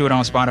 Listen to it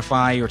on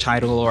Spotify or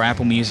Tidal or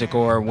Apple Music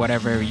or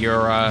whatever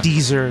your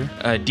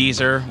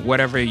Deezer,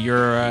 whatever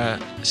your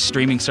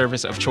streaming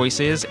service of choice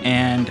is,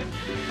 and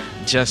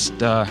just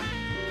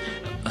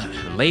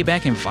lay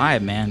back and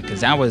vibe, man.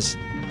 Because that was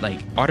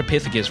like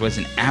Autopithecus was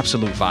an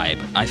absolute vibe.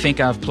 I think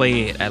I've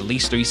played at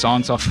least 3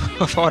 songs off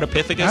of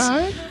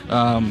Autopithecus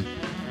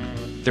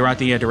throughout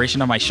the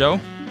duration of my show.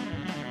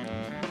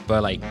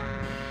 But like,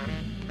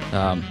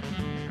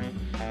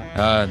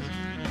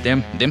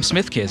 them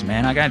Smith kids,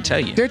 man, I gotta tell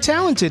you, they're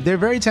talented. They're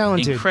very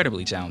talented.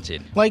 Incredibly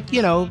talented. Like,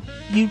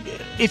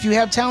 if you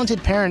have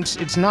talented parents,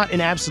 it's not an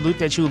absolute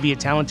that you will be a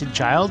talented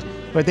child,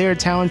 but they are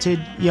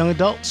talented young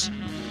adults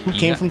who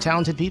came from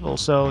talented people.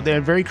 So they're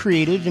very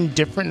creative and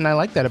different, and I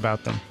like that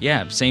about them.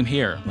 Yeah, same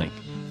here. Like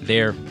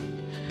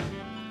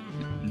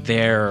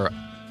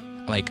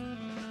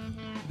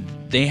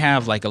they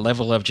have like a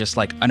level of just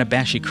like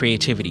unabashed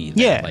creativity. That,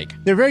 Yeah, like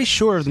they're very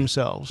sure of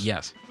themselves.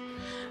 yes,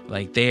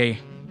 like they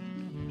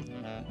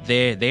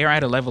are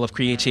at a level of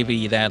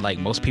creativity that like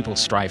most people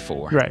strive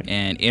for. Right.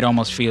 And it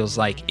almost feels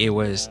like it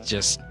was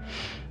just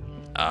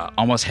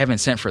almost heaven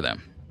sent for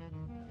them.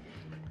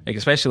 Like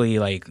especially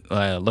like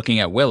looking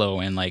at Willow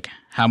and like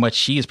how much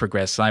she's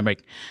progressed. I'm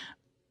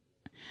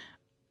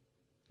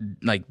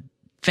like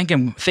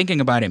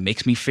thinking about it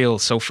makes me feel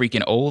so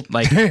freaking old.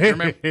 Like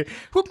remember,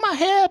 Whip my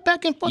hair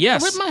back and forth.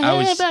 Yes, Whip my I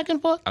hair was- back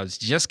and forth. I was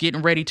just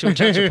getting ready to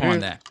touch upon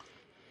that.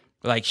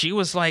 Like she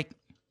was like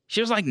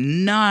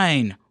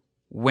 9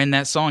 when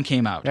that song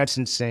came out, That's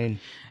insane.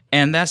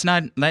 and that's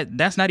not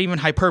even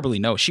hyperbole.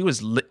 No, she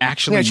was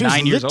actually Yeah, she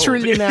 9 years was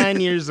literally old. 9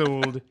 years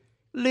old.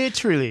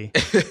 Literally.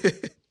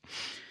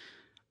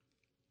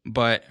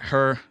 But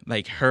her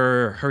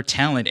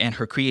talent and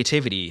her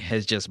creativity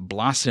has just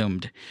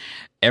blossomed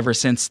ever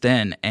since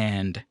then,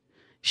 and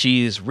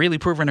she's really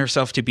proven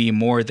herself to be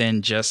more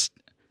than just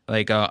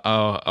like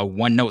a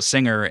one note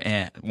singer,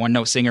 one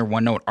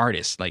note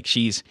artist. Like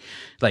she's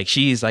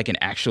like an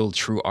actual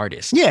true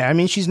artist. Yeah, I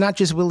mean, she's not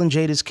just Will and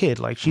Jada's kid.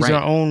 Like she's Right.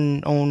 her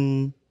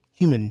own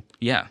human.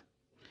 Yeah.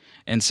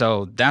 And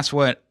so that's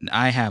what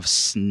I have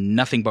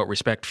nothing but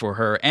respect for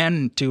her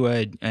and for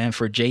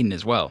Jaden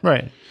as well.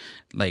 Right.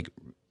 Like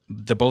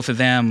the both of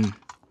them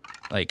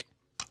like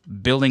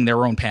building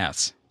their own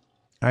paths.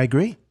 I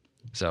agree.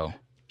 So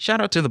shout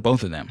out to the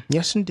both of them.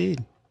 Yes,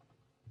 indeed.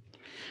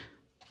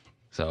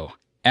 So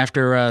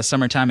after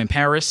summertime in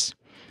Paris,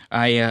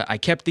 I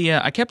kept the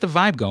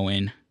vibe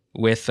going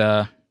with.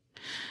 Now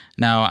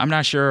I'm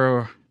not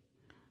sure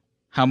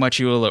how much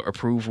you will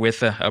approve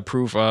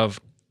of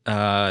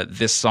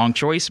this song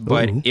choice,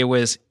 but Ooh. it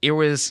was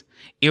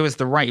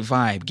the right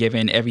vibe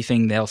given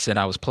everything else that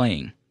I was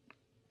playing.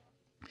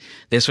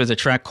 This was a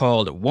track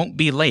called "Won't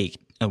Be Late"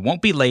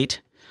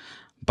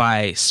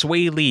 by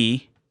Sway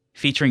Lee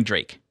featuring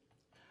Drake.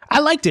 I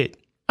liked it.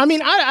 I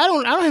mean, I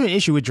don't have an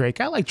issue with Drake.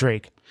 I like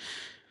Drake.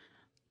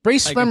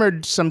 Brace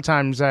Slimmer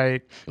sometimes I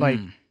like,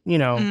 you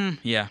know,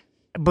 Yeah.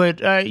 but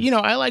you know,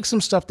 I like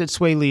some stuff that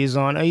Sway Lee is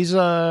on. He's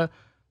on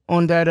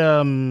that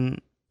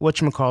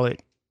whatchamacallit,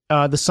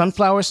 the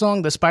Sunflower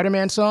song, the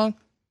Spider-Man song.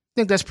 I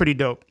think that's pretty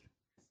dope.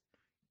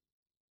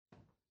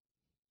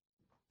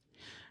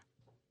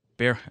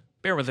 Bear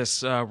with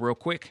us real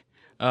quick.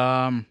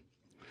 After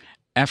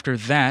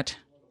that,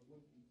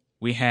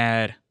 we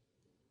had.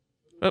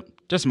 Oh,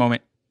 just a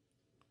moment.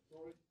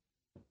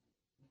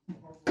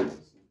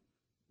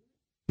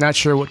 Not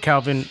sure what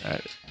Calvin.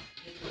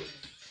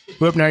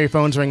 Whoop! Now your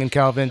phone's ringing,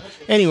 Calvin.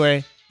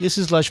 Anyway, this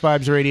is Lush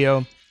Vibes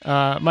Radio.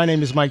 My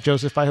name is Mike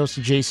Joseph. I host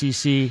the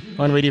JCC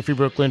on Radio Free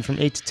Brooklyn from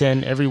 8 to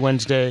 10 every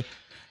Wednesday.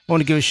 I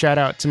want to give a shout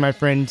out to my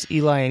friends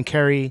Eli and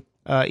Kerry.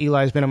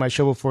 Eli's been on my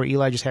show before.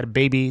 Eli just had a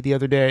baby the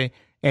other day.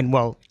 And,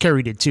 well,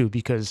 Kerry did too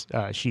because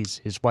she's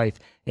his wife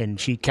and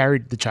she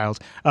carried the child.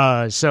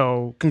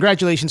 So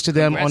congratulations to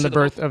them Congrats on the to the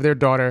birth of their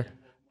daughter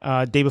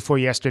day before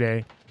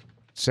yesterday.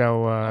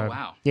 So,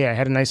 wow. yeah, I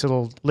had a nice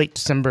little late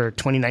December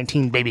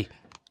 2019 baby.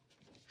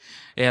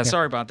 Yeah,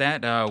 sorry about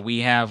that.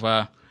 We have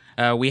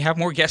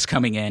more guests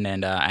coming in,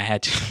 and I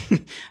had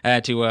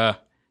to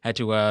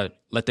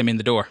let them in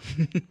the door.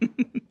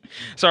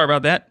 Sorry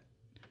about that.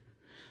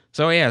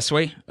 So yeah,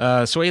 Sway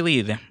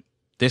Lee.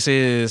 This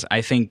is,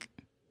 I think.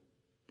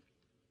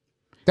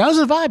 That was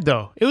a vibe,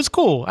 though. It was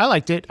cool. I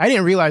liked it. I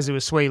didn't realize it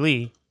was Sway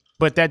Lee,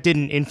 but that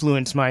didn't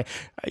influence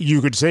you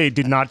could say,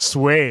 did not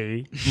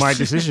sway my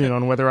decision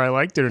on whether I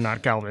liked it or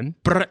not, Calvin.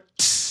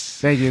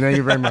 Thank you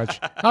very much.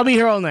 I'll be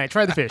here all night.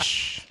 Try the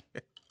fish.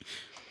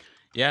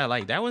 Yeah,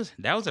 like that was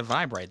a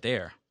vibe right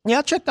there. Yeah,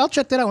 I'll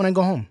check that out when I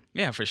go home.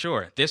 Yeah, for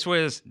sure. This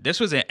was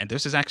it, and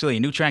this is actually a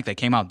new track that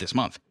came out this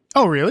month.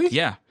 Oh, really?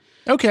 Yeah.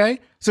 Okay.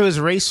 So is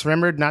Ray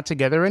Sremmurd not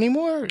together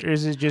anymore, or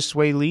is it just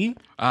Sway Lee?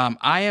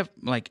 I have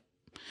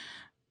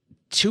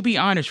to be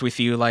honest with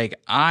you,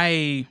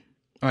 I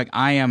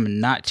am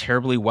not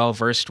terribly well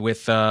versed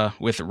with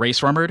Ray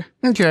Sremmurd,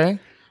 Okay.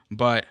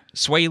 but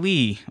Sway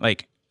Lee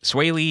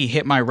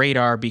hit my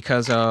radar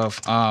because of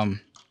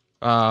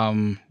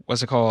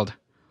what's it called?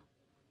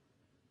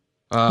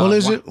 Well,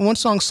 there's one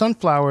song,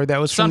 Sunflower, that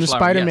was from the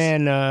Sunflower, yes.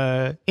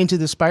 Spider-Man Into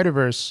the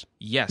Spider-Verse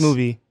Yes,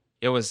 movie,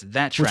 It was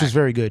that track. which is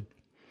very good.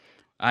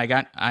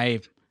 I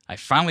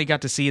finally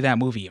got to see that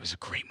movie. It was a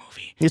great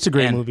movie. It's a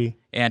great movie.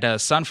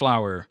 And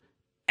Sunflower,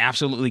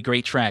 absolutely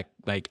great track.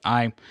 Like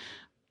I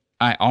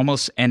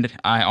almost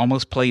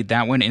played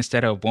that one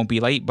instead of Won't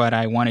Be Late, but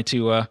I wanted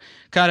to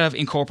kind of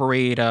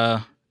incorporate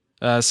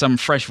some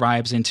fresh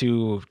vibes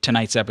into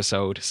tonight's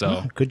episode.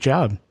 So Good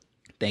job.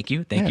 thank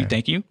you.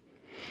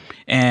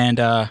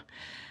 And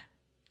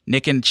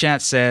Nick in the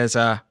chat says,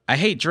 I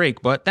hate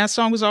Drake, but that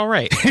song was all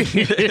right.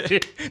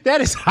 That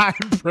is high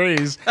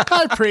praise.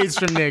 High praise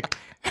from Nick.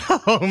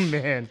 Oh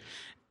man.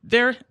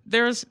 There's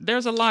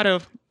a lot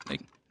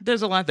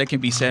that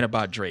can be said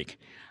about Drake.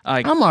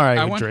 Like, I'm all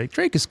right with Drake.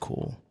 Drake is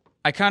cool.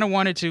 I kind of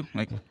wanted to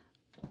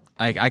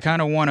I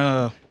kind of want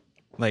to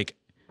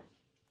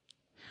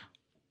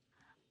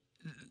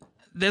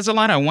there's a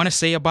lot I want to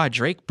say about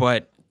Drake,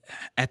 but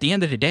at the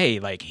end of the day,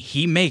 like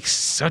he makes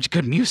such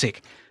good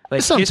music.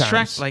 Like Sometimes. his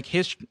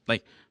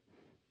track,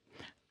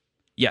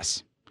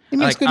 yes. He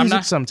makes Like, good I'm music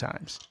not-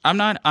 sometimes. I'm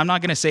not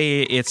gonna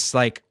say it's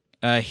like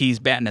he's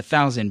batting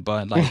 1,000,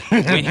 but like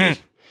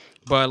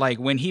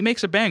when he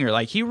makes a banger,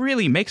 like he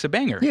really makes a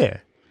banger. Yeah.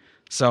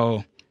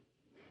 So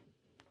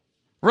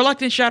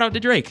reluctant shout out to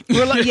Drake.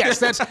 Yes,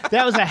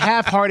 that was a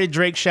half-hearted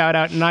Drake shout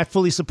out, and I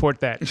fully support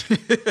that.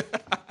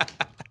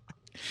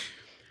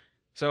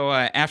 So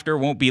after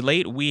Won't Be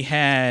Late, we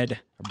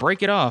had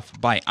Break It Off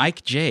by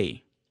Ike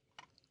J.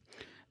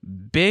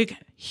 Big,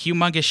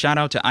 humongous shout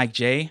out to Ike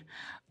J.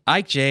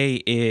 Ike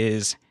J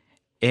is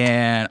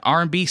an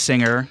R&B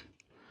singer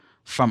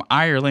from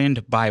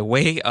Ireland by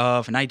way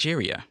of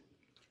Nigeria.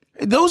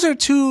 Those are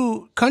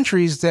two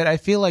countries that I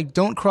feel like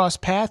don't cross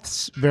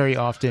paths very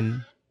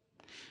often.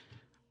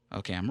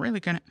 Okay, I'm really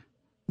gonna...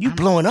 You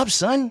blowing up,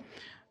 son?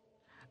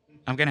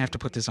 I'm gonna have to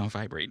put this on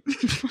vibrate.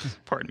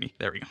 Pardon me.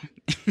 There we go.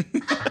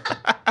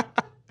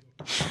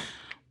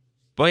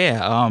 But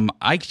yeah,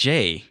 Ike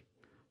J,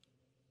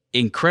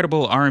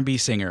 incredible R&B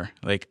singer,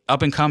 like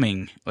up and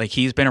coming. Like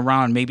he's been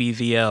around maybe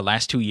the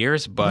last 2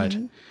 years, but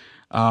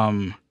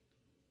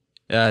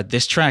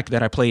this track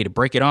that I played,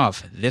 Break It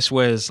Off, this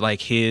was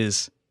like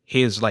his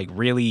like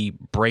really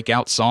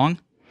breakout song,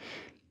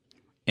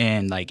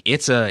 and like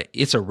it's a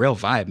real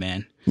vibe,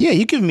 man. Yeah,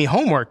 you giving me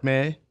homework,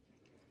 man.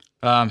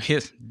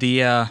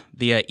 The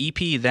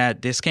EP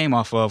that this came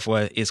off of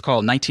is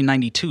called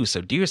 1992. So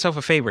do yourself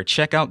a favor,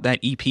 check out that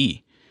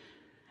EP,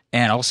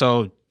 and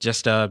also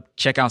just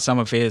check out some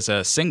of his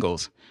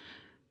singles.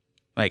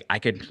 Like I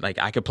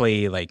could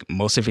play like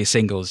most of his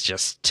singles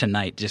just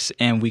tonight,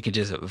 and we could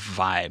just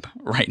vibe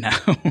right now.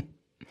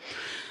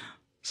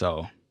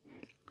 So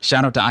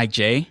shout out to Ike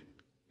J,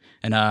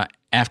 and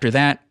after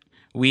that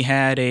we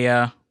had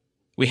a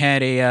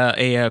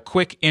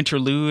quick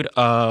interlude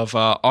of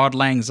Auld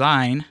Lang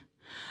Syne.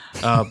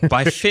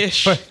 By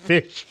Fish.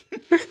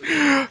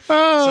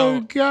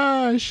 Oh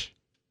gosh!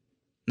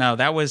 Now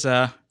that was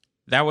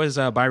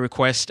by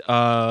request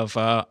of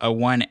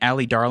one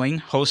Allie Darling,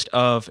 host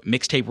of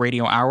Mixtape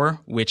Radio Hour,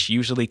 which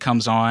usually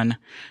comes on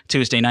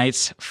Tuesday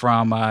nights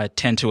from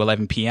 10 to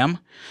 11 p.m.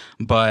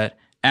 But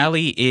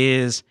Allie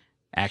is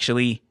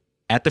actually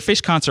at the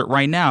Fish concert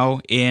right now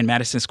in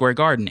Madison Square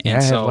Garden, Yeah,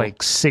 and I so have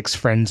like 6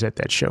 friends at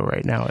that show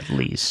right now, at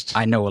least.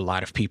 I know a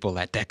lot of people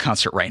at that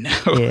concert right now.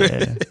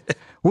 Yeah.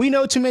 We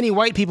know too many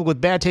white people with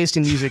bad taste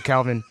in music,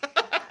 Calvin.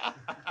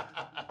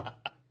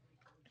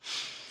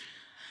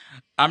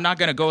 I'm not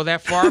going to go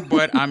that far,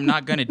 but I'm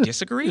not going to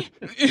disagree.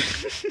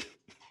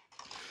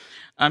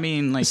 I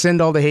mean, like,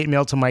 Send all the hate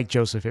mail to Mike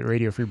Joseph at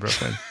Radio Free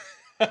Brooklyn.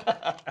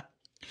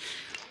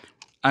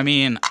 I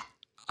mean,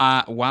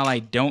 while I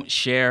don't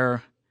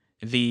share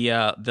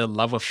the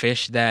love of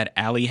Fish that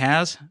Allie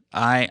has,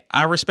 I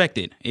respect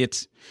it.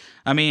 It's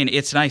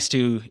nice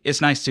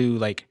to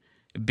like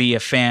be a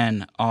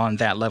fan on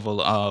that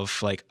level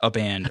of like a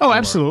band. Oh,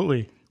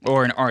 absolutely.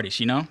 Or an artist,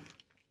 you know?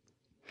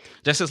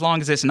 Just as long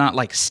as it's not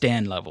like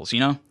stan levels, you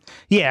know?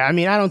 Yeah, I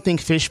mean, I don't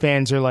think Fish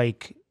fans are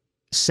like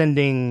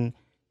sending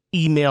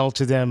email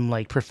to them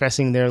like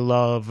professing their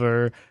love,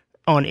 or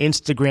on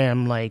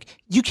Instagram like,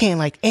 you can't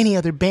like any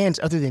other bands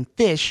other than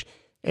Fish,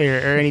 or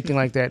anything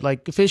like that.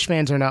 Like, Fish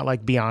fans are not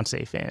like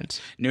Beyonce fans.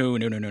 No.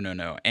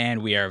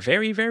 And we are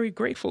very, very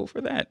grateful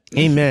for that.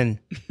 Amen.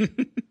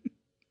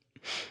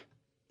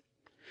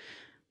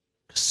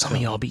 Some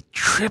of y'all be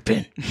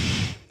tripping.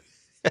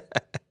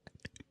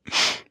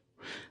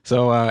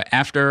 So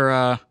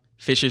after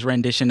Fish's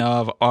rendition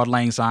of Auld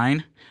Lang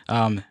Syne,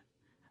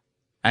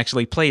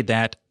 actually played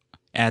that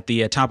at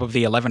the top of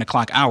the 11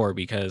 o'clock hour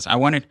because I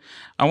wanted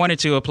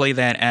to play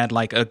that at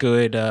like a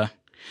good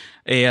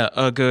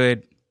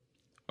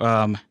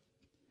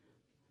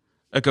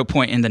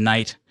point in the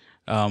night.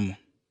 I'm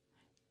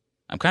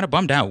kind of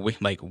bummed out.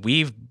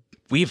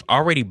 We've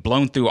already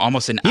blown through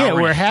almost an hour. Yeah,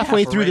 we're and a half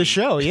halfway through already. the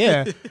show.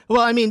 Yeah.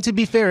 Well, I mean, to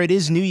be fair, it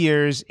is New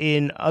Year's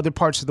in other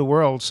parts of the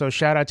world. So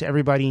shout out to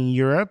everybody in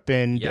Europe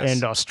and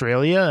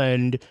Australia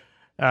and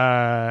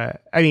I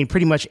mean,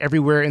 pretty much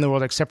everywhere in the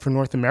world except for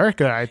North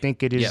America. I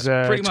think it is Yes,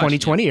 pretty much,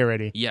 2020 yeah.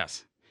 already.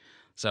 Yes.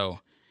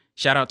 So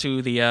shout out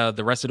to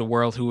the rest of the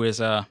world who is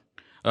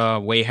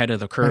way ahead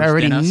of the curve. And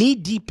already than us. knee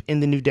deep in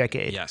the new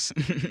decade. Yes.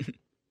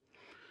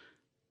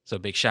 So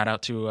big shout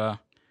out to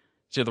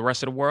the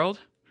rest of the world.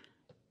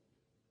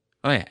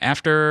 Oh yeah,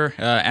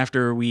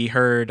 after we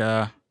heard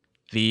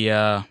the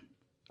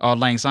Auld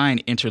Lang Syne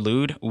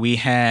interlude, we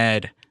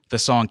had the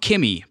song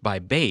 "Kimmy" by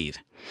Bathe.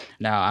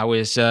 Now I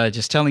was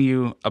just telling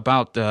you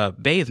about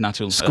Bathe not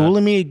too.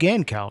 Schooling me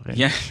again, Calvin.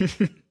 Yeah.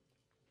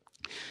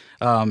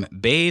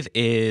 Bathe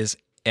is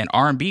an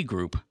R&B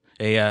group,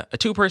 a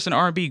 2-person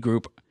R&B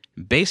group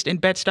based in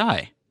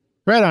Bed-Stuy.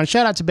 Right on.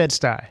 Shout out to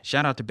Bed-Stuy.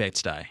 Shout out to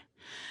Bed-Stuy.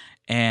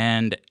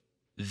 And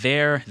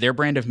their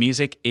brand of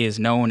music is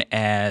known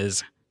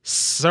as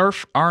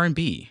surf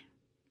R&B.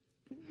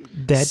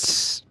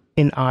 That's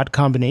an odd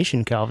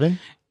combination, Calvin.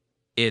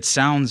 It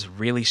sounds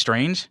really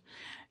strange,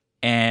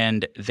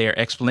 and their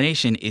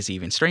explanation is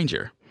even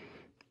stranger.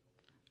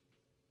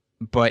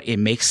 but it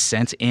makes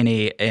sense in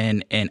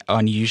an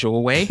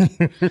unusual way.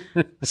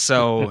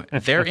 So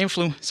their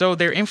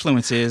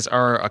influences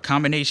are a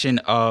combination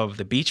of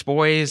the Beach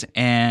Boys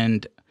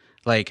and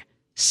like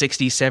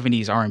 60s,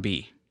 70s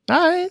R&B.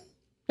 All right,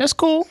 that's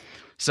cool.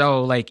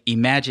 So like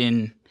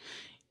imagine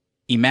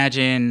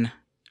melding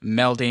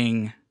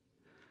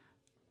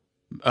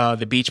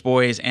the Beach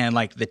Boys and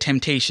like the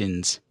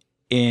Temptations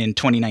in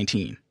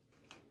 2019.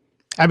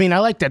 I mean, I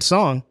like that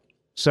song,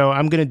 so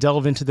I'm gonna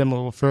delve into them a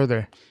little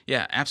further.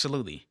 Yeah,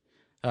 absolutely.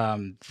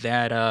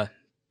 Their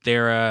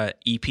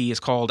EP is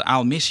called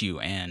 "I'll Miss You,"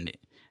 and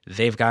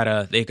they've got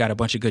a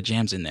bunch of good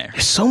jams in there.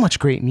 There's so much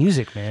great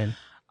music, man.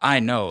 I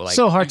know, like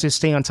So hard to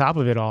stay on top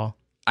of it all.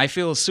 I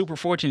feel super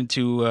fortunate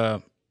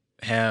to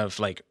have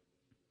like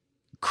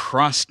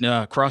crossed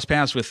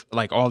paths with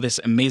like all this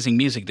amazing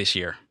music this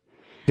year.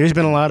 There's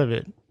been a lot of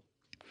it.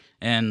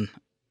 And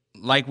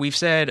like we've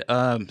said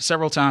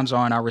several times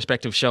on our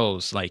respective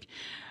shows, like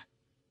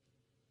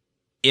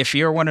if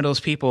you're one of those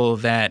people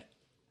that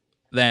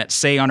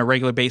say on a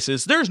regular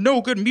basis, there's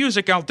no good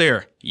music out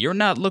there, you're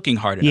not looking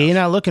hard enough. Yeah, you're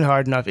not looking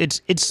hard enough.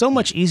 It's so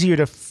much easier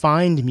to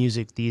find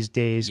music these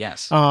days.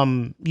 Yes.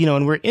 And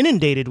we're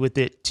inundated with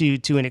it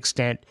to an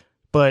extent.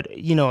 But,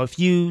 if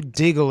you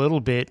dig a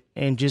little bit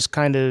and just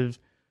kind of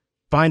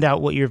find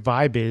out what your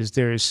vibe is,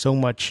 there is so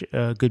much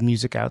good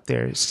music out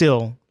there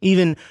still.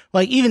 Even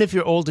if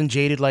you're old and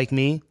jaded like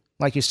me,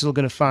 like you're still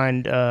going to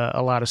find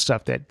a lot of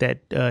stuff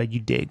that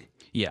you dig.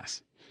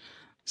 Yes.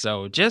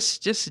 So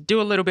just do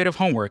a little bit of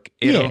homework.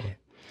 Yeah.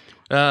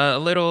 A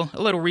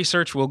little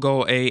research will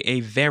go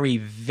a very,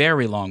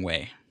 very long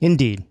way.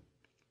 Indeed.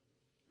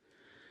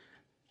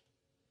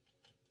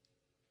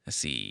 Let's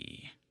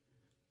see.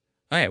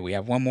 Oh yeah, we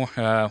have one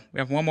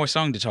more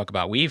song to talk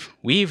about.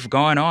 We've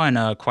gone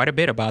on quite a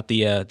bit about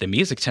the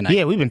music tonight.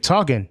 Yeah, we've been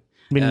talking,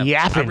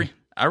 yapping.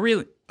 I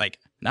really like,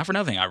 not for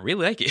nothing, I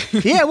really like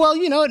it. Yeah, well,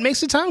 it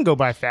makes the time go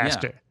by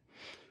faster. Yeah.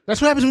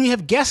 That's what happens when you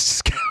have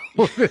guests.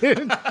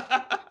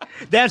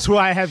 That's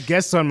why I have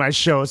guests on my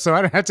show, so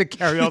I don't have to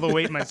carry all the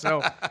weight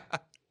myself.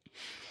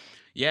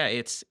 Yeah,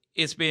 it's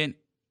been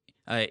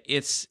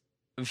it's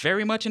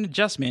very much an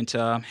adjustment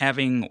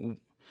having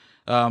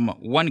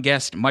one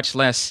guest, much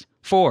less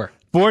four.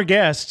 Four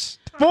guests.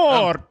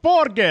 Four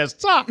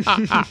guests.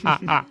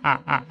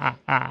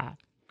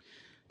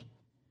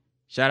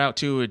 Shout out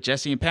to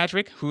Jesse and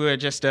Patrick, who had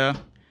just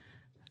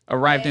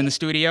arrived in the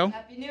studio.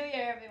 Happy New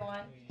Year,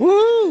 everyone.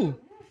 Woo!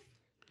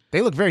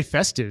 They look very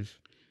festive.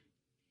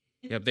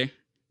 Yep,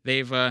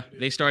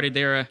 they started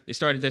their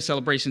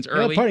celebrations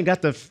early. Party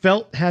got the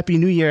felt Happy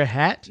New Year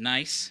hat.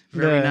 Nice,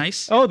 very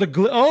nice. Oh, the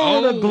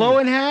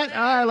glowing hat.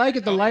 I like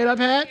it. The light up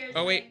hat.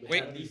 Oh wait,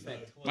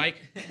 Mike.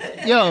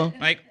 Yo,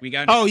 Mike, we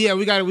got. Oh yeah,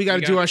 we got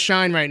to do our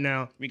shine right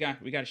now. We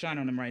got to shine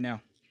on them right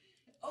now.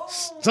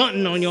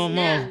 Stunting on your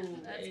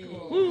mom.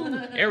 Cool.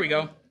 There we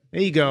go.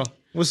 There you go.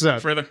 What's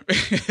up?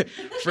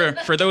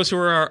 For those who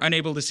are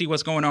unable to see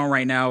what's going on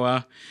right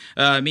now,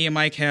 me and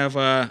Mike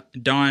have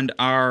donned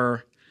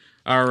our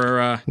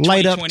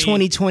light up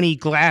 2020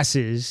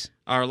 glasses.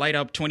 Our light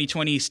up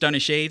 2020 stunning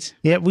shades.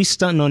 Yeah, we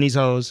stunting on these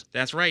hoes.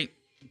 That's right.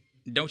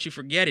 Don't you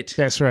forget it.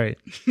 That's right.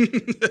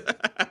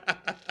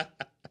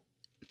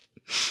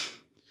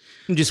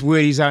 I'm just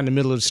wear these out in the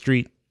middle of the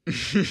street.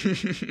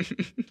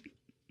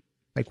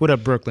 Like, what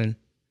up, Brooklyn?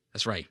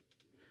 That's right.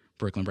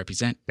 Brooklyn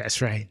represent. That's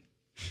right.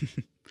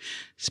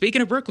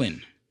 Speaking of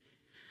Brooklyn,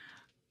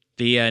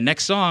 the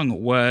next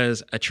song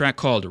was a track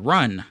called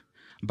Run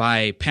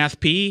by Path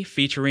P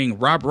featuring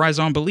Rob Rise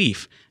on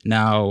Belief.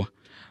 Now,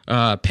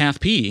 Path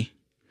P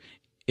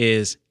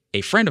is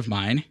a friend of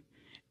mine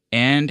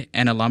and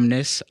an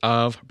alumnus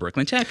of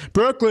Brooklyn Tech.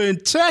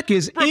 Brooklyn Tech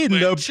is in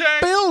the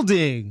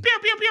building. Pew,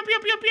 pew, pew, pew,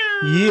 pew,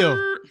 pew. Yeah.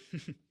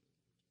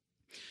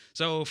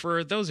 So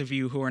for those of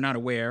you who are not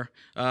aware,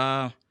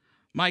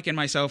 Mike and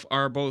myself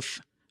are both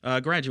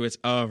graduates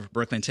of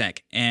Brooklyn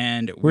Tech.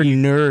 And we're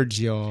nerds,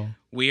 y'all.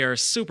 We are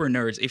super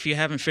nerds, if you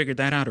haven't figured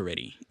that out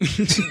already.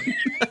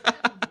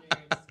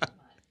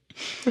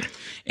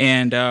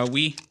 And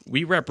we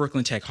rep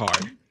Brooklyn Tech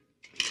hard.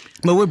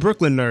 But we're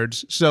Brooklyn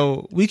nerds,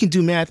 so we can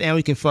do math and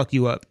we can fuck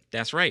you up.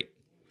 That's right.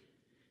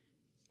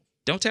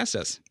 Don't test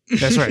us.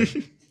 That's right.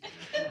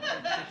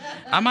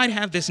 I might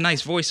have this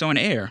nice voice on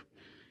air.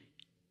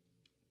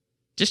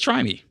 Just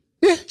try me.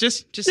 Yeah.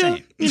 Just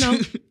saying.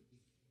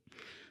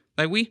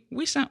 Like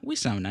we sound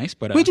nice,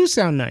 but we do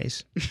sound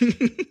nice.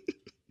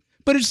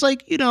 But it's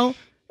like,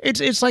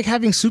 it's like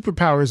having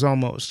superpowers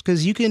almost,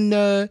 because you can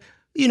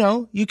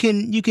you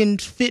can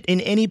fit in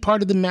any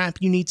part of the map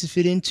you need to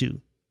fit into.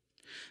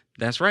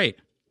 That's right.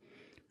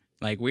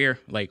 We're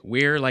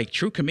like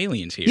true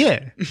chameleons here.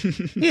 Yeah.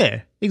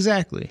 Yeah,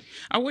 exactly.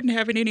 I wouldn't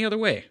have it any other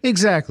way.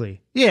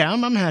 Exactly. Yeah,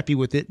 I'm happy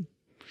with it.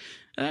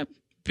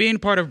 Being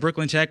part of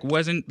Brooklyn Tech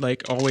wasn't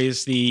like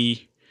always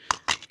the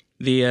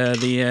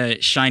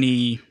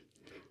shiny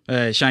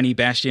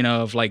bastion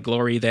of like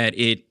glory that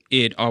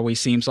it always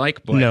seems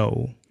like. But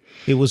no,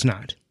 it was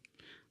not.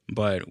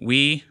 But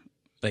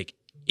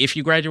if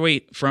you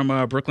graduate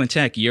from Brooklyn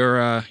Tech, you're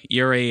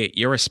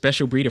a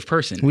special breed of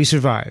person. We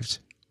survived.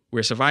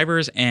 we're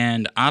survivors,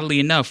 and oddly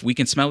enough, we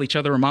can smell each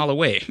other a mile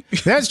away.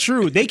 That's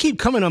true. They keep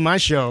coming on my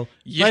show.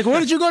 Yeah. Like, where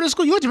did you go to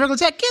school? You went to regular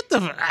tech? Get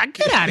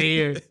out of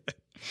here.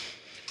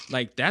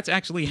 Like, that's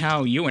actually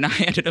how you and I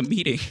ended up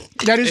meeting.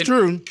 That is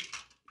true.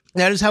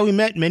 That is how we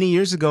met many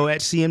years ago at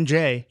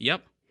CMJ.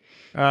 Yep.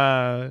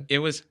 It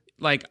was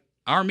like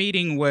our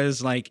meeting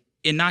was like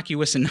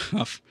innocuous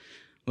enough.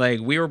 Like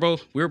we were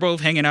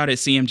both hanging out at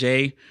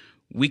CMJ.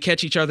 We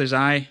catch each other's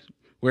eye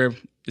where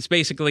it's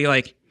basically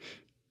like,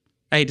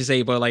 I hate to say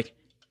it, but like,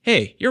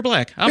 hey, you're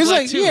black. I'm it's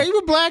black like, too. yeah, you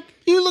were black.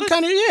 You look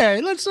kind of, yeah,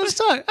 let's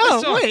talk.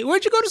 Oh, talk. wait,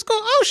 where'd you go to school?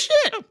 Oh,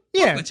 shit.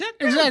 Yeah, Brooklyn Tech.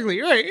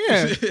 exactly. Right,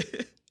 yeah.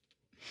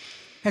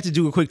 Had to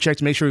do a quick check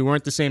to make sure we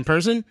weren't the same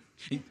person.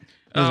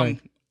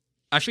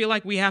 I feel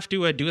like we have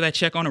to do that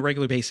check on a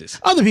regular basis.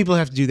 Other people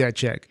have to do that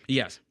check.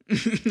 Yes.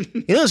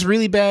 You know what's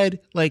really bad?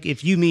 Like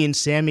if you, me, and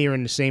Sammy are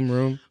in the same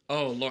room.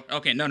 Oh, Lord.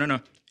 Okay, no.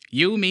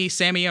 You, me,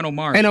 Sammy, and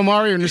Omari. And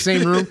Omari are in the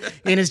same room.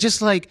 And it's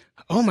just like,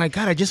 oh my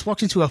God, I just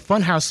walked into a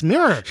funhouse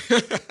mirror.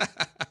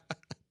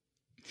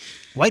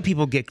 White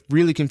people get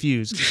really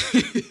confused.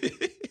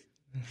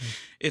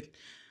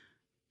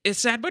 It's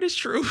sad, but it's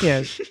true.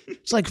 Yeah.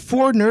 It's like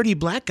 4 nerdy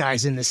black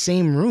guys in the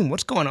same room.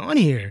 What's going on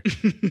here?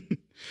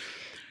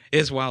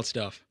 It's wild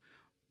stuff.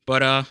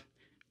 But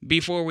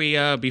before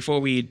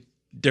we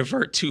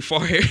divert too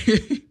far here.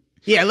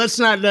 Yeah, let's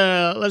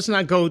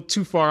not go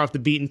too far off the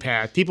beaten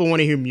path. People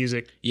want to hear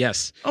music.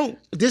 Yes. Oh,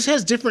 this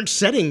has different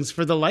settings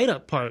for the light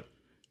up part.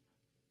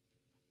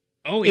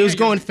 Oh, yeah. It was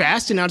going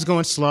fast and now it's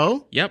going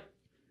slow. Yep.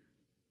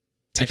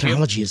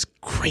 Technology is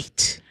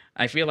great.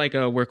 I feel like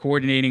we're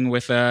coordinating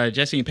with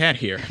Jesse and Pat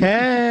here.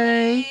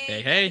 Hey.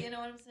 Hey. You know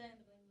what I'm saying?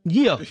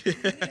 Yeah.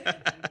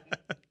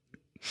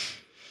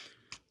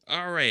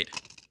 All right.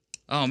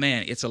 Oh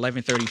man, it's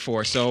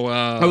 11:34. So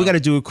we got to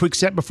do a quick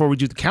set before we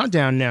do the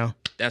countdown now.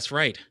 That's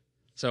right.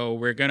 So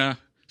we're gonna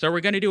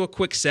do a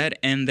quick set,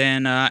 and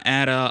then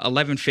at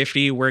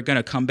 11:50 we're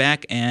gonna come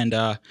back and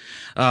do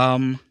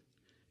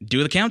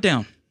the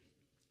countdown.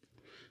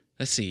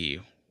 Let's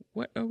see.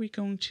 What are we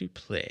going to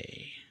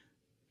play?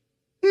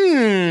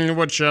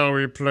 What shall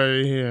we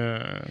play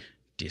here?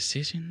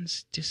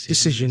 Decisions.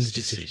 Decision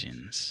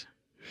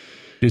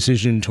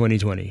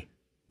 2020.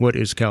 What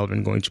is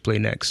Calvin going to play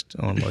next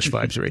on Lush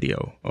Vibes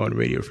Radio on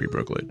Radio Free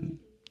Brooklyn?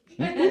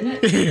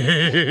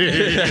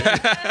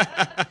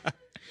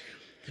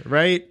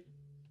 Right?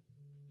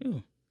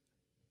 Ooh.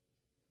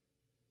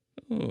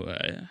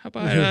 How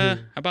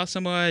about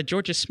some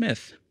Georgia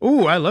Smith?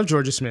 Ooh, I love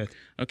Georgia Smith.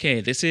 Okay,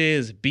 this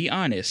is Be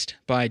Honest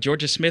by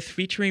Georgia Smith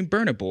featuring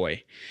Burna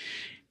Boy.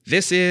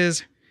 This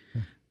is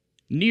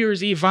New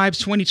Year's Eve Vibes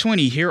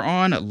 2020 here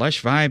on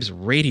Lush Vibes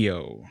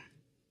Radio.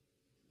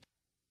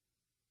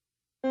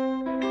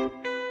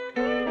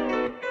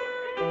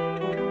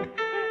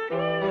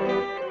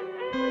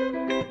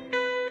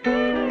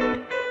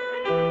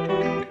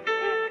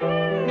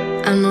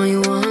 I know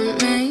you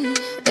want me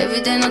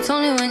every day, not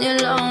only when you're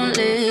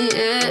lonely.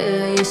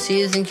 Yeah, you see,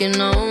 you think you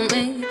know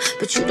me,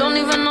 but you don't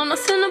even know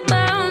nothing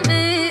about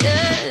me.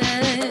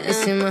 Yeah, you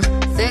see my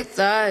thick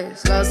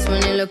thighs, lost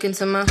when you look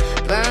into my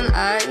brown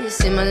eyes. You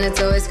see my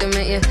little ways can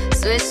make you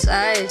switch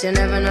sides. You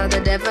never know the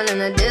devil in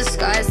a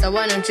disguise, so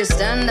why don't you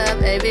stand up,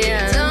 baby?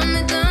 And tell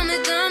me, do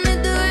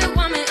you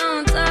want me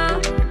on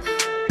top?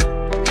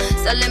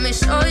 So let me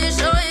show you.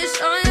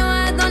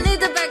 I don't need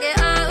to back it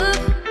up.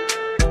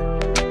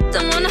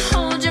 Don't wanna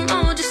hold you,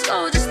 mold you,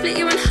 scold you, split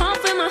you in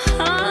half with my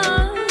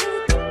heart.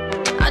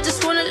 I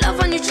just wanna love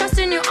on you, trust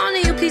in you, honor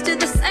you. Please do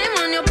the same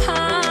on your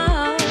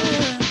part.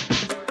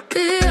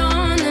 Be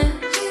honest,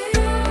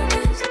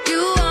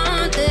 you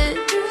want this,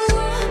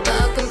 but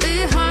I can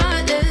be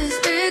heartless,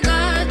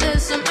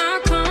 regardless of my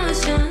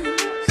conscience.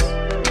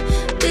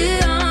 Be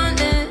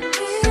honest,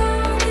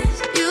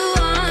 you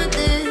want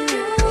this,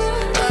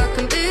 but I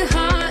can be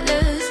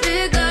heartless,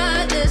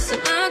 regardless of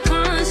my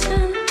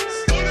conscience.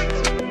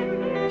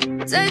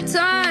 Take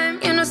time,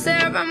 you know,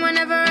 stay around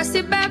whenever I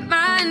see bad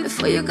mind.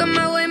 Before you come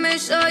my way,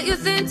 make sure you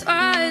think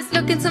twice.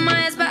 Look into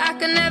my eyes, but I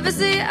can never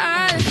see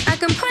eyes. I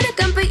can point a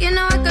gun, but you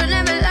know I could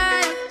never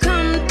lie.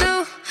 Come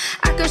through,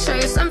 I can show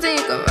you something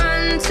you can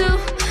run to.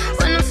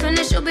 When I'm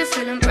finished, you'll be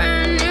feeling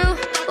brand new.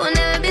 Will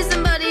never be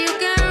somebody you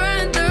can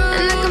run through.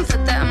 And I can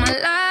put that in my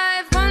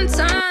life one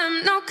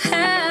time. No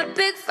cap,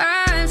 big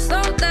five,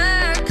 slow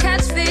that,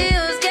 catch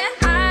feels, get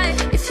high.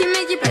 If you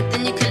make your bet,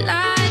 then you can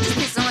lie. Just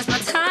please don't waste my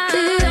time.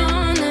 Be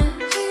honest,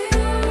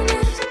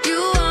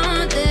 you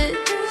want this,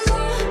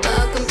 but I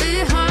can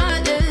be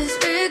heartless,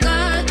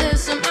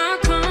 regardless of my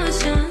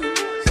conscience.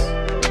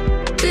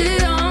 Be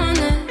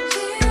honest,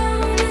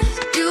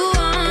 you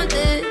want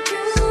this,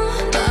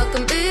 but I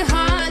can be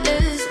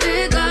heartless,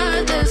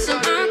 regardless of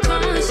my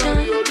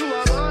conscience.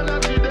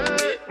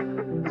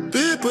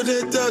 People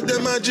they talk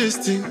them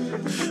majesty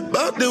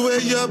about the way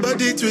your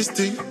body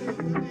twisting,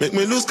 make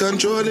me lose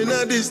control in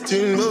a this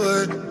thing,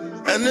 boy.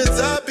 And it's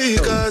happy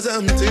cause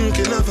I'm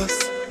thinking of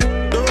us.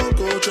 Don't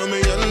go throw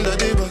me under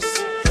the bus,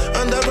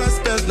 under a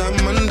spell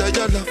I'm under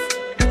your love.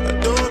 I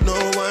don't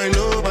know why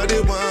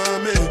nobody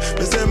want me.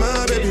 Me say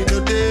my baby no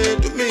day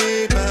to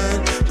me,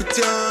 man. Put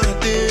your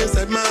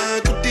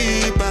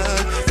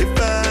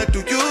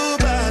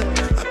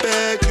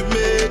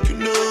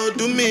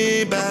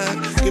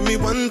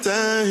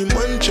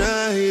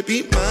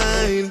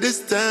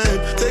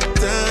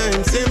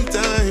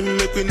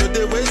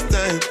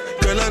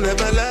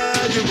my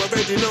life, you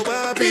already know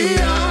I be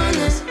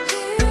honest.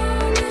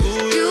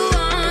 You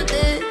want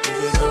it.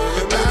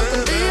 I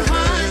can be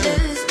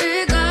heartless,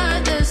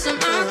 regardless of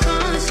my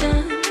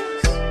conscience.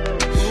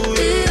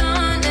 Be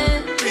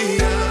honest.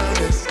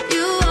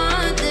 You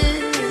want it.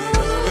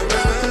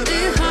 I can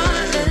be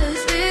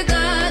heartless,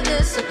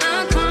 regardless of my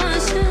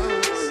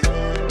conscience.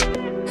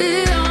 Be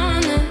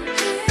honest.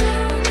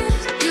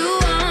 You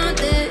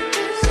want it.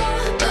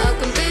 I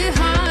can be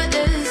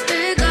heartless,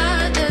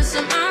 regardless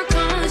of my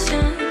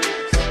conscience.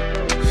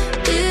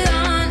 Be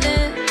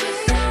honest.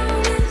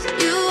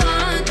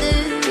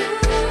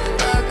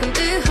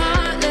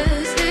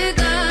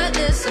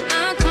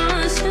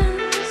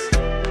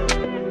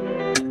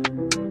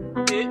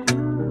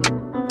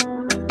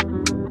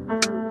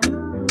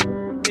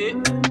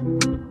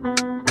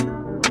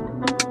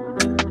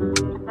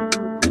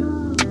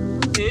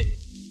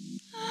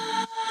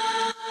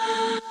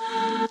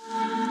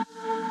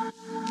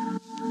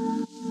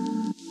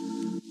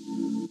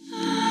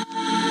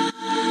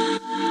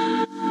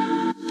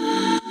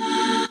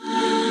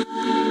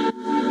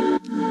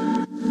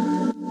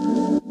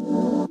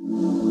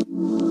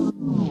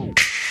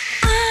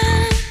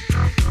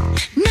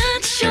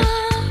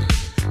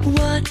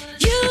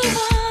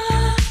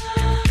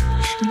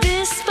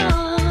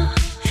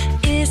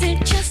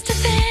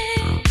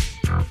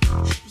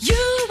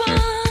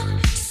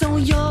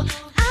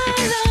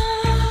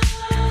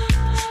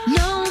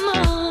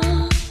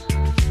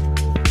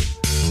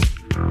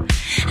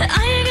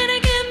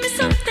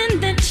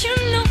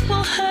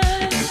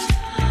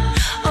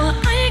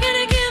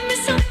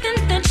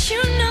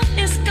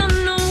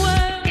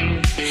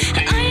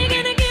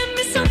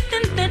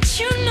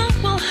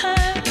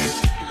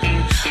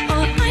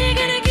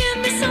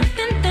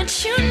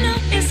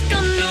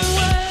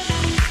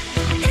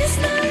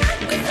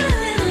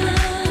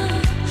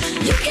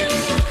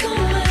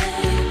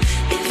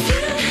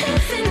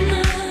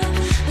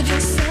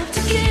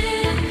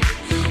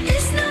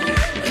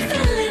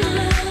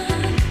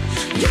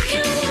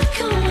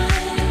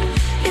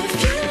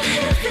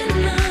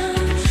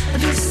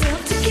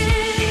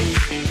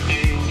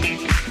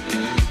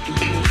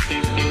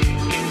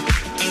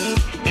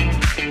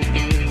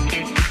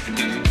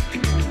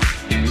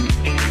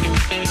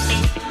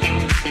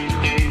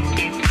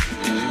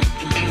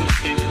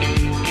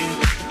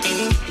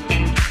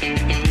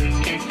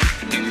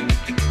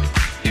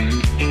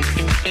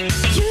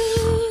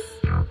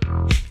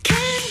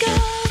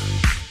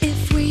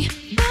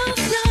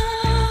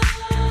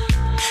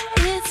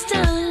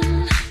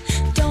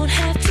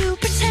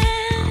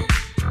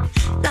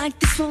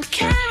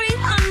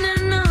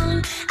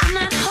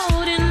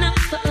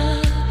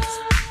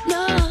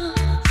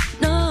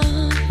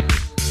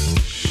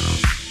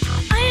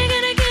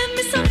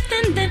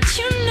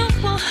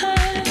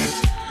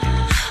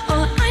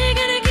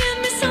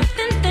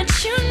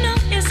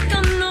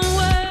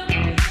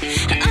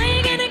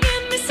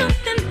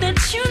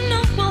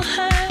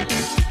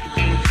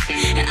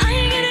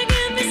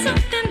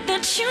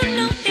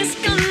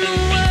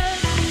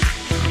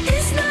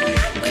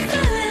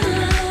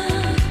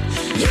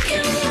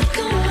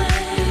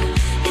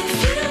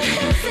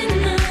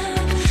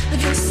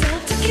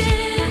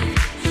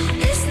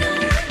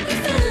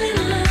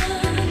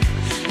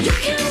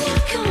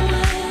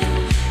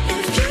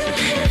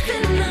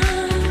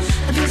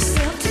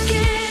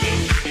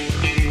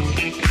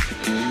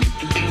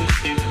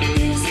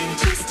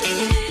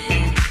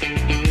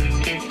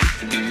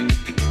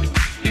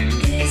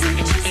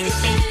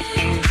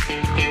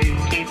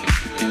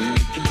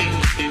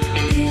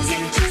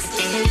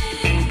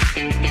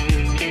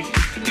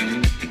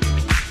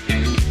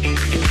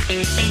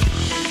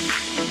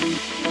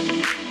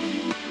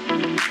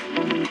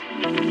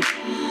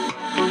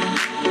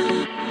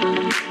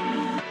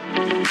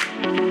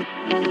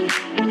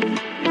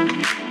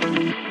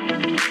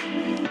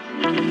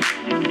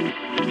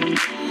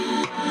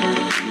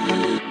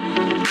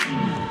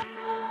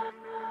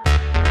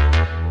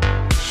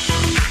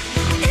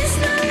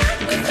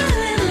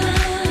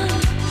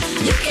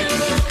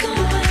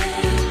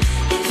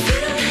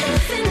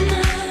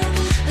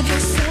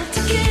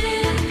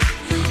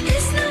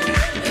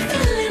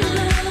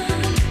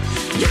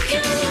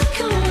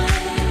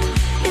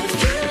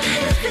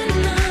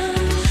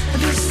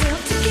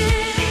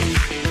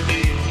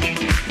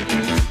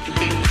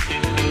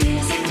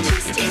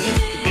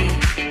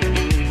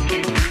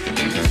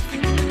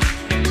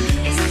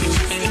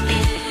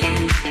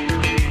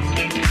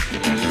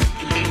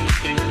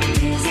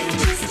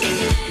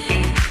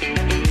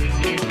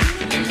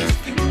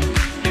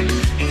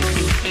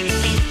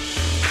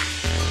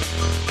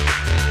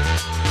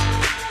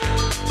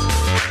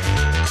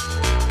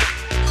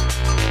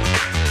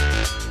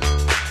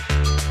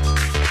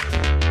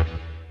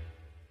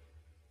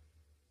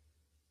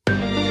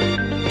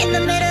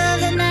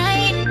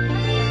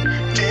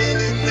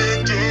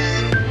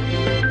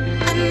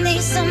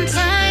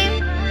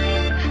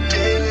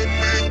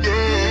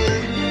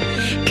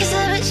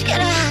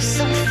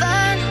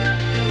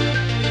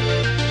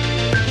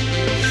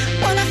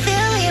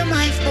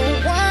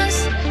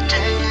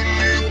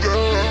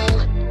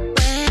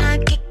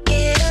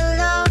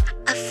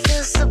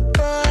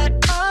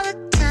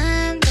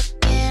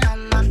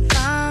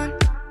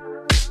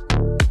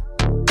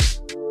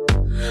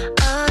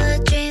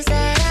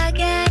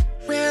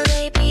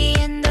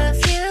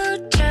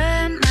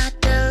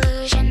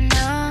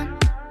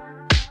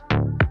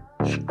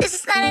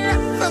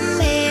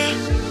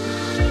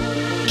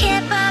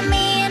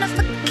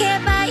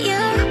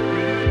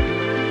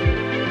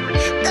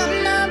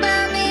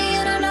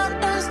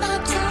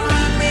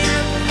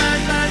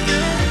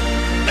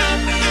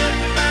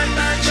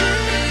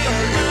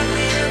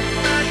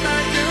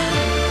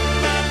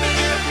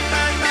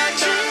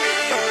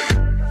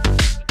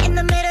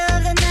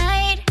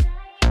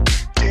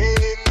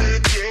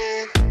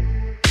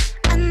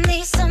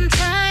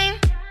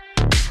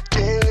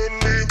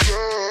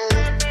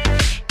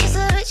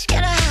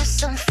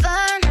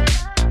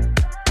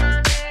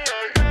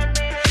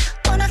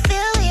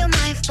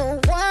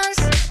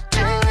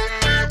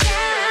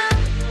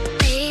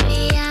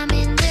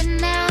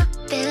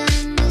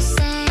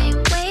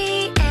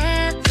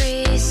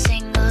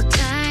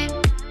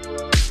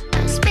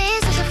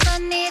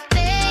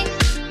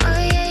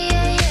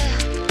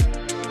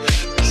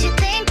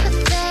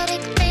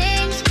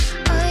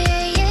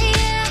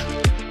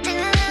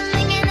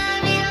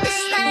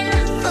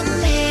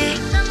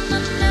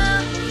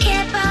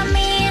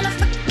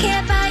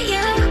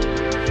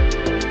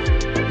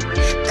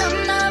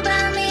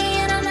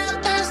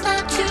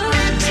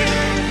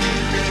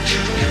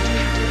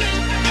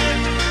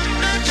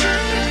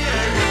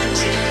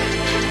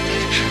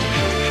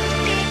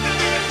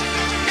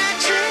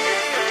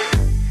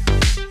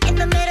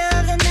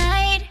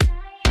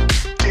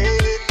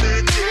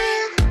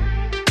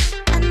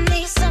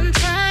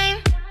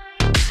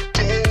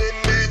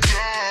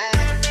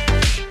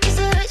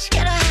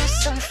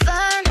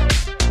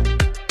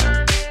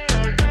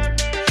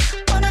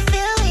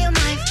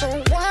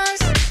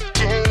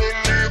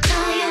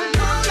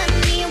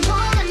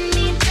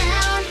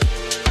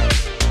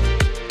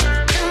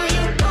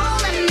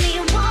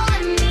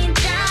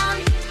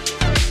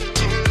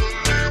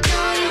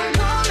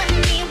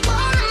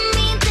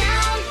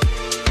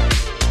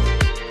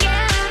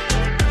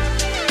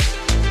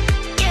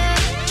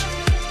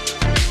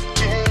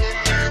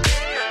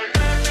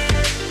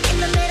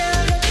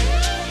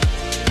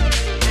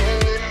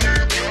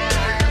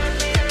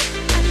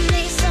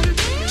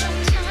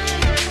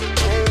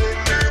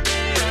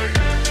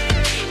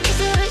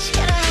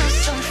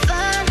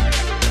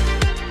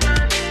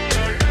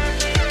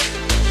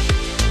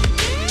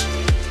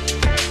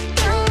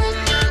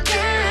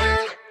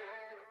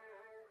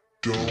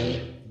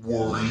 Don't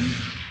worry,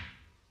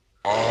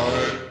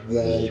 I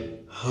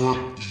won't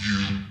hurt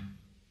you.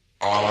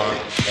 I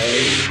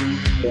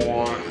only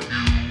want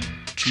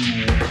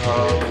you to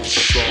have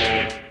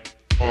some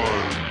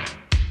fun.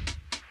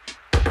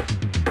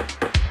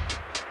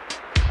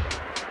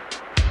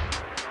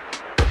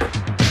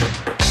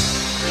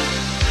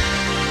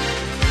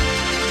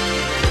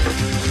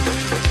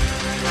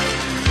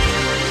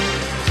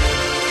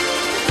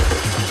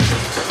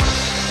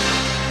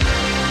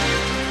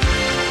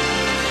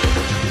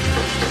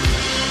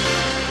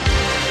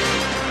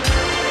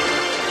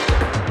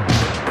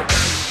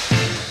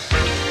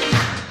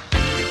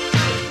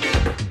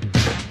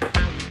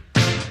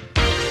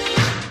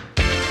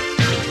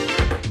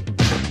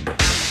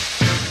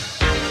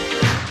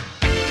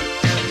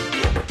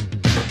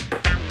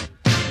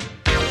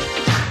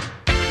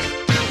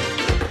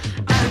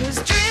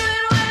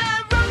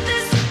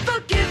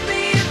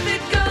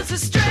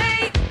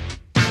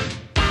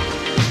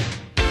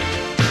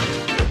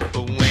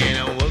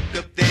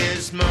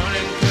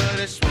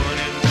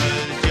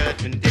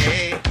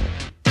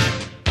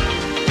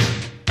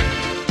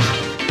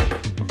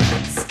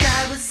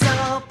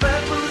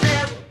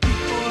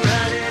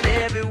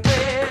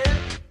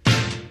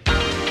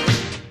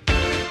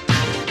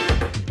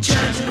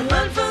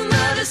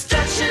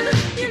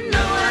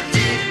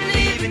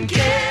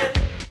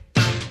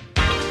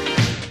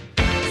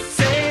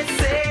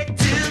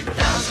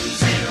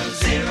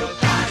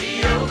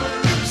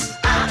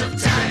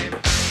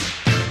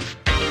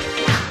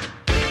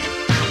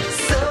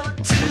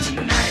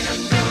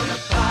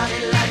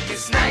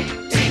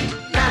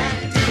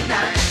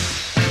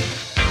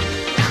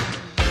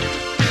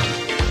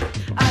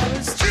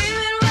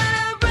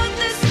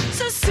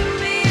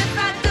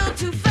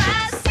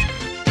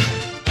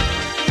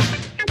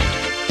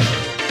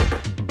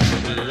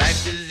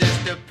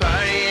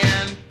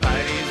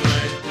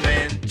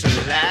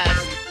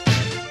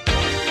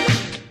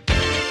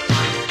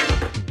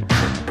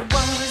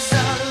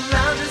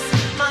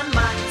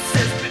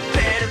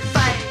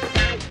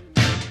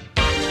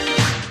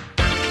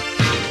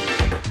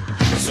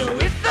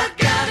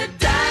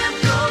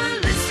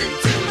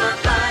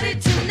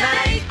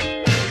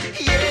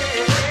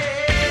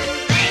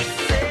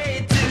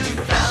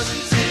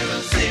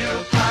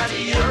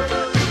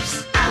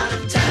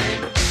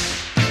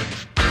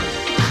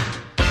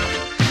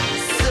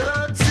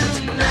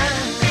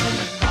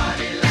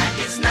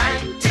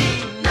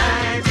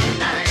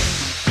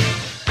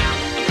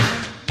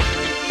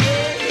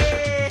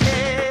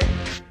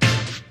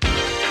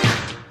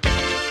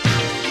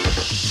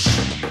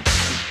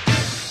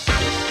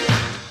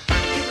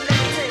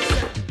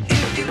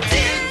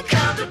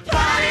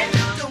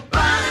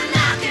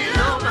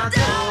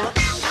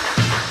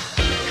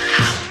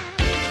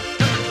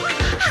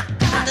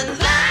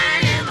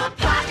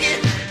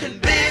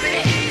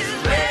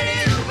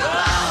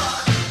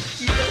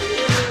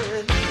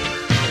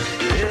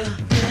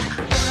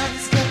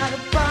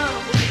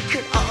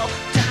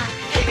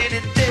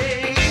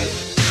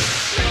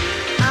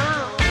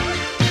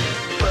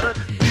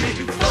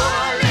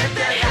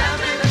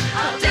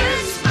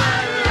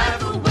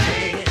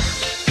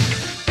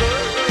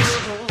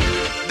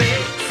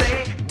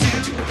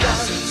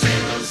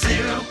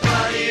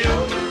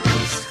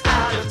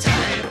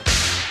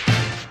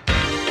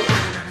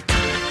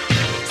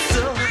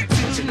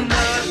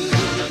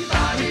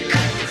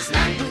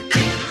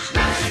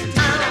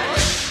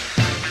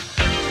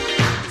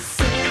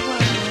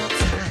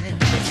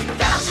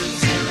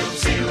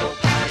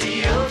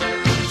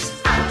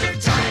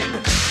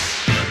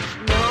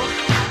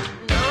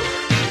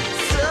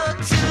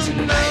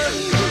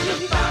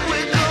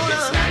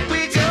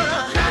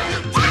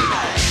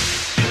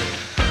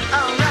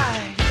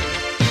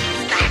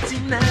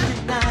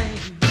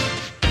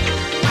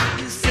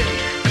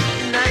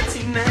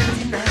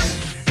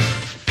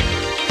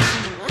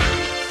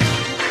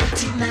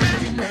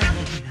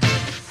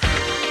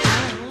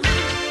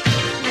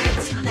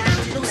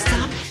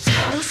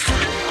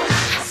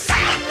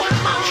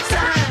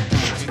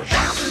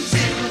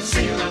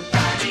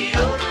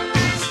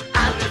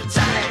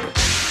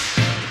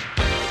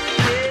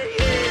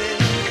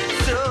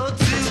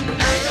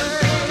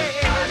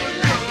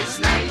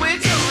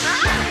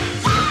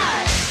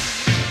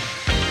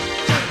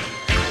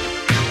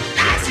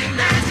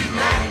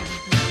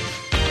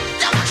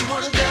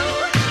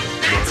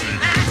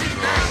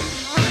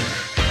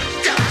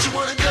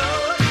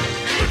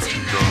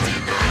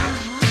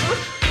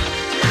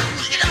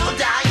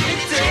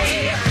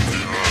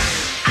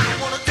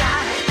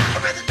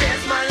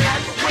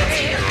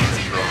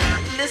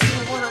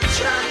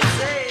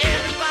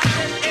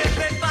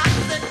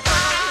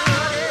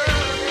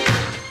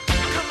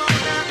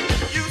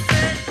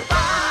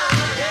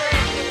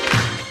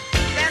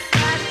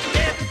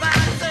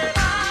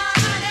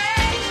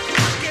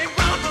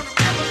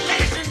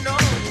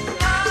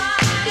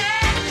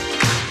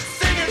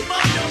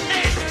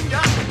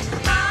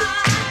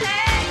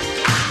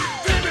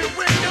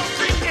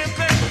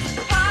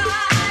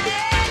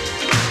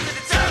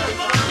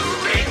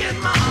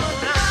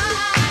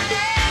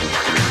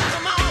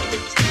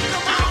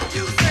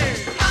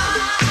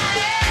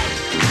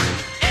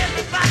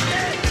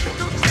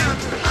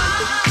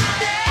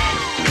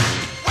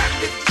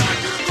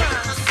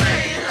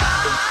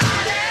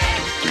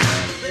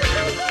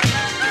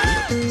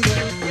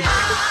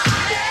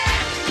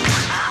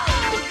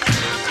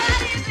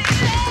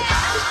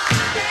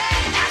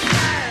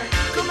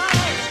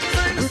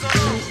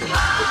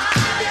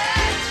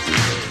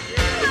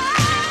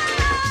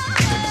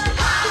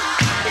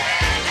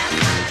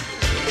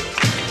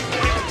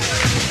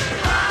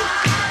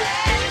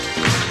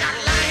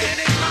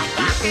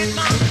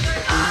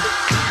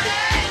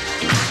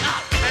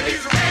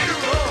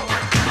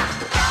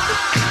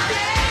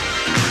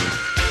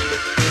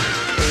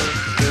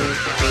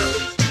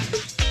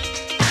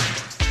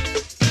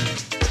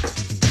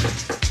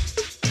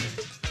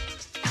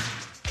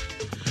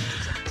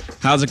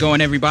 How's it going,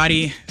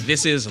 everybody?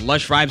 This is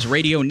Lush Vibes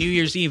Radio New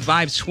Year's Eve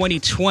Vibes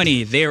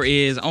 2020. There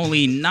is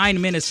only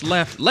 9 minutes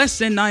left, less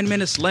than 9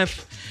 minutes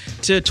left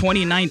to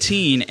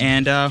 2019,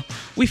 and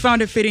we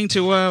found it fitting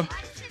to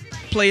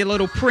play a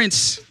little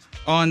Prince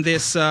on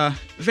this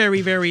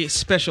very, very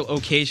special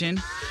occasion.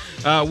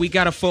 We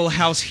got a full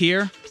house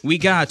here. We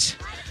got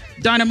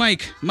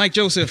Dynamite, Mike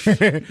Joseph.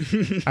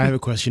 I have a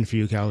question for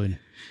you, Calvin.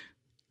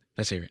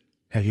 Let's hear it.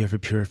 Have you ever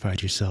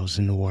purified yourselves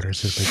in the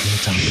waters of Lake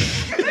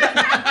Minnetonka?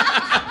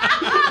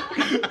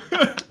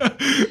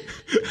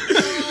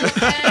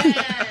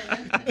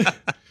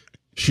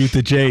 Shoot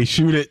the J.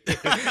 Shoot it.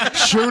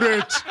 Shoot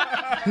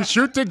it.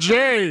 Shoot the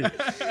J.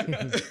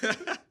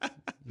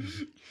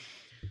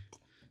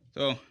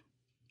 So,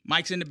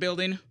 Mike's in the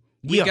building.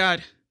 We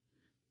got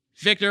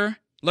Victor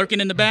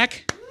lurking in the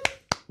back.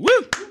 Woo!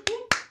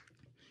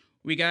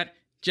 We got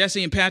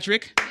Jesse and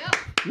Patrick.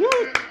 Woo!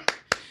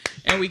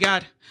 And we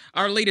got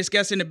our latest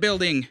guest in the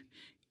building.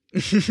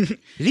 Did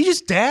he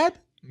just dab?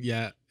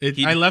 Yeah,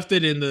 I left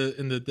it in the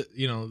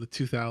the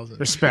 2000s.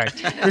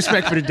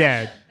 Respect for the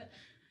dad.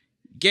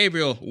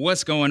 Gabriel,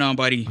 what's going on,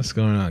 buddy? What's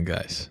going on,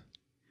 guys?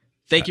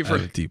 Thank you for I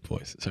have a deep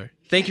voice. Sorry.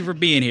 Thank you for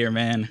being here,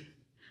 man.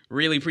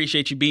 Really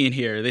appreciate you being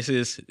here. This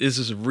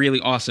is really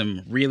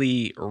awesome.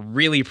 Really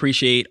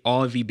appreciate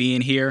all of you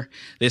being here.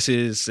 This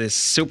is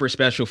super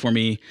special for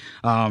me.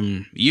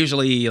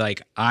 Usually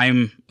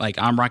I'm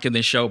rocking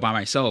this show by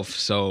myself.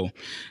 So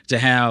to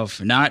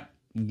have not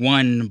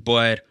one,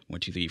 but 1,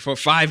 2, 3, 4,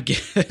 5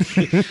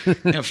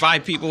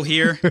 5 people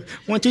here.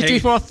 1, 2, 3,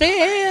 4,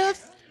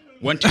 5.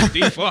 1, 2,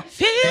 3, 4,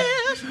 5.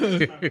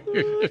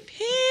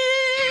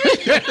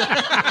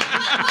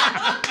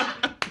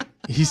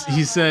 He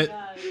said.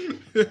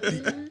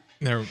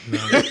 No,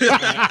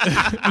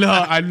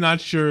 I'm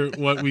not sure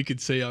what we could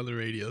say on the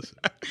radio.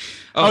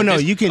 Oh no,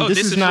 you can.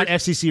 This is not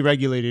FCC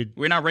regulated.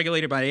 We're not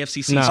regulated by the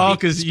FCC. No.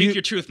 Speak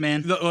your truth,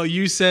 man.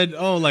 You said,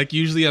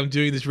 usually I'm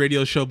doing this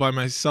radio show by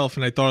myself,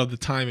 and I thought of the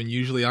time, and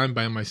usually I'm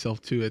by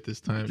myself too at this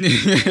time.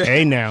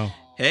 Hey now.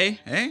 Hey.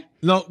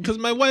 No, because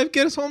my wife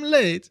gets home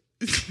late.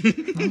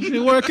 She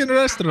work in a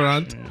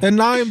restaurant, and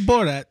now I'm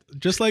bored at.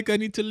 Just like I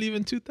need to leave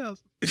in 2000.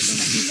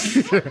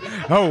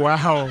 Oh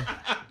wow.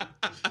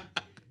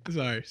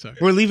 Sorry.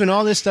 We're leaving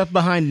all this stuff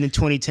behind in the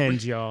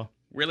 2010s, y'all.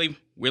 We're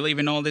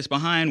leaving all this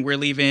behind. We're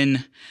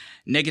leaving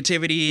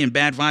negativity and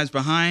bad vibes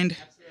behind.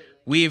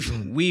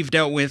 We've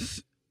dealt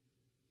with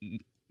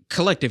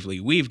collectively.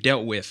 We've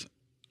dealt with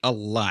a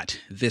lot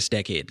this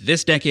decade.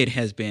 This decade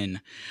has been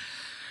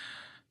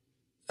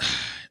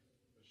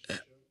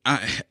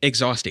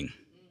exhausting,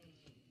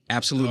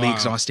 absolutely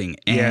exhausting,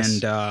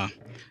 and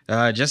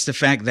just the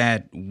fact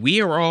that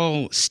we are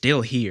all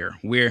still here.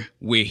 We're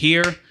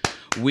here.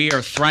 We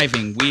are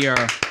thriving. We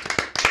are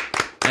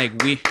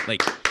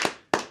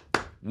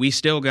we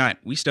still got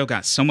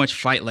so much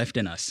fight left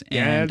in us.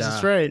 And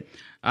that's right.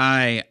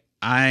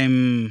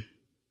 I'm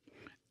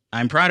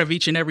proud of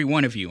each and every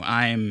one of you.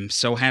 I'm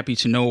so happy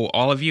to know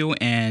all of you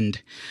and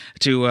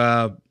to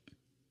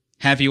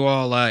have you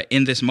all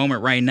in this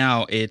moment right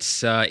now.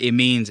 It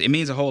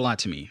means a whole lot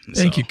to me.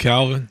 Thank you,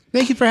 Calvin.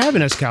 Thank you for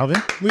having us, Calvin.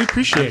 We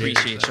appreciate it.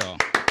 Appreciate y'all.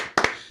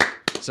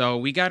 So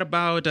we got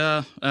about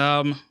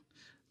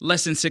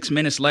less than 6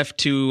 minutes left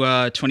to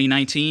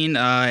 2019.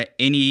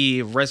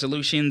 Any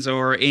resolutions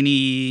or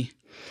any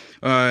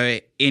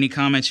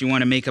comments you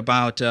want to make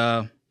about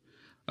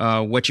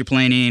what you're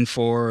planning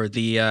for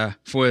the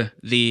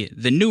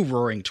new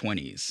Roaring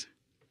 20s?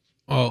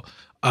 Oh,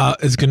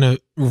 it's gonna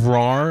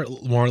roar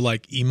more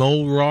like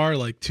emo roar,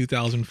 like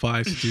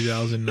 2005 to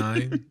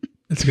 2009.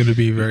 It's gonna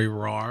be very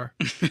raw.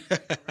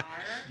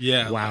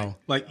 Yeah. Wow.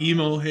 Like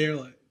emo hair,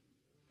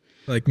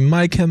 like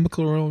My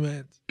Chemical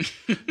Romance.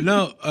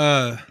 No,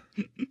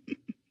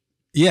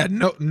 yeah,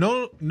 no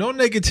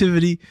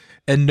negativity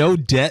and no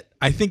debt.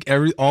 I think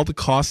all the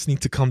costs need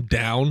to come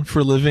down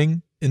for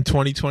living in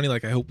 2020.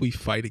 Like, I hope we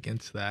fight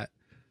against that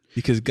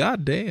because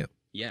goddamn.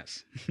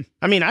 Yes.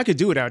 I mean, I could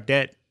do without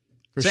debt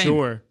for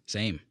sure.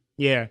 Same.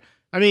 Yeah.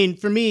 I mean,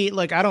 for me,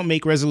 I don't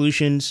make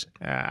resolutions.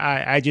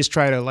 I just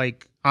try to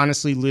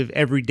honestly live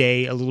every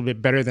day a little bit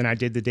better than I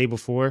did the day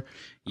before.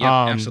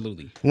 Yeah,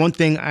 absolutely. One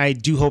thing I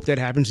do hope that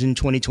happens in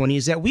 2020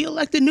 is that we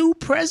elect a new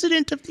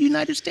president of the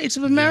United States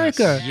of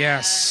America.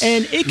 Yes.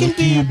 And it can What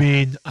do you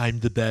mean I'm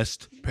the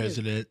best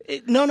president?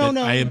 No.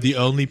 I am the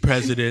only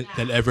president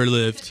that ever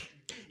lived.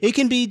 It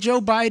can be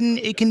Joe Biden.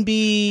 It can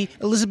be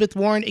Elizabeth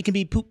Warren. It can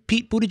be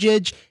Pete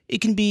Buttigieg.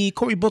 It can be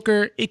Cory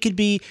Booker. It could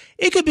be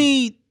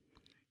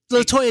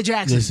LaToya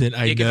Jackson. Listen,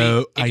 I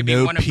know Pete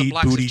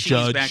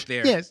Buttigieg back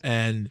there. Yes.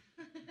 and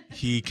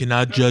he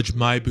cannot judge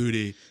my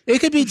booty. It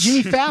could be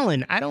Jimmy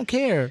Fallon. I don't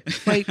care.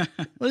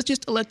 Let's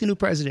just elect a new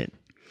president.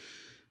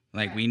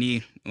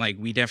 We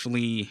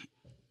definitely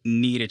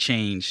need a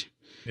change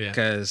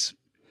because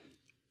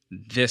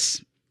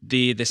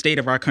the state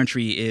of our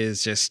country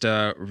is just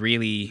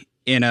really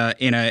in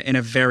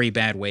a very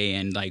bad way,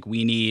 and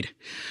we need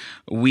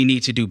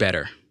to do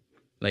better.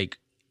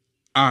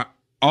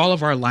 All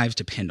of our lives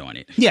depend on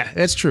it. Yeah,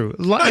 that's true.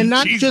 And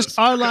not just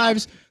our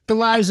lives, the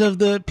lives of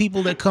the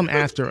people that come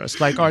after us,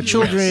 like our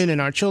children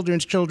and our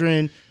children's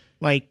children.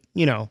 Like,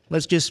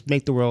 let's just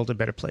make the world a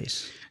better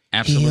place.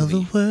 Absolutely. Heal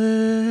the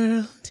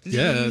world.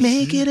 Yes.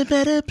 Make it a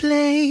better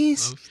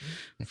place.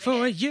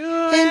 For you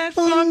And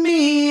for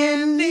me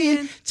and the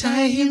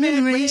entire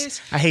human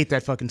race. I hate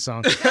that fucking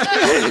song.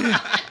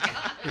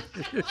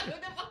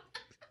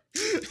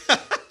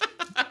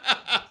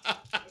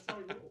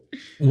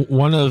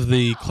 One of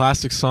the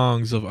classic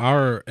songs of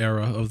our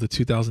era of the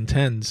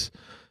 2010s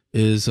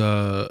is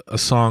a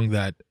song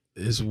that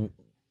is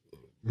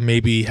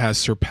maybe has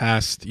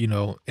surpassed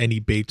any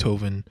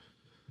Beethoven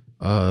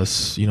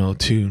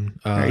tune.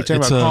 Are you talking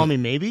about Call Me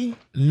Maybe?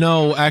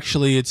 No,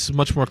 actually, it's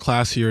much more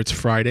classier. It's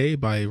Friday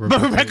by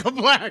Rebecca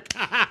Black.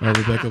 by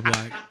Rebecca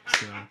Black.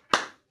 So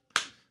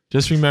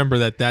just remember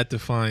that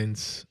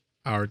defines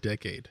our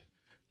decade.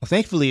 Well,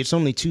 thankfully, it's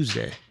only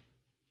Tuesday,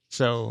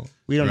 so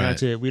we don't have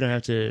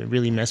to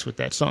really mess with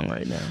that song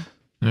right now.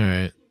 All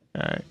right.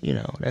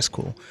 That's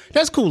cool.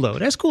 That's cool though.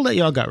 That's cool that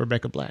y'all got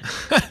Rebecca Black.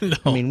 No.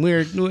 I mean,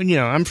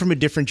 I'm from a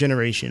different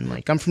generation.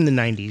 Like, I'm from the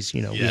 90s.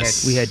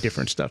 Yes. we had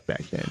different stuff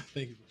back then.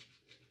 Thank you.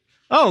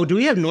 Oh, do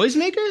we have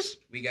noisemakers?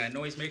 We got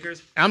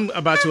noisemakers. I'm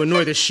about to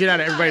annoy the shit out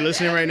of everybody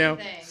listening right now.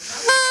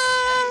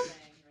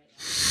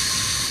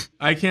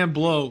 I can't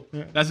blow.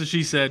 That's what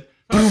she said.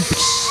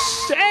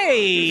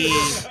 Hey,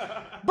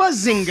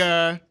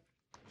 Bazinga.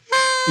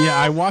 Yeah,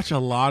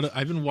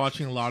 I've been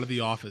watching a lot of The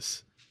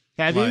Office.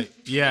 Have you?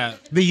 Yeah.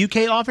 The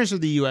UK office or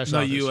the US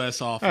office? The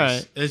US office. All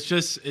right. It's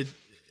just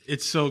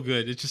it's so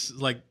good. It's just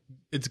like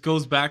it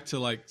goes back to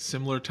like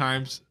simple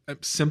times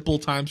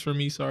for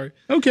me, sorry.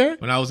 Okay.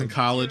 When I was in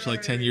college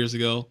like 10 years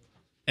ago,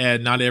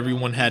 and not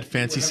everyone had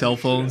fancy cell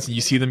phones, and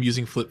you see them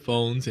using flip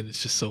phones, and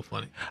it's just so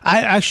funny.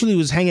 I actually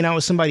was hanging out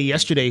with somebody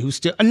yesterday who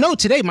still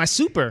today my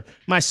super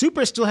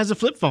still has a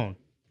flip phone.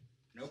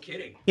 No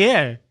kidding.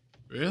 Yeah.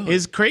 Really?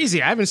 It's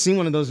crazy. I haven't seen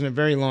one of those in a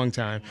very long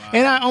time. Wow.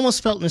 And I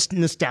almost felt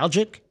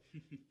nostalgic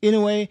in a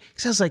way,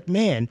 because I was like,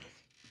 man,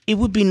 it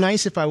would be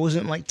nice if I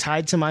wasn't like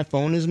tied to my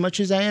phone as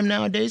much as I am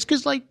nowadays,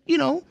 because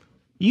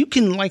you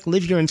can like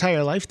live your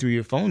entire life through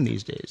your phone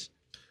these days.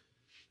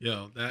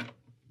 Yo,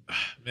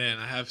 man,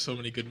 I have so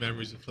many good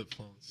memories of flip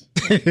phones.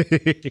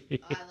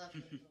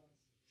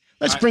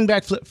 Let's bring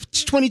back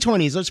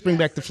 2020s. Let's bring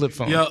back the flip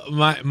phone. Yo,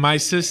 my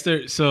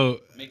sister. So,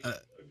 Make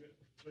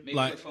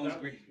flip phones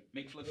great.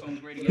 Make flip phones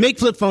great again. Make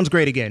flip phones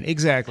great again.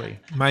 Exactly.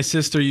 My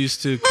sister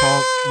used to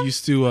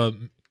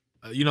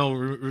do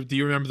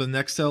you remember the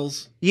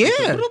Nextels? Yeah.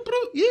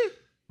 Yeah.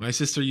 My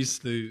sister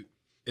used to,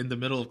 in the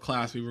middle of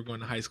class, we were going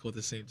to high school at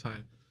the same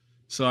time.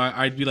 So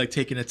I'd be like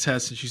taking a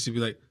test, and she used to be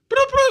like,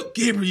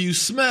 Gabriel, you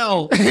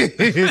smell.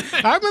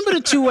 I remember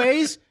the 2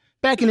 ways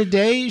back in the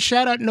day.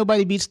 Shout out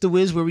Nobody Beats the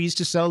Wiz, where we used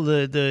to sell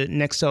the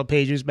Nextel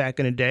pages back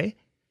in the day.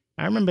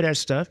 I remember that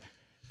stuff.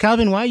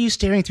 Calvin, why are you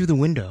staring through the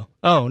window?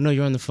 Oh, no,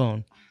 you're on the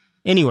phone.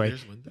 Anyway,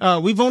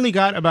 we've only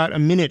got about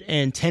 1 minute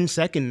and 10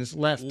 seconds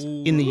left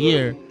in the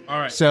year. All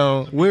right.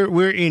 So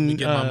we're in.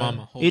 Get my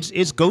mama.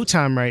 It's go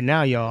time right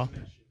now, y'all.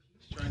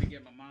 Trying to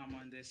get my mom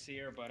on this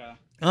here, but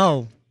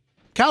Oh,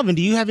 Calvin,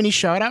 do you have any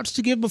shout outs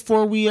to give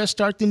before we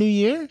start the new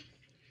year?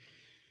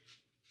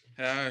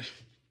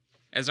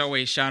 As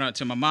always, shout out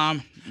to my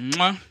mom.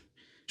 Mwah.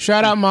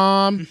 Shout out,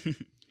 Mom.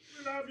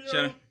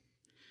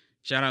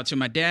 Shout out to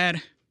my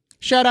dad.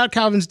 Shout out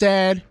Calvin's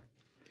dad.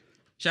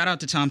 Shout out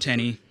to Tom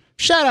Tenney.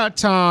 Shout out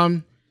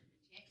Tom.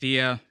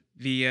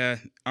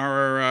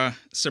 Our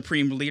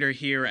supreme leader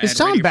here at Is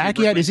Tom Radio back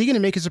Free yet? Brooklyn. Is he going to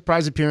make a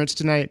surprise appearance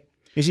tonight?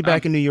 Is he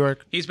back in New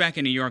York? He's back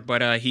in New York,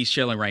 but he's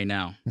chilling right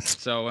now.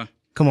 So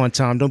come on,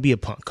 Tom, don't be a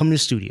punk. Come to the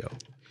studio.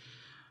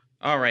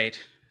 All right.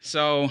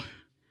 So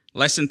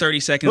less than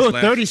 30 seconds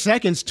left. 30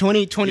 seconds,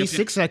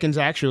 26 seconds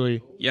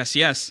actually.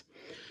 Yes.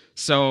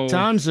 So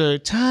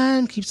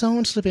time keeps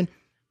on slipping.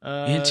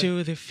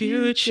 Into the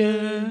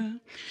future.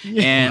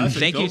 And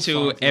thank you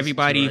to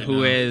everybody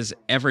who has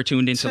ever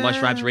tuned into Lush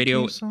Vibes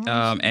Radio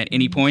at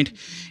any point,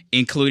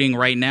 including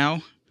right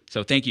now.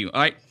 So thank you.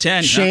 All right,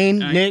 10. Shane,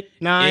 Nick,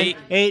 9,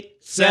 8,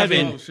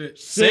 7,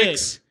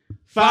 6,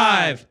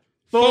 5,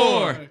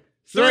 4,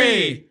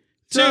 3,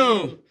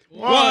 2,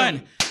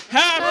 1.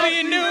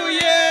 Happy New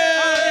Year!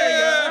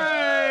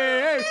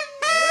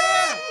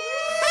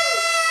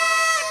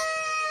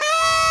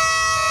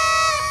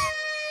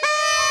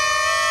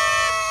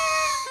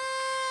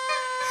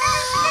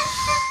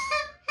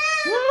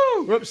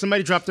 Whoops,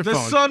 somebody dropped their phone.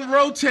 The sun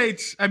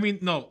rotates.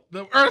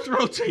 The earth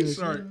rotates.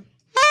 Sorry.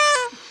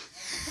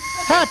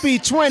 Happy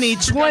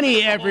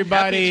 2020,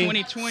 everybody.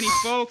 Happy 2020,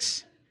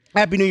 folks.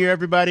 Happy New Year,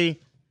 everybody.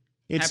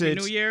 Happy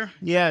New Year.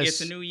 Yes.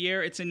 It's a new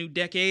year. It's a new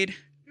decade.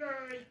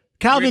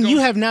 Calvin, you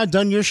have now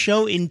done your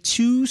show in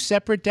 2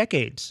 separate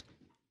decades.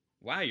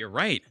 Wow, you're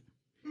right.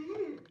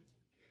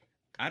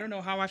 I don't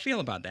know how I feel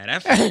about that.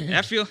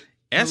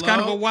 That's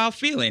kind of a wild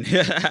feeling.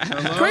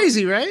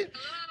 Crazy, right?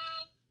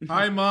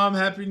 Hi, Mom.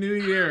 Happy New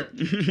Year.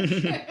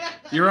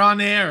 You're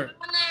on air.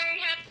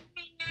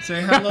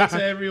 Say hello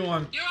to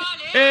everyone.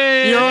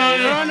 Hey, you're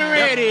on the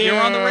radio.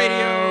 You're on the radio.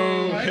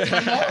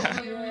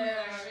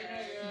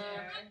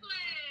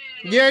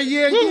 Yeah.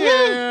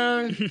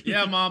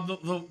 Yeah, Mom.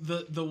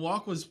 The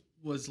walk was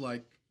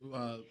like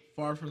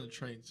far from the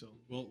train, so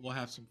we'll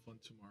have some fun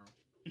tomorrow.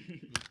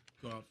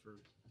 We'll go out for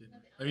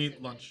dinner. I mean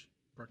lunch,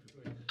 breakfast.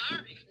 All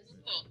right,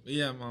 cool. But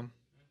yeah, Mom.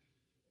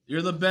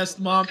 You're the best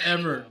mom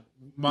ever,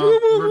 Mom.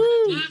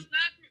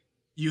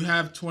 You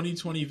have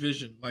 20/20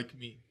 vision like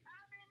me.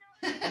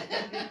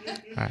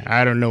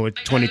 I don't know what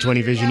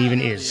 20/20 vision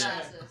even is. I'm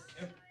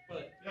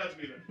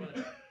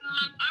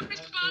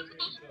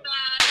responsible for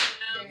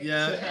that.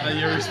 Yeah,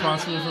 you're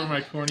responsible for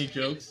my corny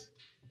jokes.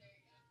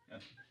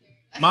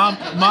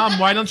 Mom,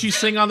 why don't you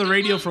sing on the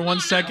radio for 1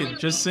 second?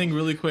 Just sing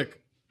really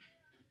quick.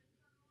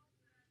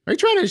 Are you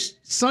trying to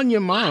son your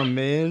mom,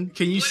 man?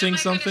 Can you sing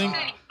something?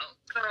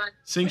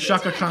 Sing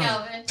Shaka Khan.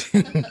 I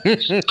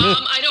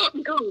don't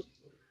know.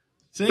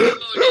 Sing. No.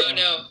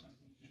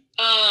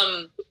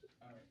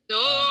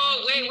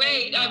 No,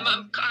 wait.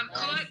 I'm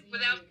caught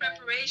without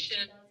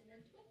preparation.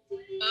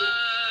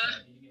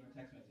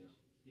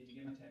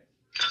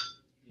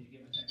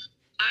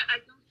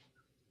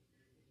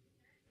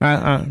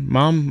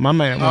 Mom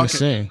might want to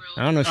sing.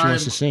 I don't know if she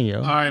wants to sing,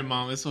 yo. All right,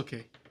 Mom, it's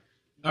okay.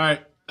 All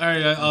right.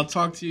 I'll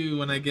talk to you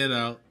when I get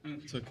out.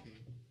 It's okay.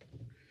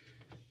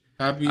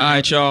 Happy All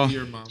right, y'all. New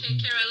Year, Mom.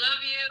 Take care. I love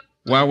you.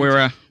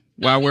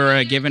 While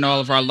we're giving all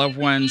of our loved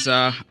ones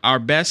our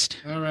best.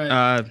 All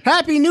right.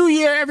 Happy New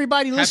Year,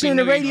 everybody listening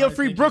to New Year. Radio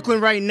Free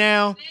Brooklyn right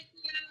now.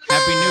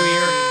 Happy New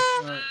Year,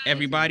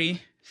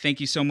 everybody. Thank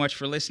you so much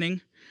for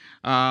listening.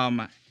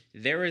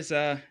 There's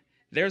a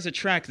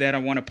track that I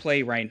want to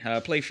play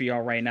for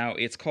y'all right now.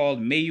 It's called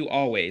 "May You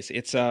Always."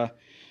 It's a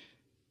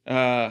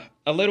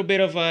little bit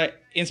of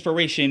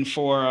inspiration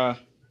for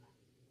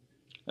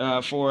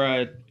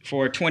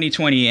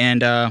 2020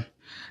 and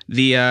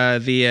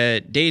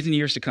the days and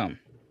years to come.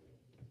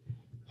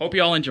 Hope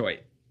you all enjoy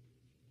it.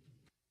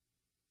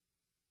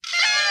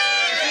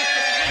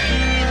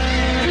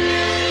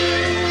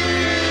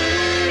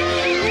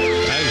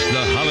 As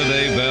the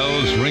holiday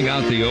bells ring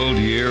out the old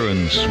year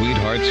and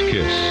sweethearts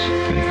kiss,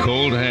 and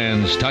cold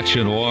hands touch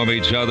and warm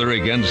each other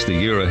against the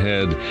year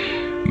ahead,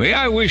 may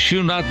I wish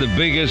you not the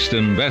biggest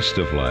and best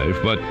of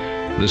life, but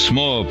the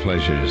small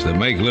pleasures that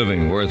make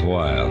living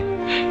worthwhile.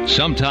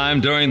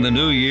 Sometime during the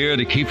new year,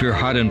 to keep your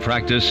heart in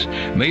practice,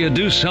 may you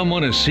do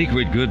someone a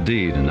secret good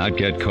deed and not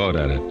get caught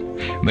at it.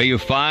 May you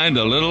find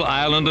a little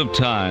island of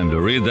time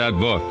to read that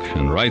book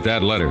and write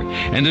that letter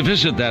and to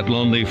visit that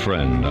lonely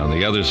friend on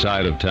the other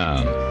side of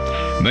town.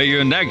 May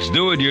your next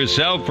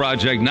do-it-yourself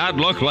project not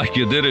look like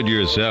you did it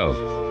yourself.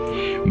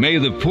 May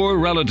the poor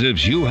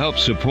relatives you help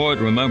support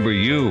remember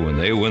you when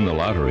they win the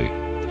lottery.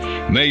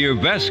 May your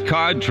best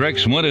card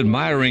tricks win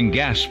admiring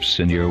gasps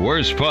and your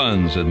worst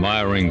puns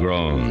admiring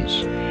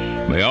groans.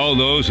 May all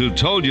those who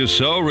told you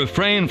so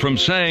refrain from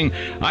saying,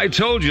 "I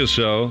told you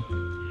so."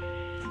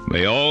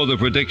 May all the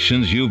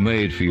predictions you've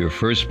made for your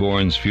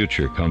firstborn's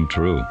future come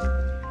true.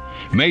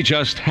 May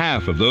just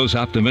half of those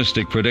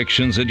optimistic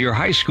predictions that your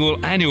high school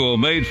annual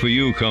made for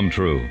you come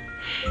true.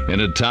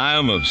 In a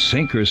time of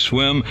sink or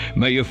swim,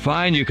 may you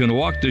find you can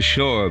walk the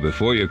shore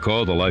before you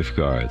call the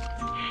lifeguard.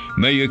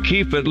 May you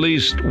keep at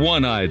least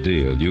one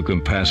ideal you can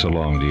pass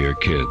along to your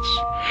kids.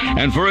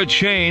 And for a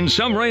change,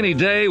 some rainy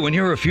day when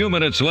you're a few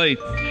minutes late,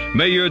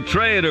 may your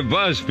trade or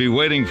bus be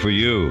waiting for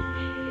you.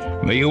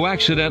 May you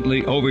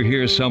accidentally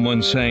overhear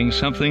someone saying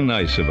something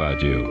nice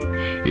about you.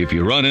 If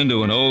you run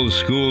into an old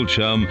school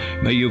chum,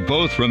 may you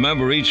both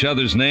remember each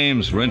other's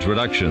names for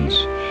introductions.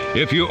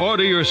 If you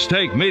order your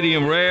steak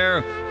medium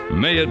rare,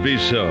 may it be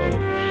so.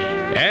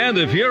 And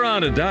if you're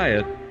on a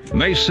diet,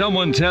 may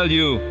someone tell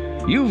you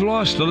you've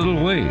lost a little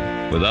weight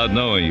without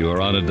knowing you are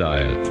on a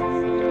diet.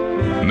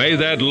 May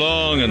that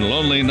long and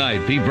lonely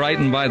night be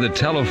brightened by the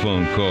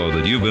telephone call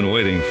that you've been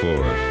waiting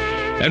for.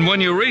 And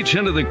when you reach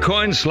into the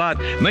coin slot,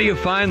 may you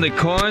find the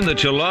coin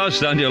that you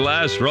lost on your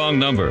last wrong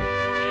number.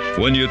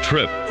 When you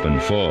trip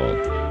and fall,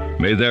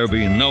 may there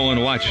be no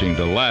one watching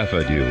to laugh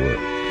at you or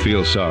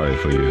feel sorry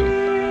for you.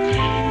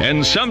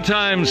 And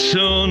sometime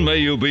soon, may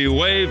you be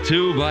waved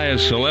to by a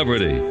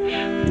celebrity,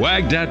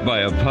 wagged at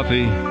by a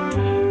puppy,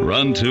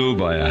 run to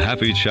by a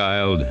happy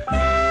child,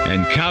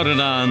 and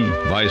counted on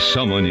by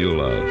someone you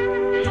love.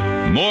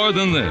 More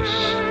than this,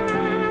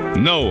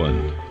 no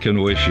one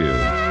can wish you.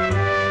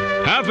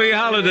 Happy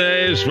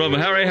holidays from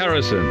Harry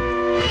Harrison.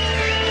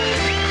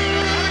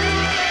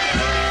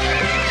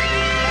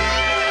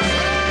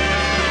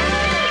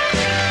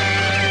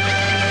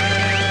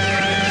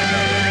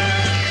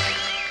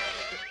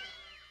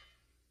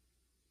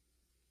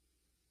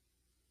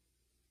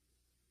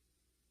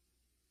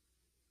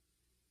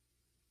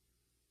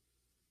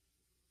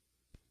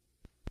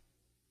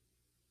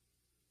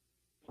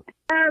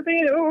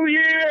 Happy New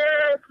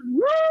Year!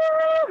 Woo!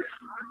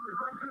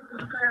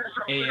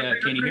 Hey,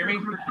 can you hear me?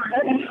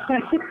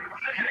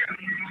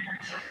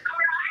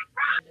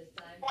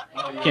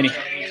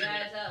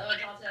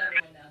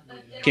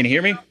 Can you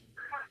hear me?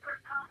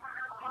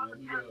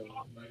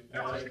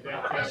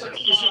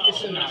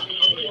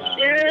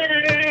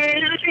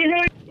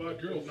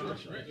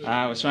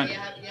 I was trying.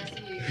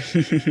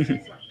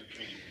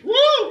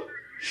 Woo!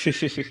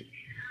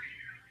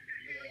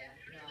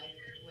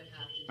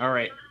 All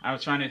right. I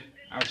was trying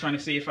to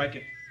see if I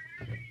could.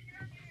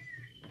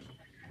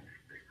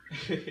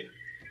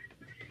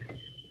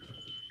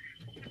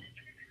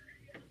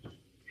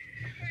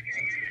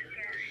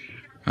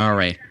 All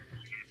right.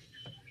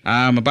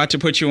 I'm about to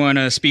put you on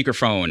a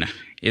speakerphone.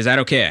 Is that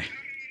okay?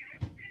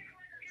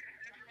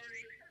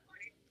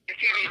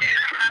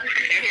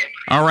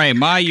 All right,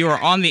 Ma, you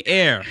are on the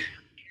air.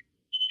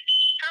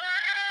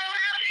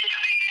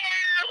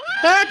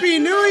 Happy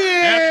New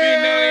Year! Happy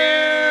New Year!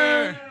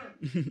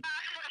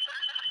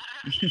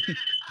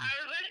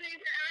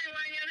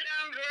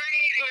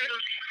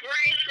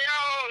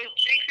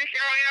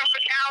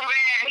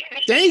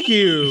 Thank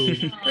you.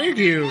 Thank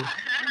you.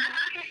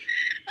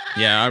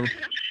 Yeah,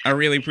 I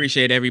really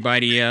appreciate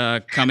everybody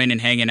coming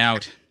and hanging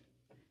out.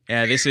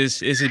 Yeah, this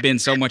has been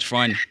so much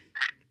fun.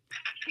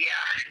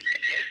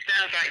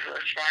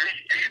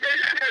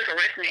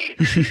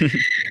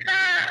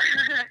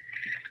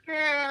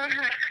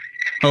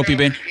 Hope you've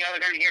been.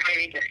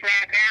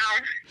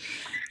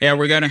 Yeah,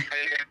 we're gonna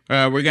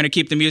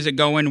keep the music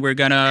going. We're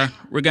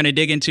gonna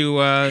dig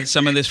into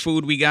some of this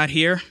food we got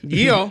here.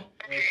 Yeah.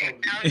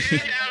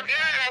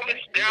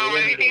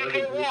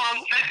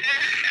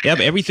 Yep,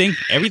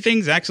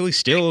 everything's actually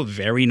still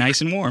very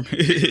nice and warm.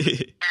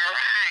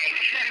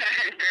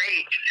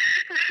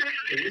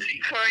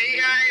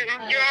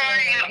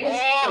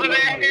 All the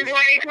best in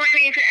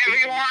 2020 to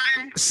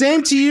everyone.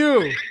 Same to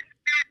you. Thank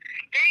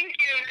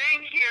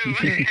you.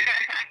 Enjoy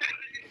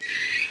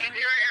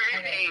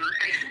everything.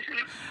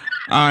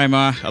 All right,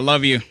 Ma, I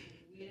love you. I love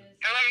you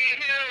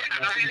too.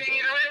 I'll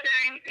continue to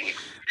listen.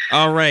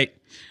 All right,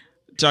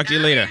 talk to you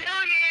later.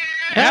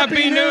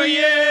 Happy New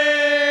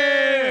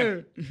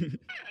Year!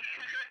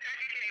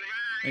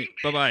 Hey,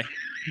 bye-bye.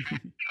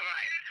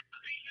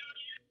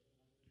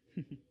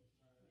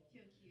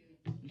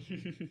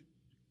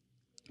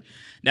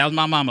 That was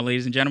my mama,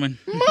 ladies and gentlemen.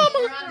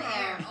 Mama.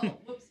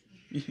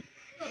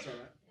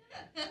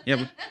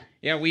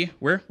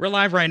 We're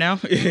live right now.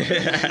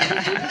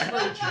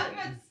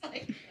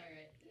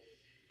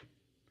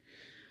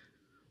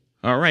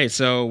 All right,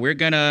 so we're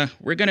gonna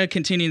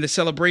continue the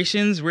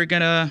celebrations. We're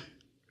gonna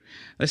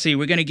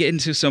get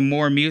into some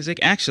more music.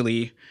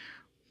 Actually,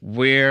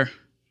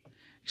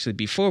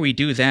 before we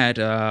do that,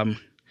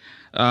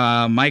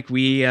 Mike,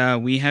 we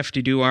have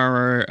to do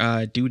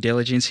our due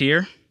diligence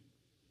here.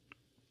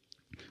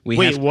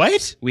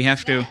 What? We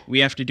have to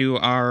do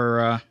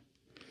our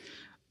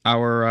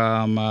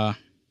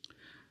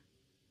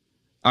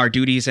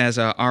duties as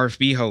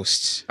RFB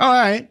hosts. All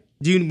right.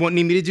 Do you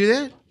need me to do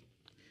that?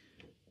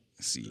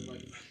 Let's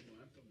see.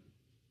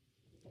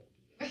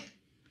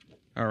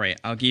 All right,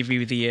 I'll give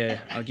you the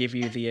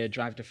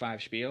Drive to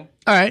 5 spiel.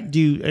 All right. Do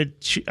you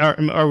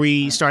are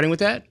we starting with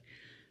that?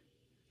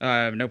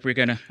 Nope.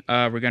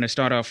 We're gonna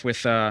start off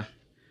with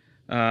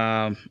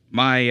my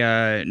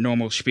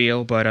normal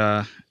spiel,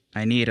 but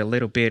I need a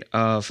little bit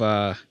of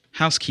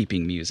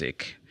housekeeping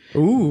music.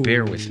 Ooh,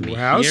 bear with me.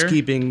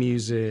 Housekeeping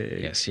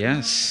music.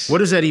 Yes. What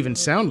does that even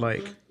sound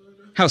like?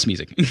 House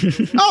music.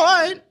 All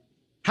right.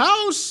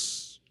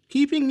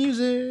 Housekeeping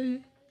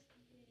music.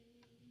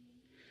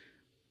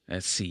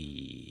 Let's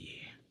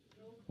see.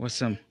 What's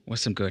some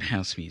good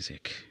house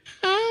music?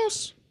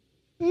 House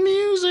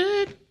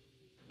music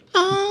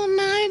all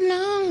night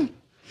long.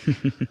 Do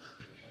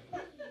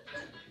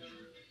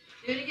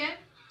it again.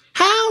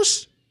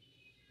 House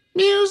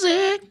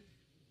music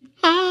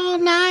all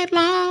night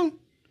long.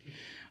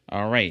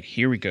 All right,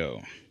 here we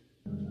go.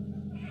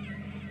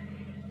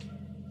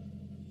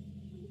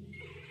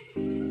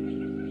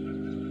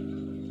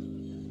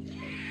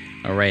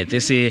 All right,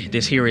 this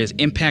here is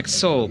Impact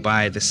Soul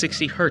by the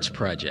 60 Hertz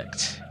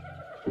Project.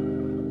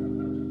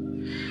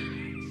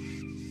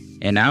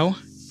 And now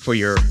for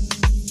your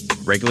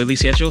regularly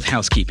scheduled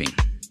housekeeping.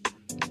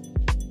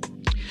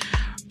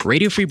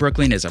 Radio Free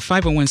Brooklyn is a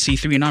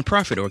 501c3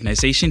 nonprofit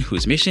organization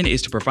whose mission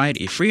is to provide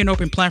a free and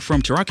open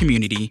platform to our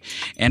community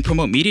and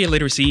promote media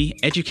literacy,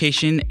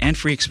 education, and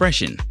free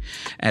expression.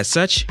 As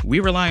such,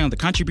 we rely on the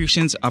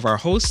contributions of our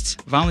hosts,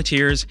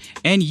 volunteers,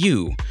 and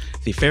you,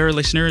 the fair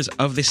listeners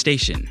of this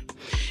station.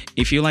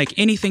 If you like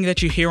anything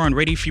that you hear on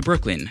Radio Free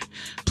Brooklyn,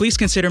 please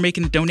consider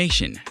making a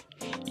donation.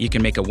 You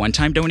can make a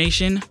one-time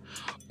donation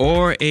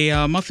or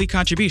a monthly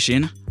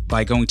contribution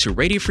by going to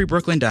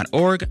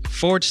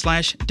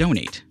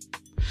radiofreebrooklyn.org/donate.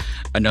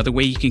 Another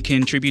way you can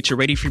contribute to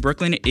Radio Free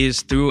Brooklyn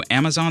is through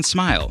Amazon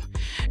Smile,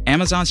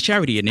 Amazon's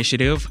charity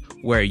initiative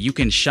where you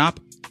can shop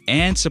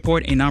and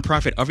support a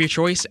nonprofit of your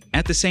choice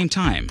at the same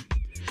time.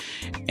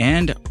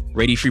 And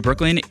Radio Free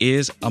Brooklyn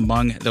is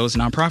among those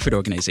nonprofit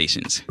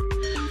organizations.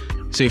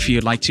 So if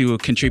you'd like to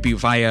contribute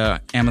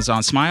via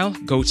Amazon Smile,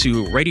 go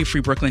to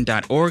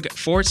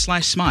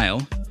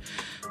radiofreebrooklyn.org/smile,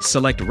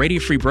 select Radio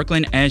Free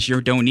Brooklyn as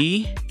your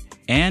donee,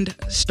 and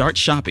start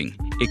shopping.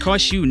 It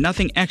costs you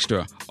nothing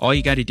extra. All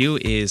you got to do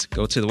is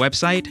go to the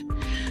website,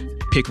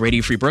 pick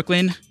Radio Free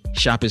Brooklyn,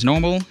 shop as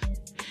normal,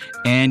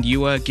 and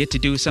you get to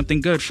do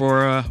something good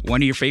for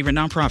one of your favorite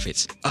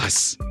nonprofits,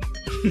 us.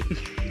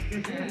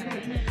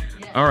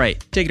 All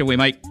right, take it away,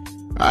 Mike.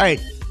 All right,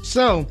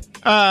 so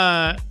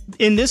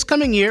In this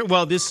coming year,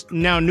 well, this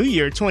now new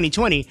year,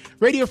 2020,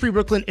 Radio Free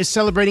Brooklyn is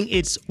celebrating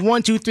its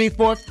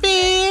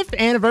 5th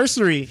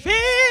anniversary.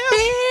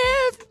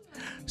 Fifth.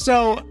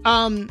 So,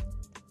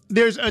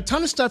 there's a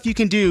ton of stuff you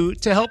can do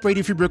to help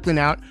Radio Free Brooklyn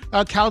out.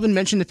 Calvin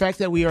mentioned the fact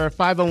that we are a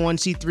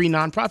 501c3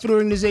 nonprofit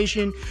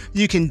organization.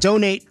 You can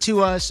donate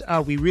to us.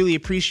 We really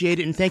appreciate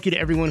it, and thank you to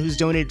everyone who's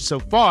donated so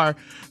far.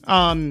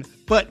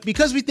 But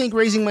because we think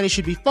raising money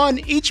should be fun,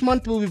 each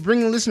month we'll be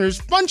bringing listeners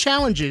fun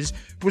challenges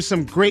with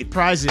some great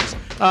prizes.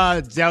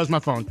 That was my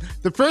phone.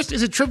 The first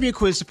is a trivia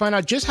quiz to find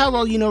out just how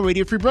well you know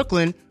Radio Free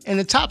Brooklyn, and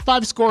the top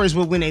 5 scorers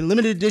will win a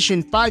limited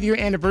edition 5-year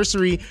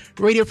anniversary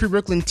Radio Free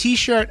Brooklyn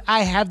t-shirt.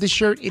 I have the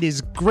shirt. It is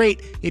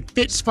great. It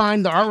fits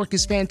fine. The artwork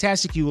is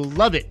fantastic. You will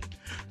love it.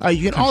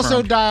 You can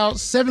also dial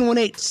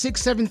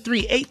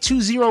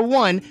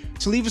 718-673-8201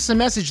 to leave us a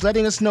message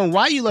letting us know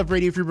why you love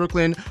Radio Free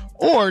Brooklyn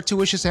or to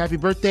wish us a happy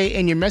birthday,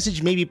 and your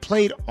message may be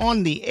played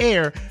on the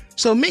air.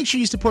 So make sure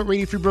you support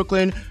Radio Free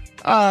Brooklyn,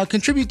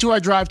 contribute to our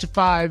drive to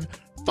 5,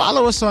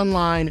 follow us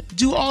online,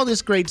 do all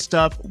this great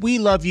stuff. We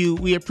love you.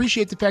 We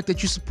appreciate the fact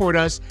that you support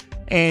us,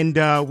 and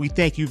we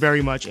thank you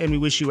very much, and we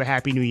wish you a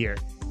happy new year.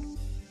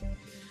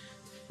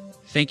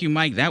 Thank you,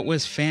 Mike. That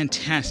was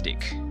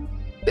fantastic.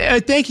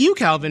 Thank you,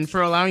 Calvin,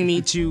 for allowing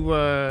me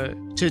to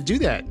do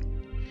that.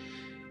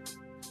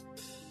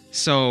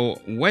 So,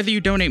 whether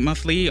you donate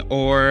monthly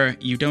or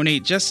you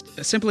donate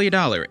just simply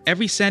 $1,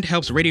 every cent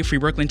helps Radio Free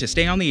Brooklyn to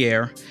stay on the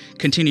air,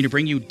 continue to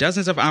bring you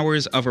dozens of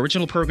hours of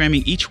original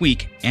programming each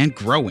week and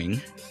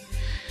growing,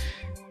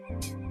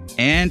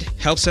 and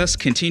helps us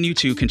continue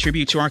to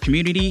contribute to our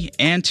community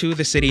and to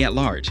the city at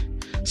large.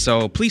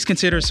 So please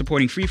consider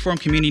supporting Freeform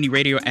Community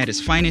Radio at its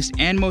finest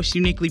and most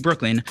uniquely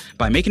Brooklyn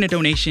by making a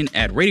donation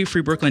at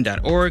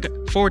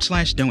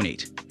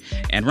radiofreebrooklyn.org/donate.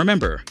 And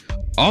remember,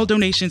 all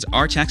donations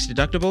are tax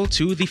deductible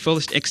to the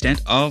fullest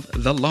extent of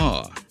the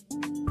law.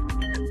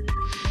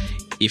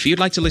 If you'd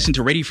like to listen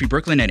to Radio Free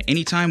Brooklyn at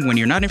any time when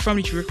you're not in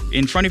front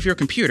of your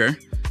computer,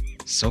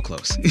 so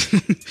close.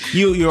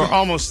 You're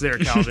almost there,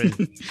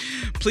 Calvin.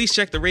 Please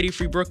check the Radio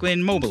Free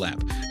Brooklyn mobile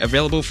app,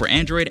 available for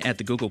Android at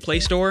the Google Play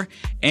Store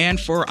and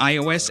for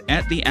iOS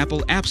at the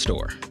Apple App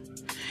Store.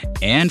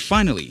 And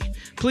finally,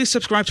 please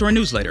subscribe to our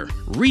newsletter,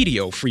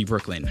 Radio Free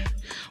Brooklyn.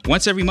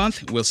 Once every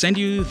month, we'll send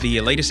you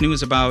the latest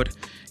news about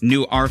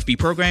new RFB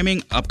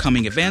programming,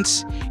 upcoming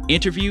events,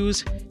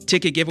 interviews,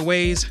 ticket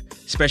giveaways,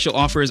 special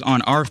offers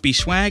on RFB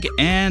swag,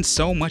 and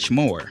so much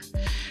more.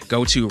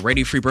 Go to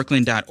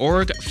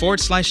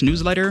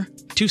radiofreebrooklyn.org/newsletter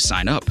to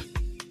sign up.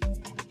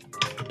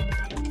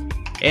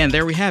 And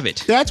there we have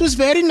it. That was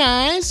very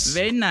nice.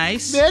 Very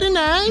nice. Very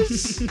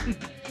nice.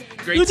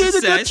 Great you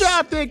success. did a good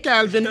job there,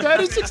 Calvin.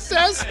 Very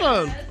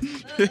successful.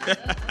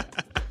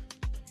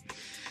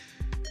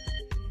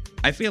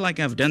 I feel like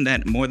I've done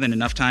that more than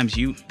enough times.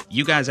 You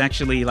guys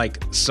actually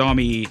saw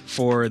me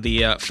for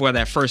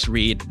that first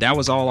read. That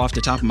was all off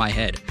the top of my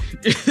head.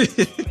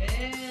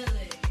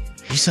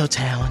 You're so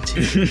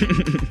talented.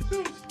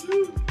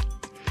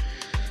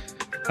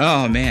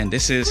 Oh man,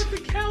 this is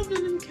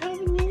Calvin and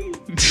Calvin Williams.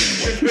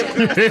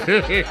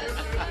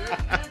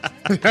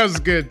 That was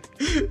good.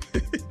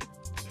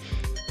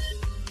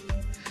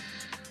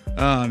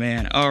 Oh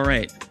man. All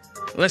right.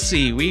 Let's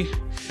see. We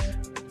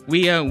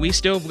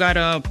still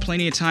got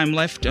plenty of time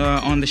left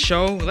on the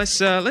show. Let's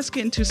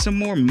get into some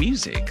more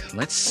music.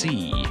 Let's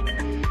see.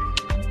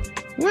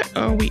 What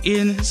are we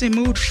in the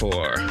mood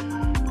for?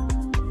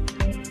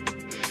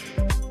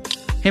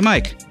 Hey,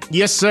 Mike.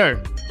 Yes,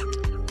 sir.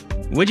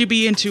 Would you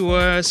be into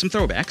some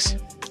throwbacks?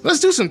 Let's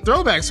do some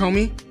throwbacks,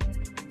 homie.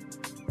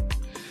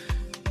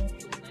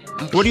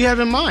 Okay. What do you have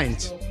in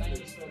mind?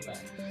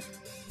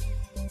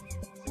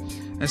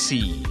 Let's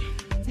see.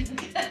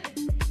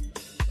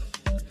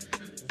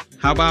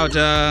 How about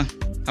the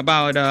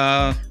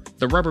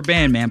Rubber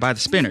Band Man by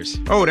the Spinners?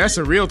 Oh, that's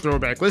a real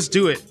throwback. Let's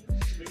do it.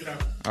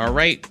 All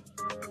right.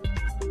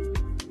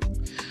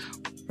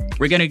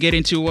 We're going to get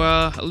into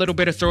a little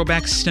bit of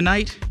throwbacks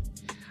tonight.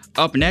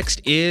 Up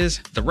next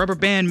is the Rubber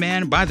Band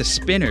Man by the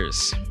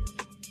Spinners.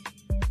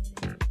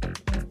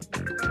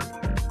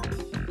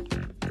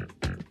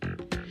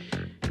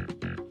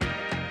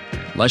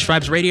 Lush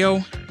Vibes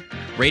Radio,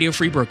 Radio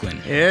Free Brooklyn.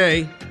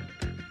 Hey.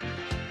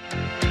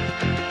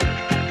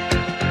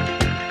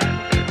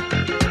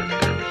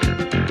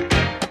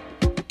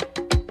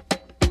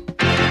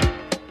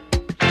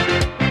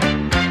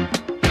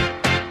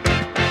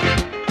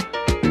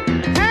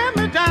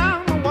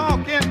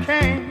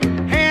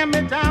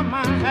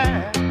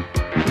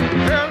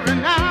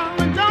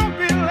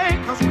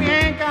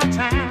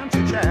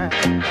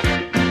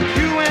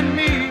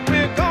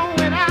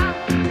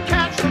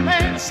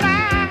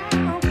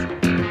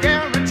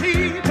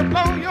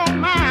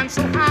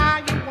 So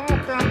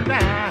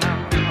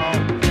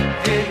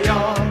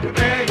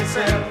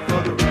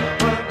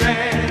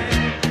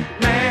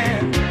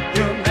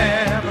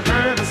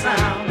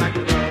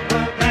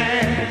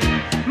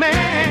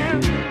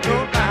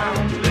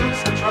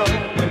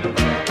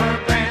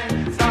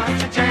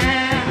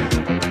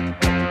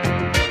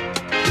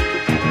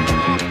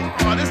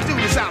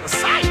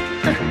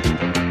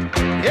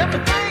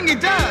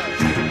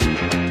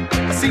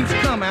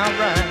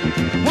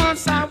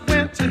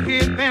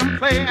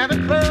at a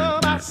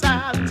club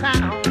outside of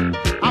town.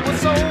 I was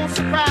so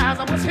surprised,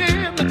 I was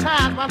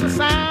hypnotized by the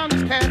sound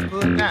this cat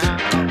put down.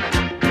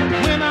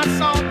 When I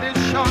saw this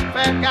short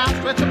fat guy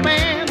stretch a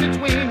band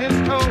between his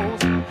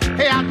toes,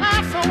 hey, I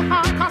laughed so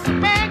hard 'cause the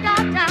band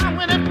got down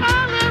when it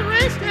finally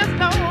reached his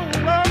nose.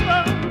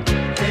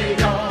 Hey,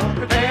 y'all,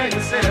 prepare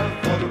yourself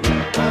for the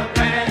rubber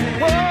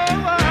band.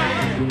 Whoa,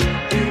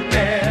 you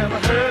never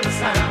heard a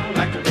sound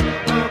like the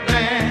rubber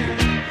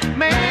band.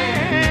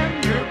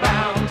 Man, you're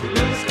bound to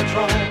lose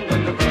control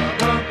when the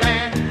rubber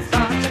band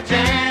starts to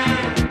jam.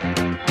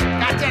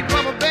 Got that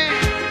rubber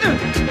band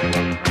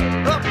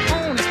up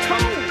on his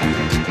toe,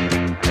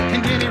 and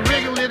then he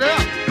wriggled it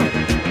up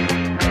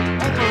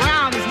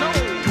around his nose.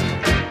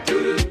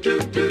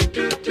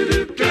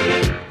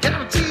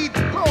 Guaranteed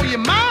to blow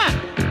your mind.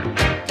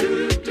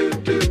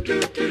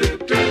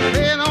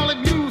 Playing all the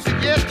music,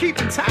 yeah,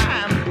 keeping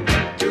time.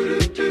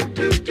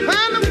 How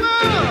in the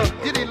world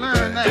did he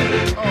learn that?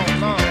 Oh,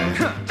 Lord.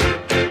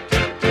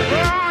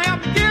 Well, help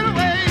me get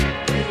away.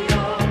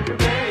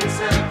 Prepare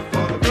yourself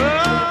for the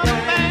rubber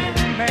band,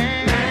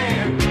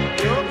 man.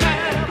 You'll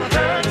never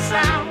heard a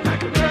sound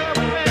like a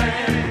rubber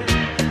band.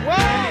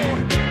 Whoa,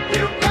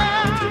 you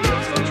got to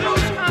lose control.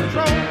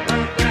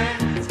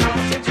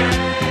 Starts to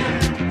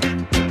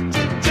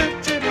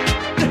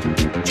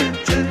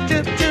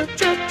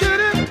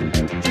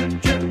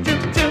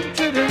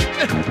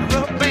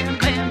rubber band,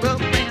 man,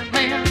 rubber band,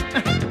 man.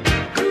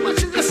 How much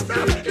of this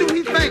stuff do we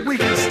think we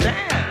can stand?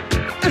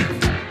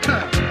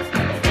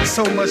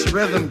 So much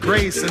rhythm,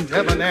 grace, and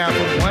debonair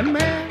for one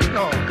man?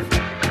 No.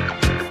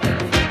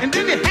 And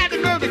then he had to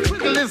go to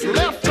twiddle his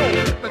left toe,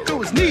 but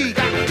through his knee,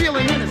 got the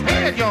feeling in his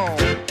head, y'all.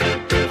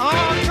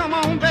 Oh, come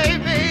on,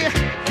 baby.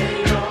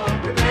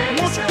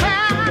 Won't you cry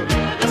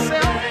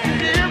yourself?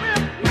 Hear me?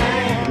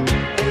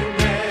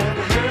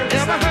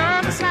 Never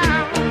heard a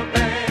sound.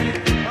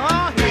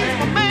 Oh, he's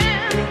my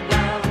man,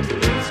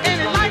 and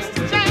he likes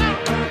to jam.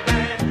 Rubber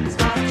band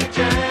starts to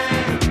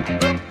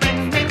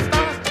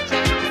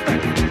jam.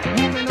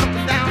 Moving up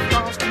and down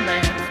across the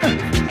land.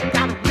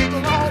 Got a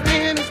wiggle all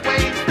in his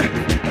waist.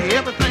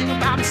 Everything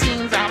about him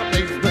seems out of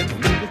place, but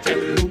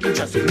moving,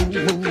 just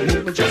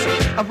moving, just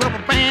a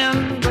rubber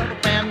band,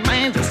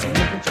 man, just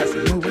moving, just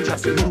moving,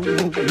 just a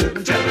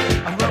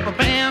rubber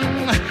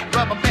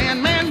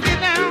band, man, get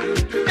down,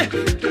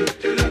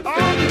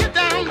 oh, get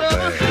down,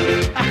 brother.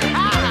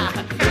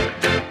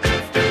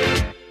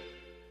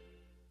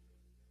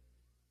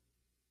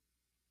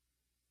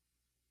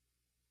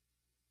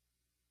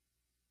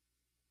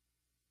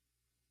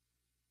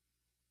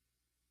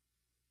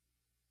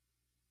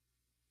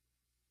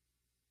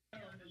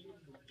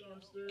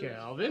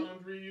 Calvin?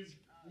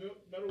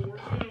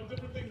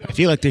 I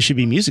feel like there should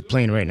be music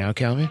playing right now,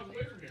 Calvin.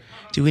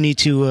 Do we need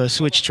to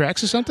switch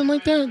tracks or something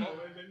like that?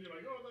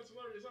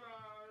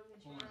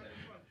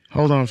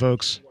 Hold on,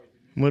 folks.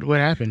 What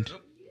happened? All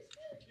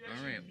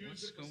right,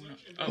 what's going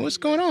on? What's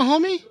going on,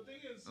 homie?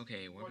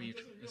 Okay, what were you?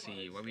 Let's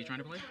see. What were you trying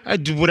to play?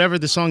 Whatever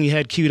the song you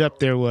had queued up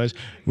there was.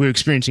 We're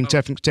experiencing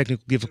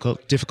technical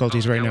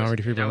difficulties right now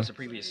already. That was the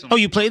previous song. Oh,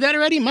 you played that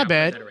already? My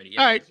bad. that already,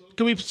 yeah. All right,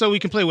 we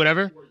can play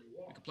whatever. You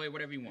can play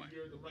whatever you want.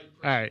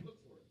 All right.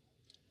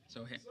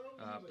 So,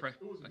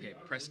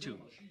 press 2.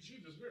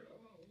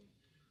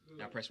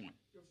 Now press 1.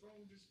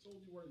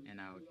 And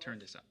now turn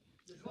this up.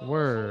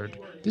 Word.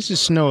 This is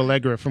Snow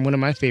Allegra from one of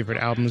my favorite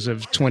albums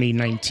of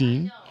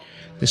 2019.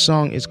 The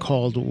song is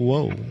called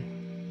Whoa.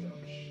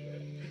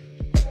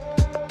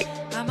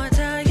 I'ma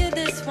tell you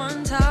this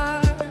one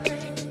time.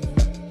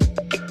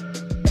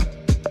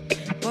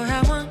 Boy,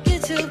 I want you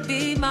to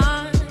be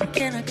mine.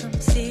 Can I come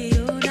see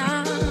you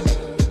now?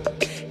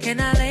 Can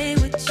I lay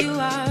with you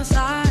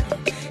outside?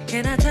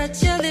 Can I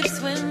touch your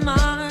lips with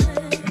mine?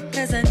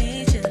 'Cause I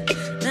need you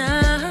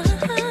now.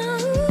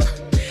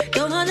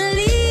 Don't wanna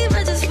leave,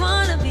 I just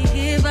wanna be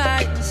here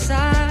by your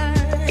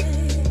side.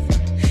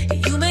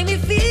 You make me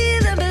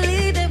feel and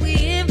believe that we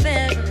in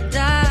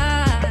paradise.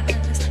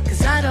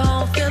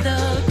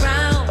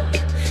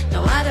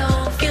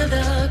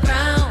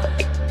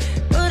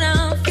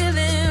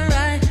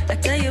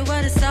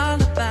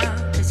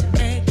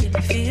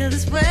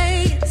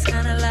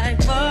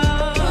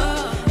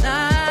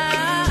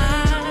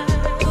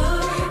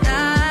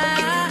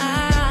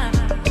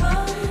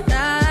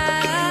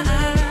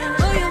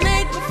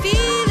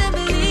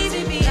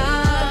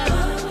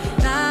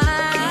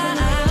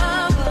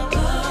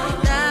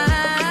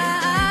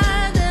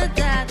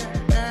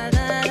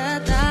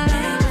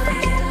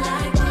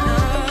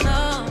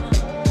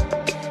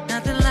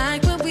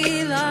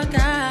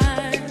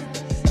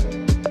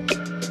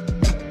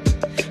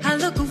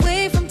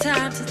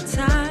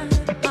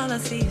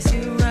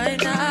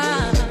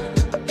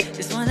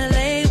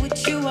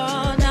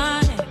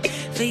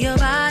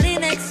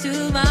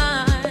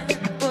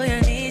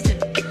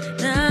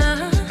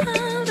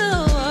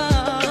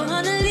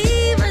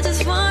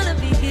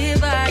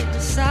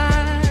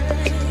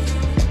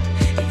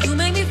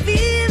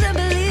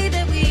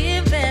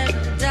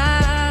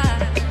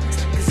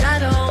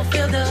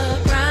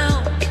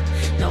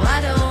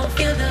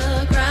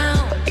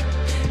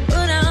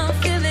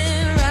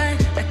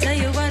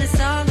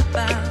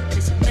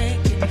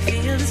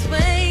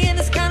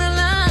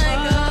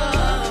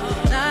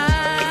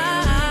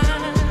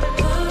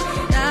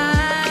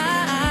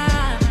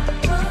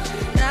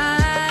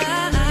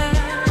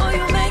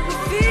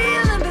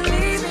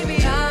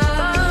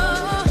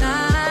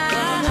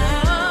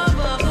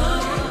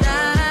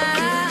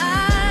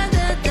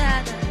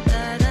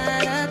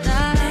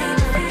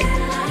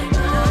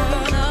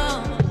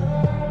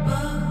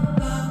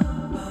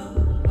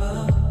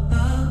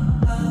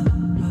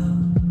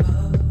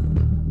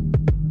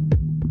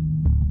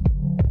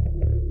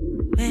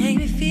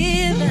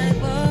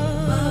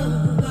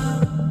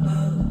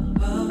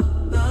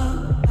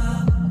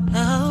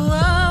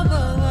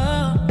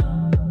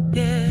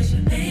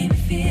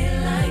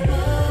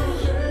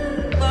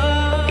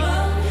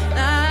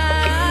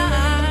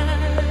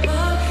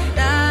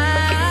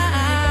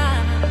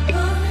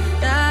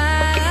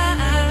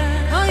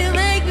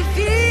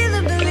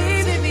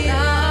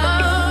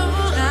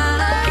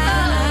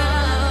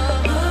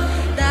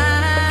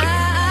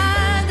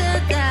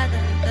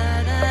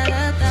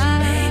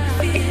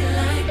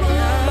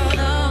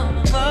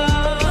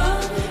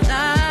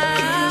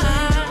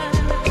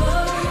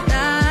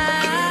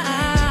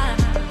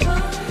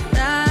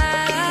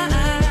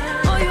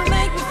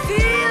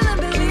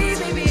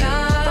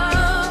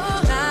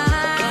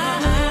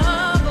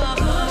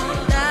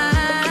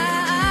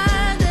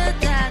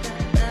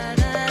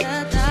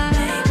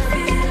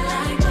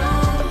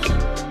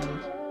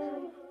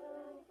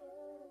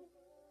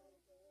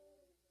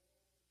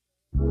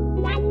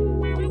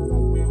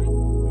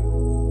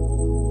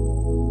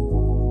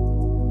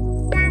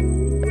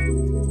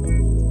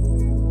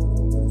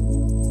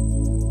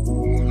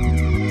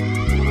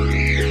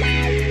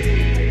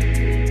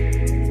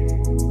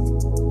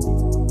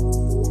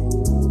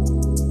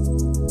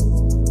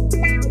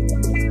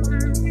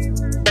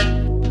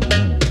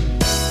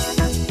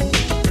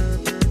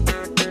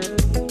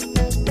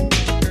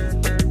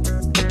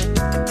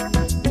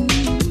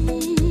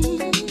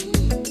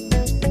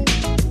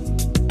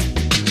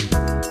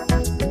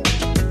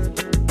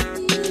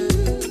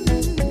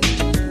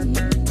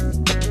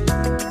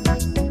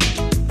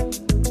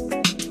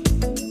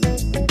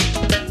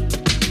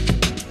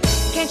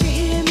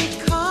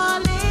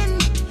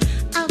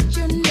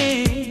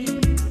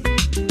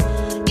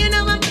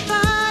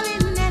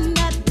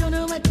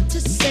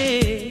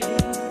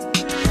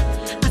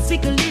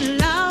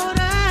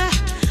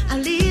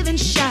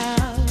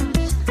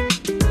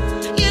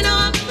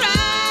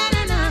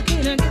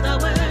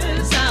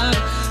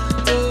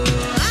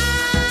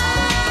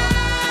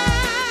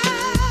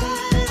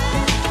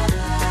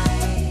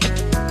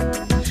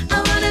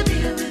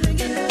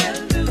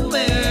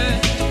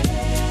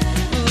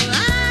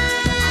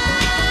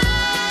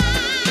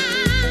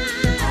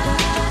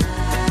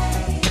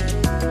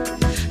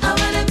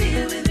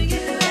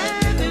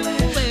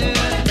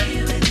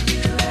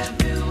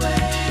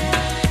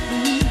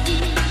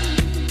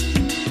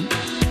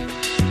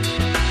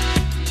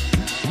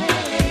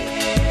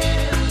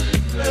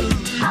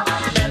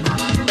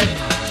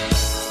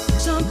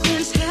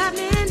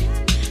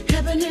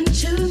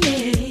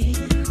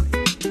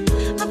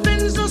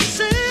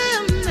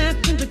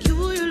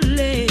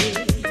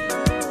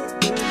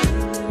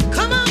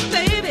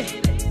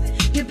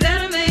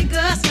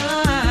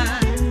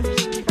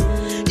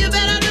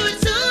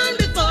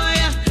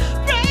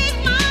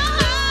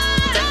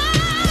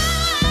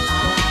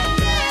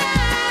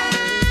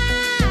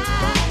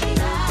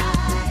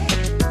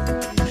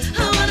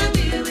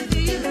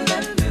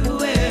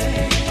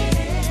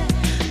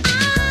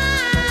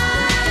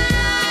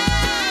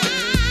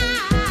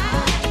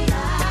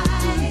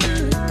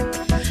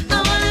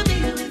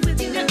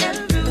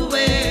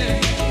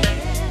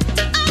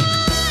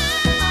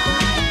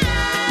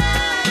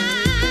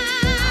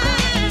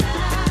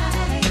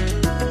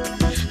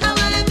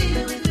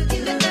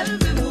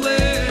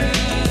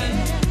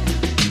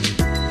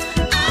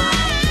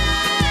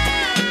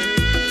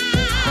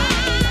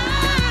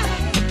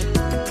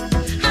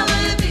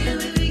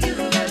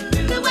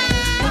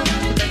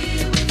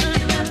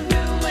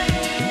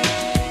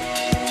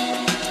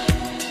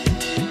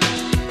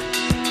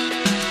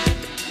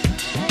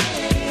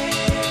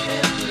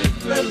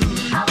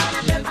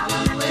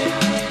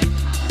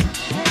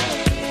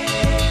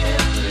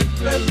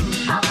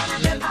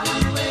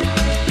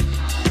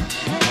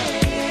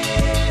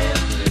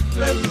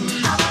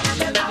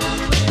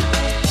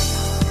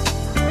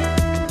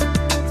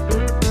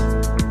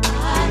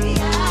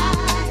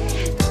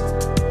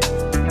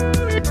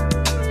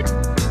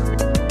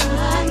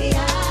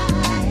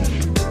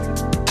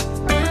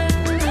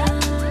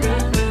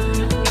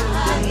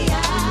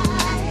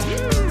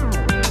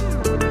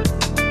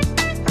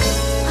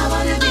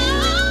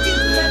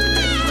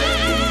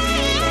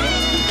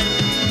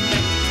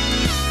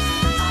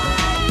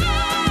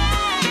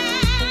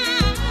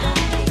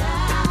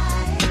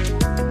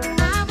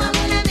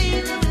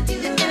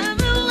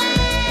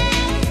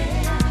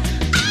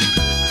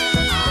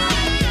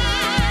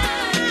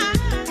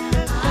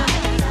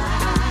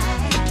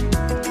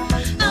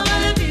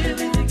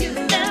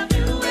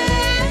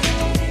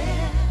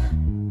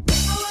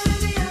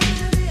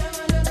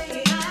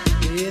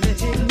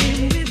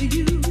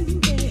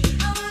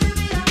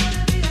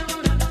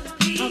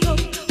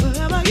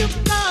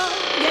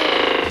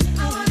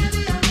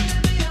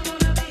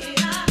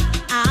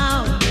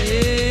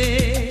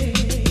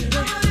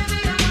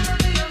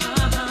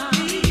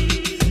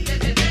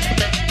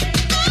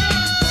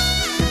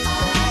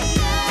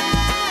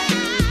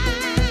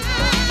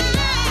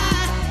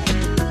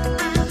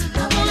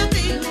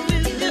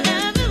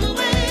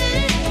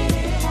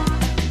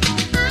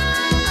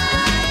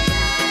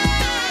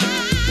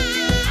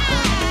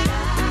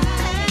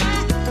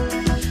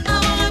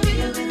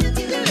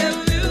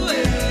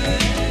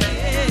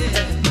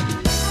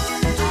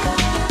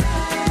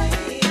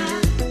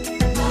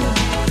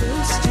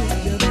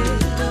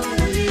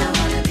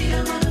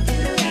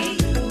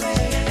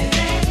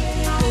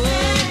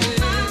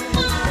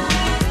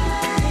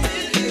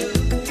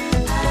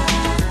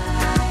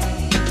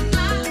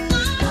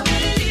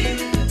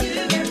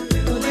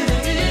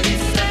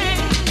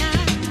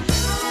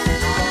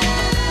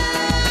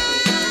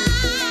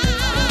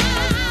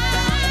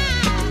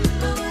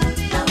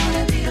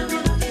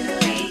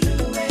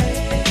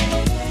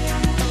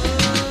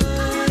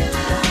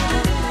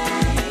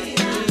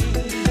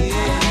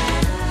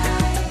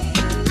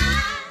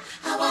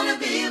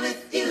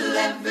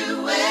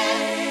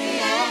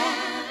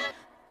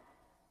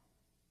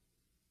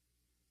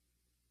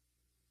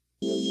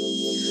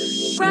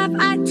 Rough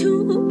eye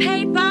to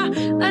paper,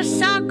 a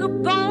saga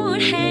bone,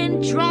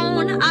 hand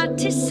drawn,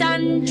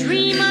 artisan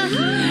dreamer.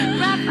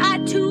 Rough eye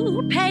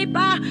to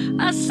paper,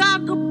 a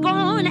saga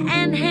bone,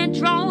 and hand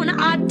drawn,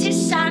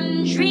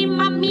 artisan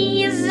dreamer.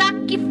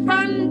 Miyazaki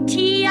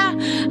frontier,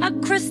 a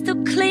crystal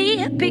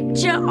clear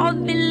picture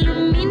of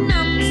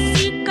aluminum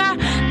seeker.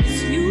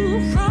 It's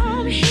you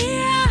from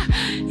here,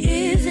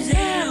 is it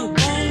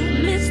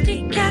elbow,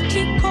 mystic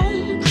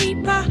catacomb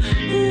creeper,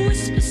 who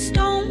whispers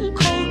stone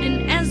cold,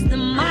 and as the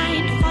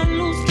mind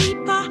follows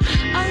deeper,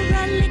 a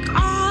relic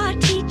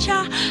art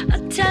teacher, a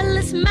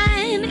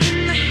talisman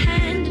in the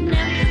hand,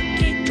 never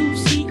get to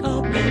see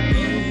a baby.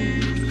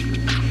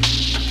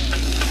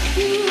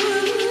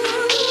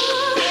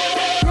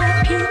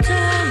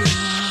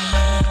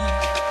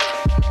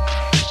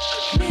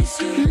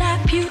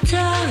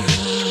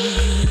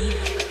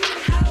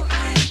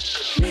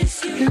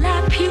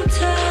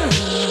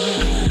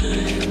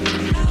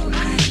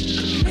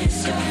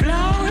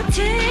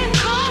 Floating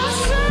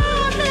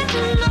castle in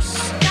the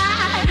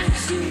sky,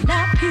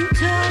 La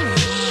Puta.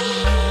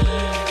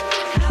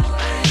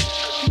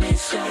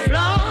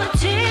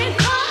 Floating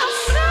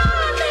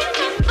castle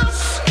in the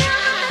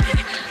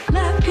sky,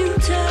 La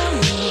Puta.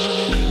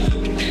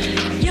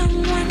 Young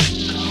one,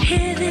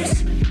 hear this.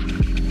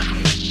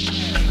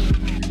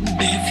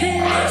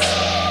 Fearless.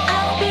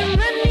 I've been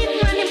running,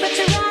 but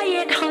the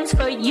riot hunts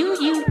for you.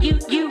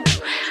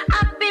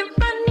 I've been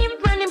running,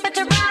 but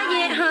the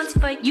riot hunts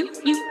for you.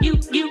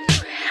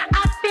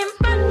 I've been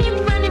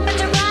running, but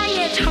the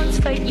riot hunts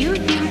for you.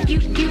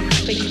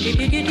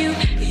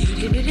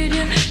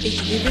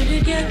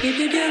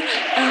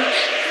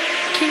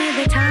 Can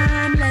the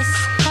timeless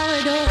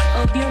corridor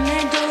of your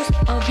meadows,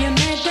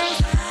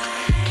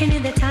 Can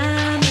the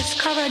timeless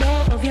corridor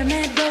of your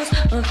meadows,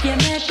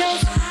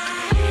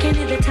 Can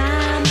the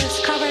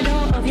timeless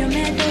corridor of your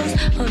meadows,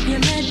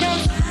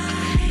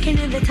 Can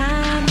the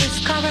timeless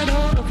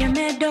corridor of your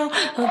meadows.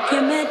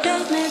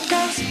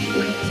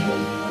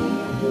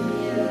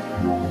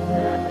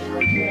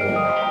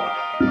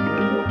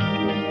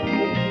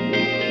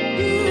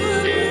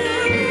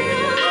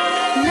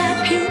 La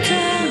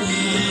Puta.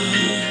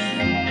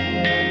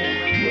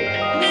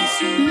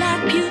 La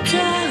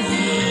Puta.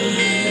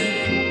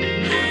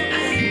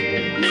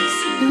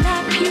 La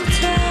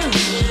Puta.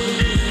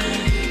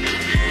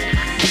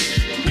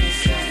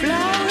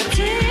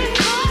 Floating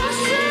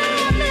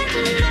castle in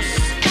the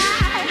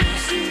sky,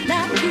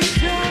 La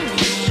Puta.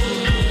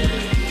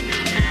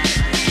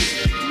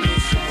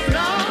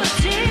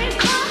 Floating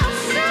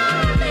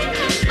castle in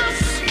the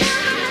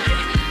sky,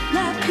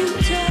 La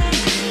Puta.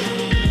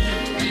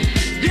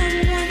 Young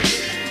one,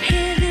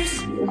 hear this.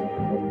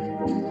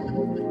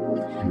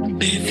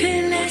 Be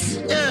fearless.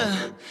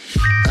 Yeah,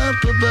 up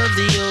above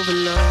the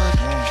overlord.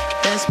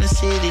 That's my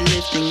city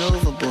lifting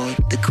overboard.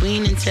 The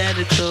queen in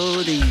tattered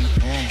clothing.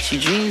 She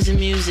dreams of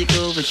music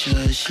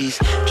overtures. She's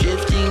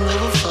drifting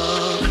over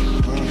fog.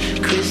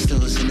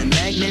 Crystals in a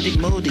magnetic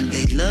molding.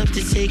 They'd love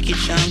to take your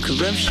charm.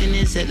 Corruption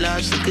is at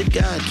large. The good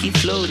God keep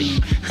floating.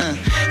 How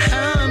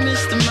I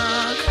missed the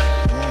mark.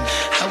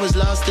 I was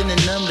lost in the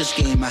numbers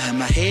game. I had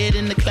my head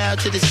in the cloud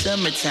to the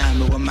summertime.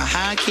 But when my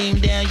high came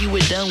down, you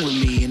were done with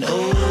me. And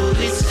oh,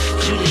 it's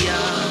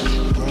Juilliard.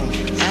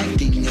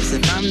 Acting as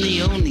if I'm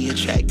the only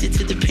attracted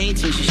to the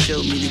paintings you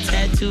showed me, the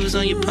tattoos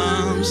on your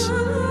palms.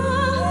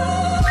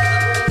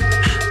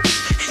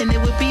 And it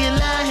would be a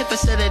lie if I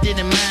said I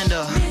didn't mind,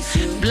 or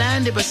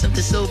blinded by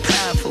something so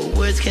powerful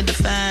words can't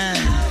define.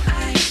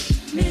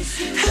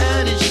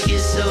 How did you get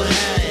so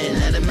high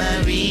and out of my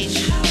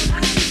reach?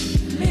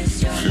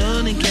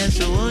 Floating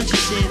castle, won't you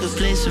save a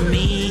place for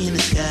me in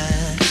the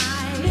sky?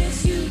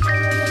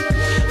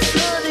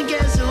 Floating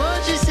castle,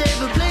 won't you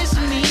save a place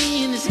for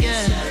me in the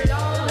sky?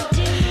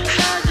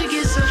 How'd you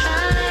get so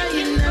high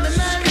and out of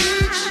my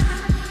reach?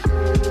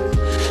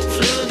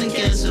 Floating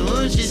castle,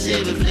 won't you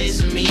save a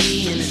place for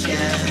me in the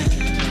sky?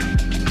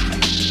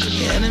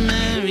 Out of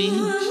my reach.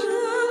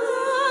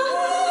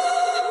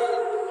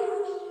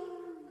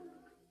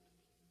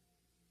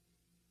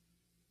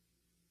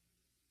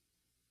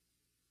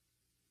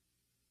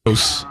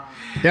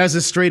 That was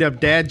a straight up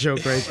dad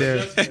joke right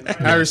there.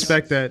 I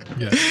respect that.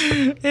 Yes.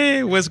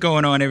 Hey, what's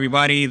going on,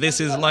 everybody? This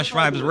is Lush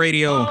Vibes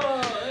Radio.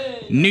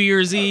 New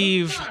Year's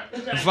Eve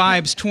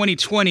Vibes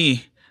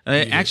 2020.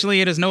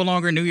 Actually, it is no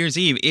longer New Year's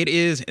Eve. It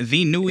is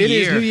the new year. It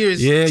is New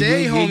Year's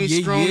Day, homie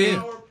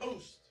Strong.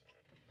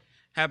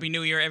 Happy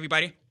New Year,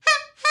 everybody.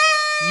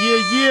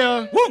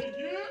 Yeah. Woo!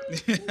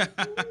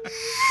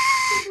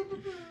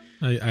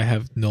 I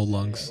have no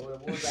lungs.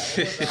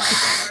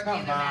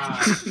 Come on.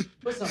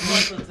 Put some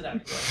muscle to that.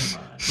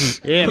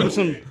 Yeah, put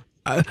some.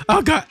 I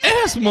got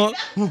asthma.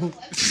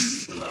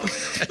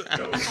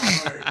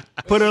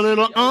 Put a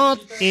little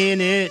in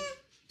it.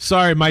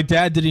 Sorry, my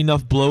dad did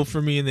enough blow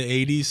for me in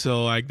the 80s,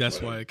 so that's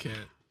why I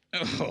can't.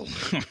 Oh.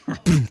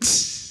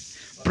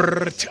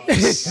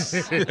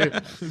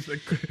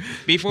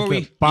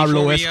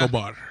 Pablo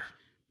Escobar.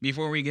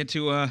 Before we get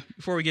too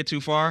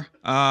far,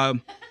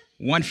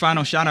 one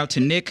final shout out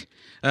to Nick.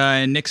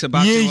 Nick's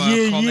about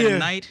to call it a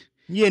night.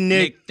 Yeah,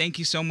 Nick. Thank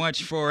you so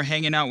much for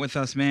hanging out with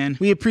us, man.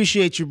 We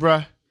appreciate you,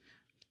 bruh.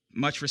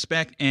 Much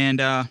respect,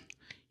 and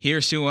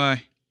here's to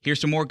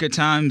more good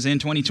times in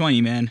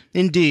 2020, man.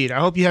 Indeed. I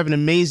hope you have an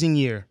amazing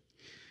year.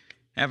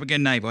 Have a good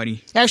night,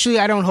 buddy. Actually,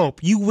 I don't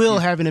hope. You will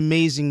have an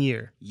amazing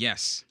year.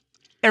 Yes.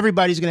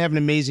 Everybody's going to have an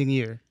amazing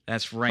year.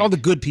 That's right. All the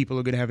good people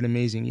are going to have an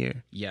amazing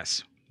year.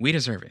 Yes. We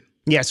deserve it.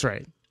 Yes,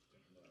 right.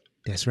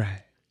 That's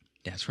right.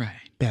 That's right.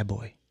 Bad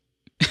boy.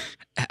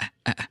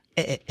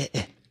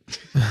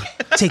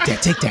 Take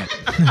that.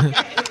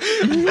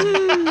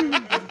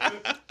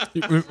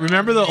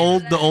 Remember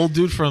the old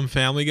dude from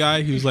Family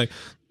Guy who's like,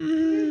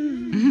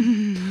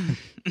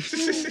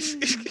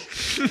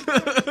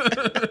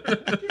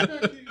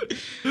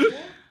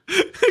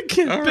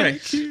 all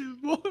right.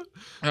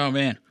 Oh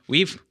man,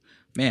 we've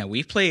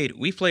played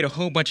a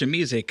whole bunch of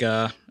music,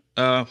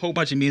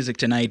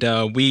 tonight.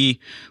 We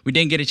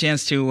didn't get a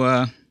chance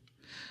to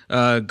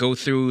go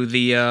through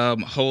the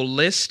whole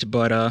list,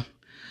 but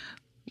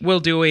we'll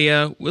do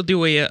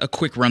a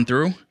quick run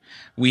through.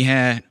 We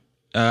had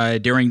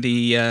during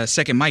the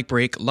second mic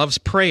break, "Love's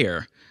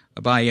Prayer"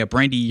 by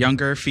Brandy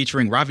Younger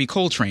featuring Ravi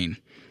Coltrane.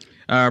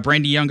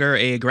 Brandy Younger,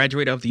 a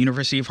graduate of the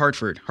University of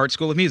Hartford, Hart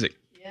School of Music.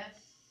 Yes.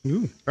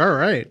 Ooh, all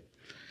right.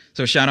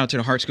 So shout out to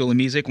the Hart School of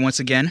Music once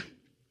again.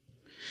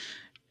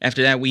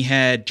 After that, we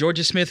had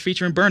Georgia Smith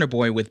featuring Burna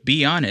Boy with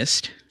 "Be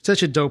Honest."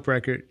 Such a dope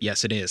record.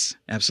 Yes, it is.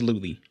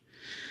 Absolutely.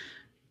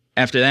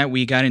 After that,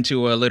 we got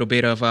into a little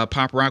bit of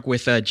pop rock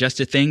with "Just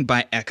a Thing"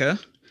 by Eka.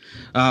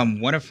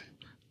 One of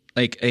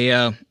like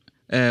a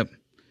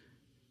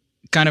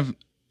kind of,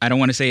 I don't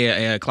want to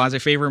say a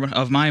closet favorite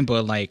of mine,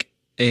 but like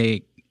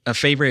a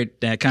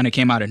favorite that kind of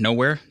came out of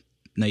nowhere.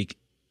 Like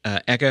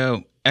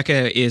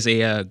Eka is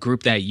a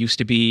group that used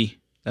to be,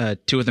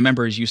 two of the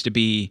members used to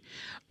be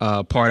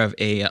part of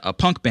a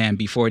punk band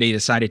before they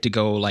decided to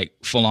go like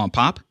full on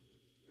pop.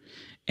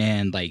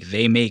 And like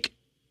they make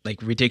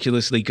like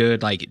ridiculously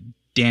good like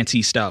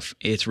dancey stuff.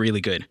 It's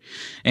really good.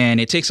 And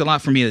it takes a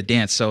lot for me to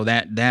dance, so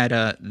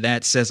that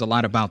says a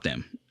lot about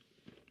them.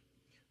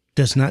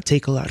 Does not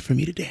take a lot for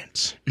me to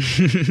dance.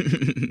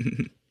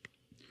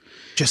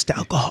 Just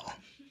alcohol.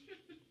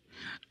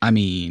 I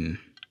mean,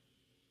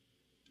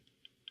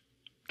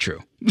 true.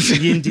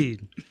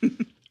 Indeed.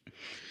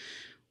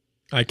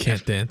 I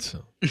can't dance.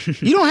 So.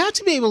 You don't have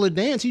to be able to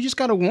dance. You just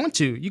gotta want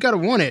to. You gotta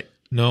want it.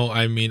 No,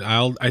 I mean,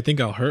 I think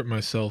I'll hurt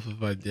myself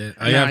if I did.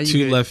 I have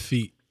two left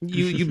feet.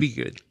 You be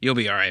good. You'll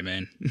be all right,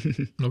 man.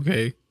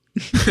 Okay.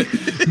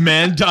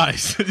 Man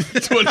dies in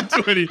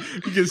 2020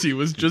 because he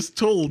was just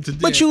told to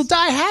dance. But you'll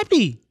die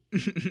happy.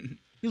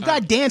 You'll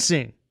die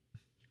dancing.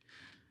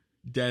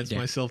 Dance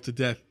myself to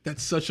death.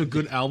 That's such a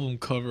good album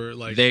cover.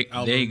 Like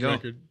album there you go.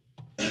 Record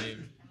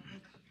name.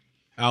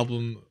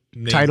 Album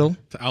name. Title.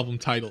 Album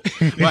title.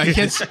 Well, I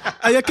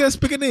can't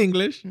speak in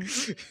English.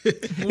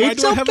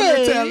 It's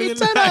okay.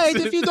 It's all right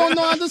if you don't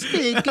know how to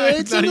speak.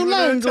 It's a new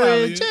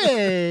language.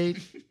 Hey.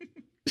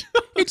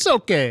 It's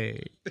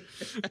okay.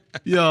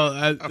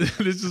 Yo,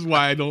 this is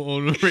why I don't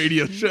own a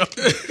radio show.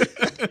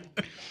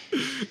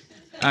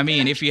 I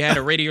mean, if you had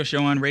a radio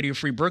show on Radio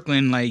Free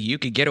Brooklyn, like you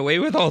could get away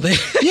with all that.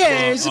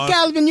 Yes,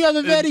 Calvin, you have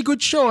a very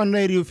good show on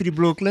Radio Free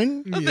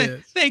Brooklyn.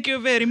 Yes. Thank you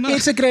very much.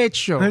 It's a great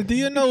show. Do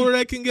you know where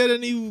I can get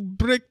any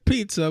brick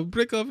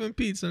oven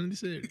pizza in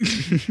this area?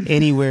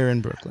 Anywhere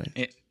in Brooklyn.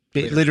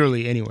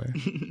 Literally anywhere.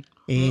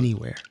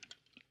 Anywhere.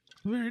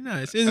 Very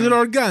nice. Is it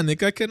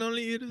organic? I can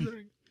only eat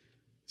it.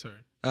 Sorry.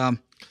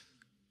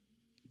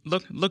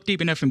 Look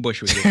deep enough in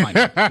Bushwood, you'll find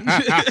it.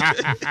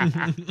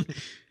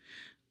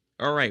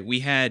 All right, we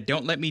had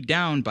 "Don't Let Me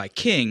Down" by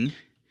King,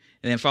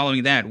 and then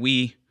following that,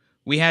 we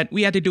had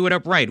to do it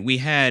upright. We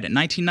had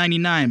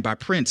 "1999" by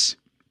Prince.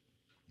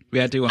 We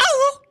had to.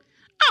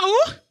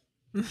 Ow!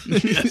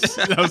 Yes,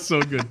 that was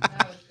so good.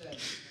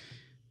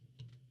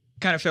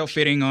 Kind of felt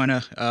fitting on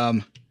a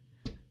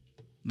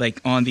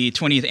like on the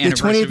 20th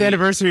anniversary. The 20th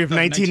anniversary of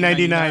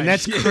 1999.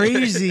 That's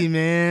crazy,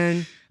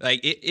 man.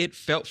 Like it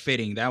felt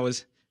fitting. That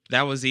was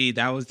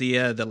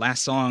the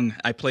last song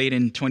I played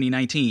in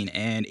 2019,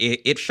 and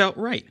it felt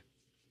right.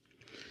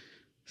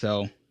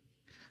 So,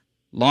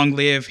 long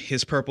live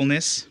his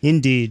purpleness.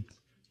 Indeed.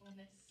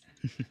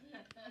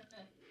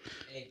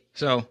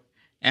 So,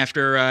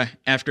 after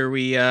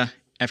we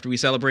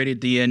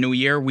celebrated the new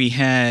year, we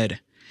had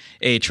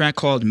a track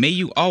called "May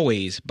You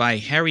Always" by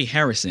Harry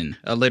Harrison.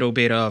 A little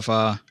bit of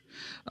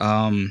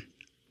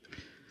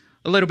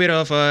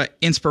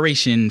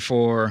inspiration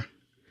for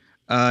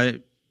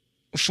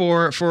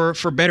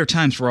better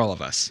times for all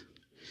of us.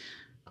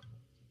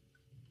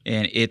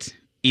 And it's,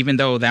 even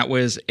though that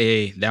was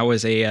a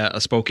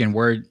spoken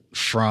word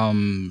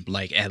from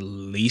like at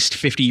least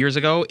 50 years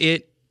ago,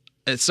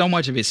 so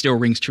much of it still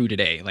rings true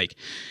today. Like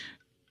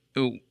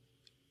we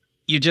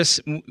just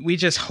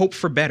hope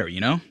for better, you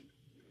know?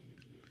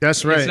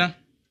 That's right.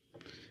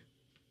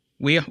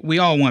 We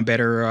all want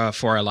better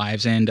for our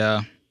lives, and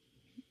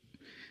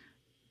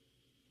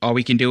all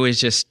we can do is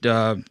just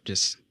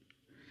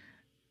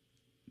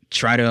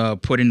try to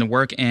put in the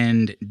work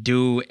and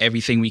do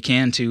everything we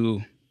can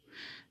to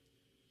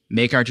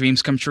make our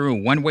dreams come true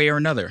one way or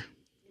another.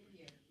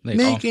 Like,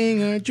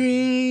 Making our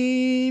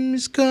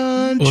dreams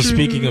come true. Well,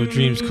 speaking of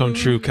dreams come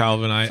true,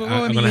 Calvin, I'm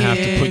going to have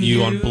to put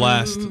you on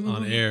blast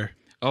on air.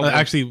 Oh,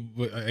 actually,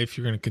 if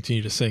you're going to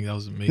continue to sing, that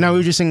was amazing. No, we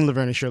were just singing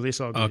Laverne and Shirley. It's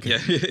all good. Okay.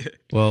 Yeah.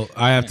 Well,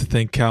 I have to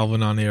thank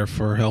Calvin on air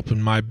for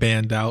helping my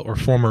band out, or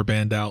former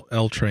band out,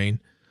 L Train.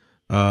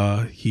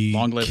 He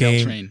Long live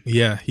came, L Train.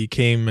 Yeah, he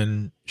came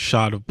and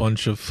shot a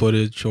bunch of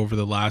footage over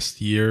the last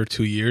year,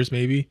 2 years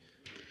maybe.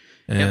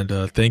 And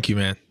thank you,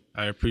 man.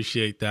 I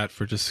appreciate that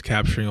for just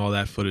capturing all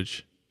that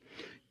footage.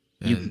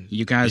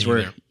 You guys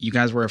were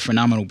a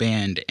phenomenal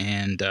band,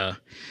 and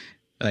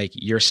like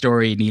your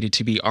story needed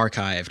to be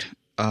archived.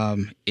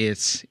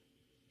 It's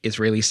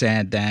really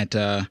sad that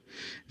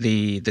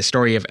the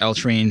story of L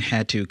Train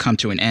had to come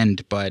to an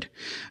end, but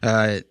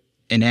an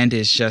end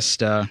is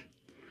just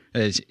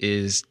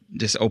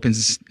just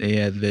opens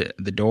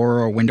the door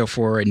or window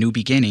for a new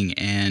beginning.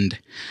 And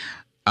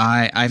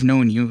I've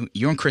known you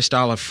and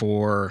Kristalla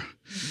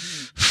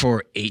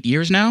for 8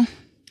 years now.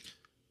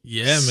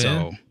 Yeah, man.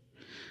 So,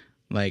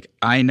 like,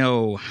 I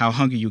know how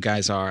hungry you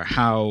guys are,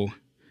 how,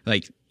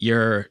 like,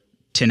 your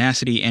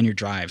tenacity and your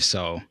drive.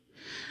 So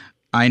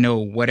I know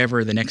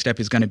whatever the next step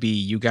is going to be,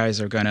 you guys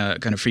are gonna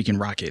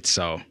freaking rock it.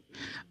 So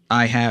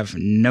I have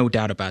no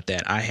doubt about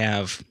that. I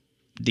have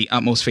the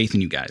utmost faith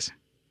in you guys.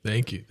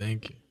 Thank you.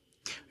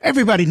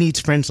 Everybody needs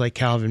friends like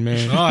Calvin,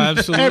 man. Oh,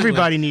 absolutely.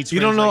 Everybody needs friends. You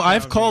don't know, like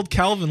I've Calvin. called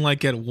Calvin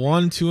like at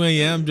 1, 2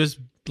 a.m. just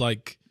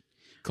like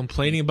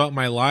complaining about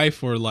my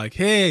life, or like,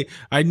 hey,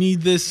 I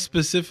need this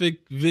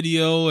specific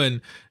video,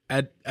 and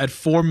at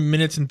 4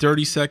 minutes and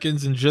 30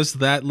 seconds, and just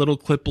that little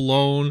clip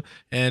alone.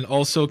 And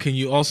also, can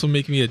you also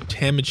make me a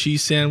ham and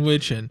cheese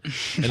sandwich? And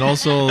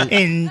also,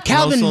 and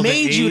Calvin also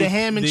made you the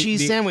ham and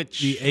cheese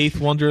sandwich. The eighth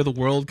wonder of the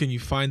world. Can you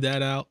find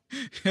that out?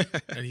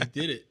 And he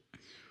did it.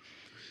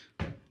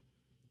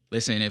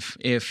 Listen,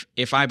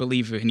 if I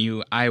believe in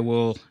you, I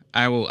will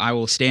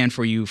stand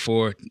for you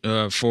for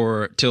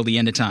till the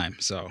end of time.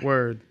 So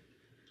word.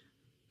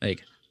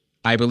 Like,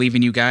 I believe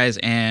in you guys,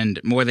 and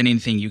more than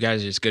anything, you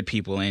guys are just good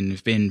people and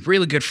have been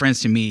really good friends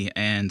to me.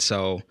 And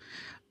so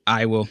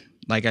I will,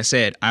 like I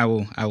said, I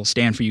will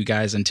stand for you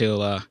guys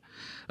until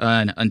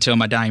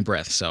my dying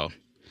breath. So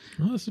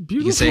that's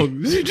beautiful.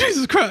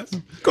 Jesus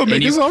Christ. Go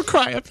make us all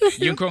cry up here.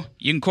 You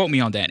can quote me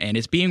on that, and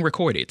it's being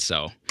recorded,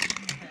 so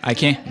I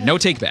can't, no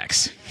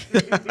takebacks.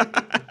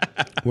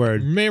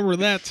 Word. Remember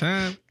that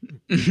time?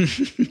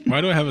 Why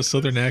do I have a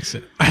southern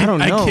accent? I don't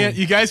know. I can't.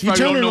 You guys You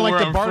probably turned don't know into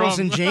like where the I'm Bartles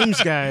from. and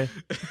James guy.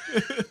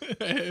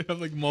 I have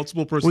like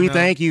multiple We personalities.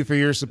 thank you for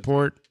your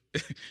support.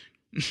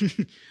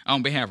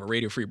 On behalf of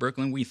Radio Free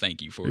Brooklyn, we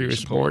thank you for For your your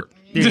support.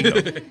 There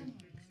you go.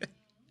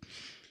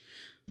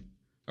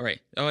 All right.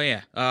 Oh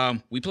yeah.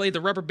 We played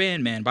the Rubber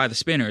Band Man by the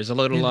Spinners, a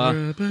little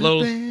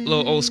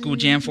old school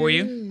jam for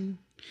you.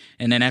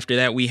 And then after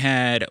that, we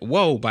had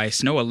Whoa by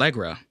Snow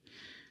Allegra.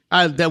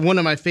 That one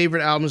of my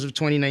favorite albums of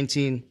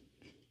 2019.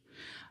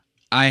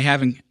 I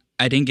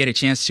didn't get a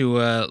chance to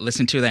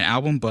listen to that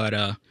album,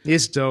 but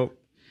it's dope.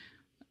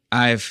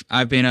 I've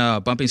been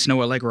bumping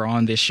Snow Allegra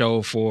on this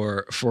show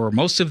for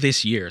most of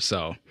this year,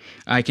 so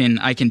I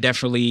can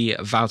definitely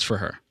vouch for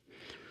her.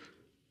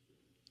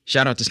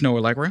 Shout out to Snow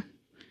Allegra.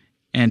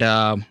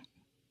 And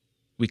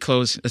we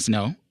closed.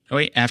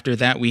 After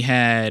that, we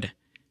had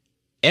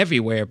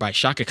Everywhere by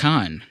Shaka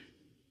Khan.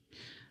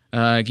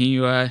 Can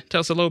you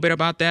tell us a little bit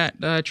about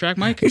that track,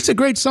 Mike? It's a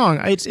great song.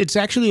 It's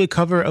actually a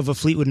cover of a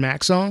Fleetwood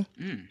Mac song.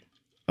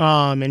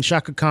 And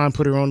Shaka Khan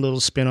put her own little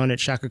spin on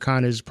it. Shaka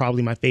Khan is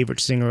probably my favorite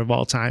singer of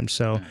all time.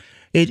 So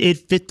it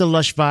fit the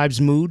Lush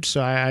Vibes mood.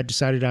 So I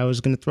decided I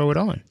was going to throw it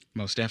on.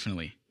 Most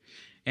definitely.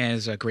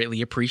 As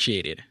greatly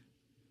appreciated.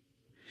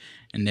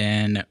 And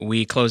then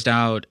we closed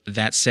out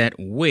that set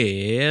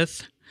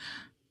with...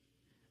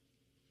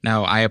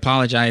 Now, I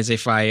apologize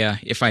if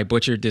I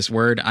butchered this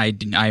word.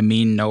 I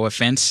mean no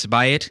offense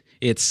by it.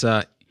 It's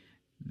the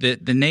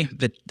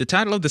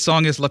title of the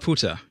song is La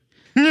Puta.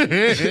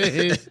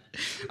 It's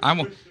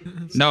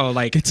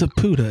a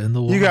puta in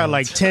the wild. You got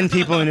like 10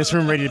 people in this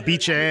room ready to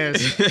beat your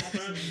ass.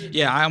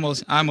 Yeah, I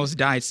almost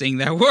died saying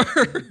that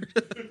word.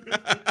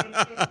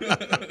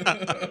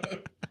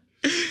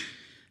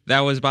 That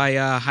was by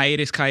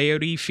Hiatus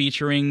Coyote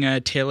featuring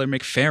Taylor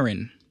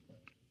McFerrin.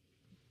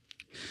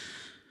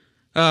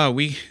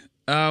 We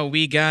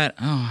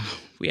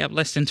have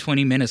less than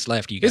 20 minutes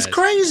left, you guys. It's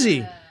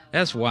crazy.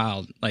 That's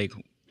wild. Like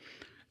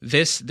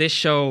this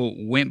show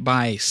went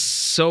by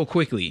so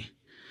quickly.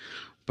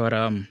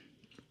 But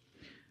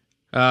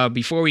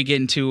before we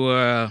get into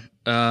a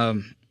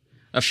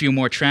few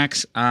more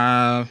tracks,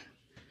 a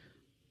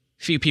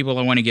few people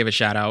I want to give a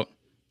shout out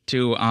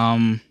to.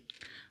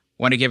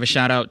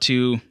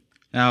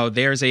 Now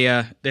there's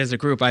a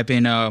group I've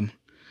been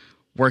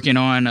working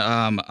on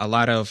a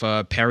lot of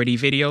parody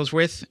videos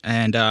with,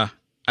 and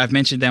I've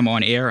mentioned them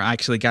on air. I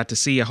actually got to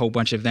see a whole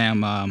bunch of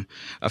them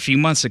a few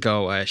months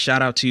ago.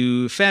 Shout out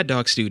to Fat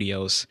Dog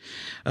Studios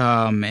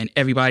and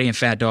everybody in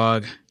Fat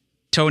Dog,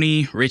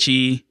 Tony,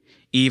 Richie,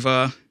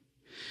 Eva,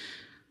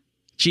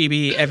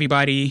 Chibi,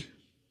 everybody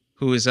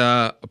who is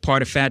a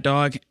part of Fat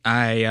Dog.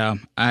 I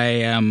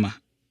am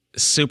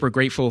super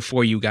grateful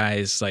for you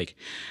guys. Like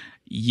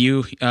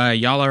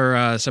y'all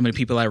are some of the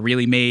people that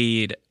really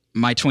made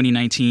my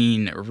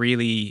 2019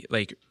 really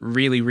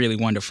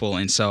wonderful.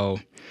 And so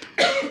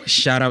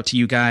shout out to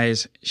you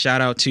guys.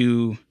 Shout out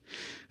to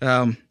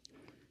man.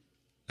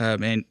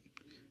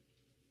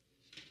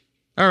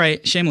 All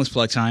right, shameless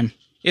plug time.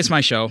 It's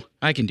my show.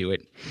 I can do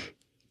it.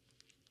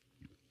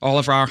 All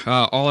of our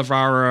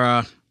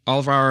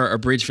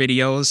abridged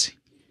videos.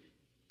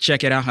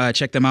 Check it out.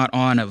 Check them out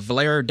on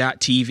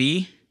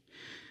Vlare.tv.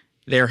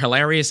 They're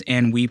hilarious,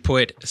 and we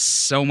put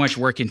so much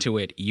work into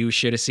it. You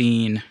should have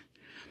seen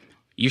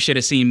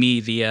me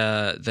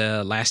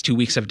the last 2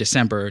 weeks of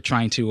December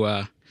trying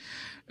to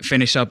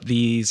finish up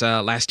these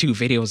last 2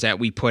 videos that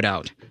we put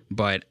out.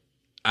 But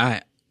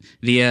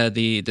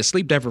the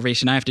sleep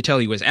deprivation, I have to tell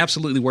you, is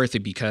absolutely worth it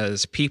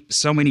because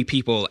so many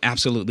people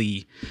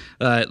absolutely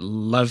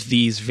love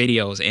these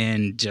videos,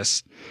 and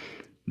just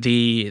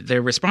the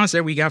response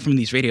that we got from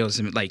these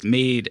videos like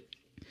made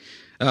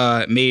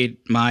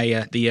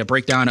my the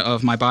breakdown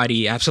of my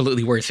body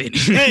absolutely worth it.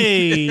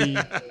 Hey.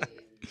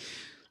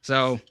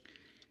 So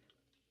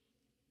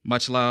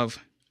much love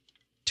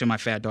to my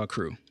Fat Dog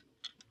crew.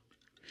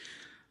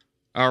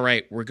 All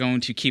right, we're going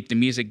to keep the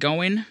music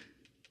going.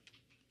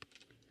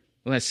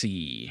 Let's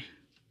see.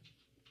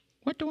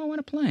 What do I want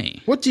to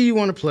play? What do you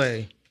want to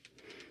play?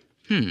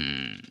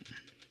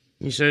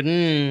 You said,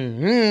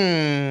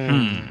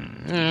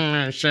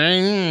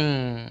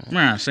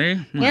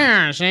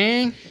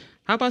 see?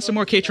 How about some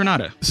more K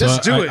Tronada? So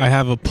Let's do it. I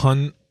have a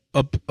pun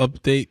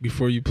update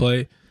before you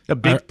play. A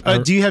big.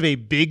 Do you have a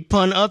big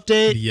pun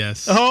update?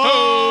 Yes.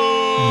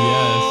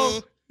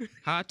 Oh. Yes.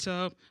 Hot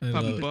tub,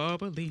 popping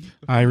bubbly.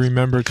 I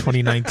remember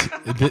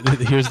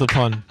 2019. Here's the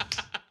pun.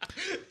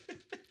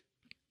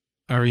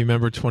 I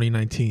remember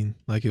 2019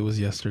 like it was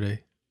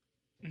yesterday.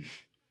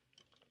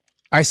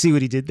 I see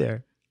what he did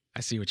there.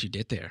 I see what you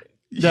did there.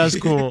 That's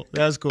cool.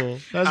 That's cool.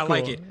 That's I cool.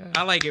 like it.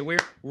 I like it.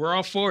 We're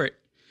all for it.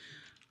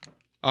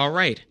 All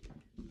right.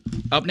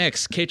 Up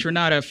next, K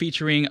Tronada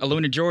featuring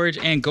Aluna George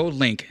and Gold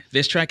Link.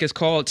 This track is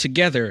called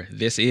Together.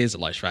 This is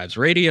Lush Vibes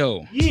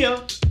Radio. Yeah.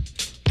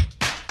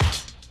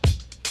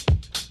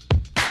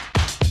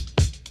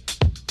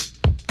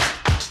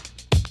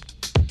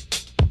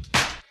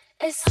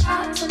 It's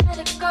hard to let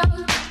it go,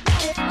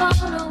 let it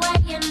fall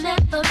away and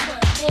never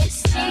find it.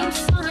 Seems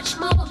so much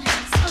more,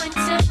 so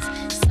intense,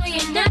 so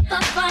you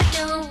never find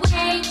a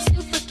way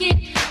to forget,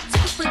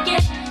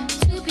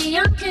 to be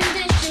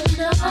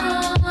unconditional.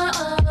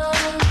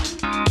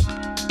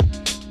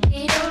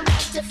 We don't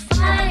have to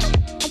fight,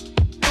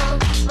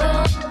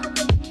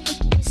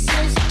 this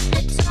is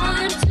the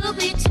time to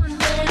be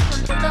turned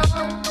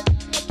on.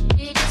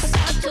 We just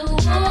have to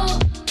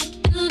walk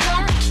through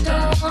that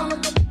door.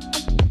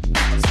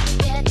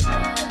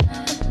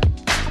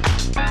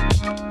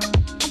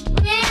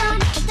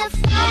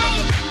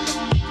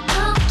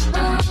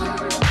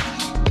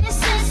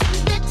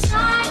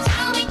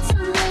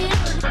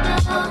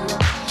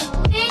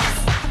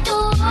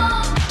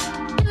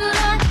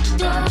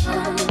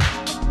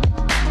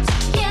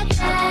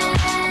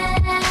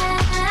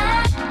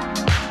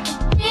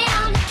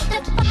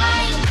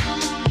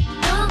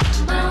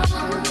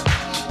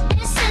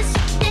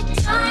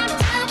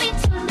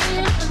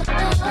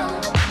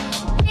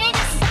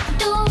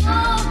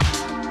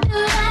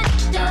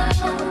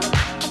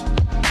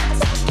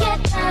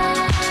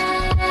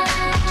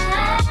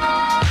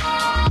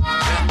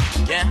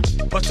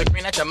 What's the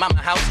green at your mama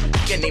house?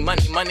 You need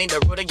money, the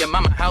root of your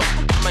mama house.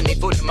 Mama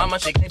need food and mama,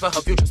 she clean for her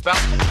future spouse.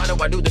 Why do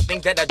I do the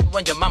things that I do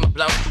when your mama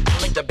blow?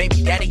 Link the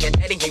baby daddy and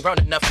daddy ain't grown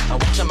enough. I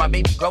watch my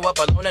baby grow up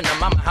alone in the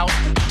mama house.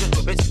 Just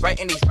too busy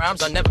writing these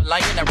rhymes, I'm never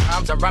lying in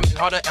rhymes. I'm rhyming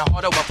harder and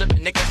harder while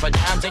flipping nickels for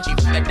dimes. Ain't she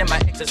better than my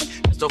exes?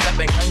 Pistol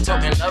flipping, gun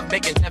toting, love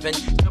making heaven.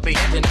 Still be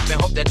ending up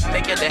and hope that I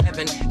make it to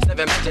heaven.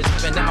 7 matches,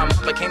 7, then my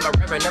mom became a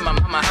reverend. In my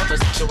mama house a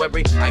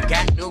sanctuary. I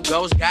got new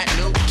goals, got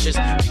new wishes.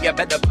 We got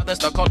better brothers,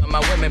 start calling my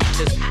women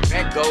bitches.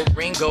 Red gold,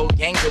 green gold,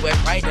 gang do it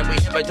right, and we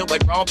never do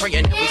it wrong.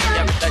 Praying that we see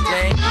a better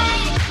day.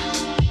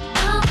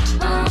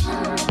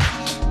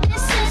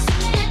 This is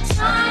the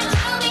time to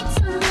be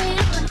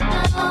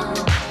together.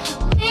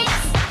 We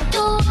just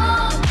do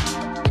walk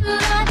through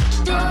that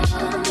door.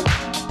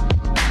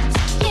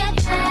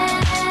 Together.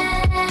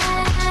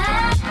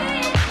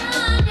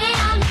 We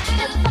don't have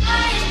to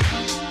fight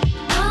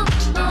no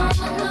more.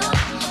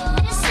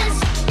 This is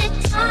the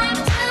time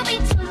to be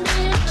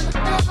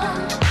together.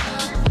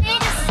 We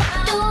just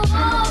do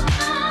walk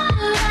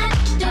through that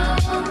door.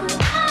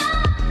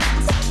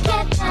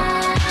 Together.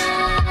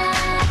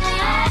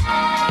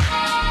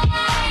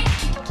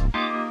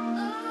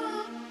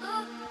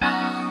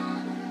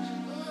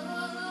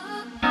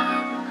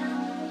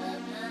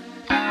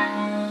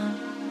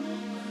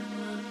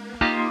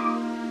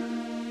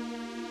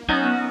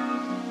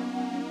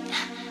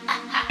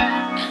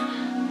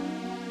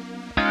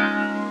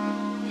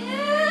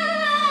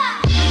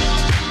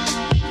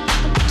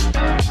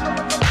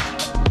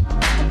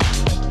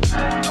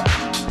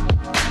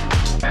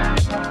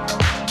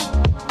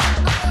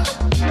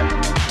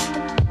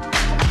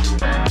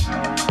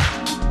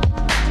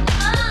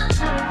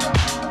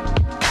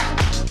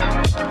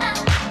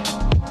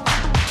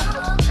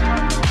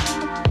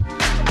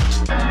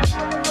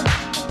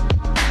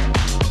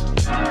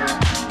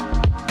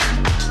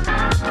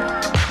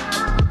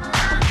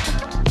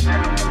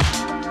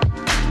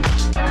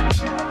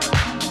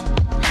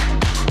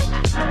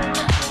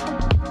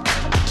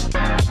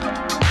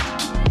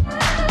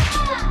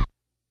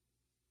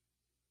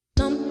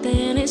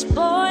 is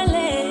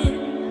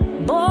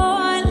boiling,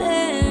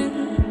 boiling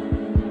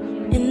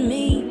in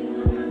me.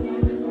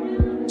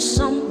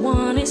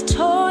 Someone is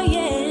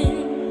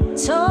toying,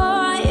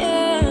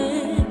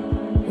 toying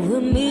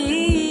with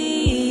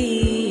me.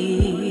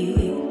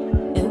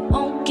 It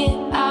won't get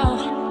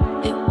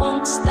out, it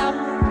won't stop,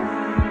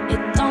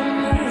 it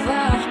don't move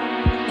out,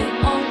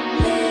 it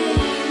won't leave.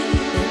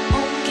 It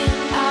won't get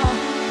out,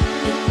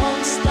 it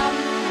won't stop,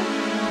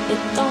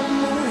 it don't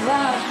move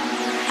out.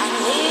 I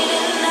need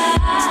it now.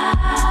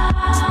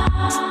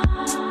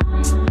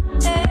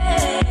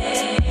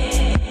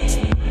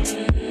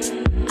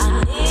 I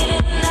need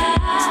it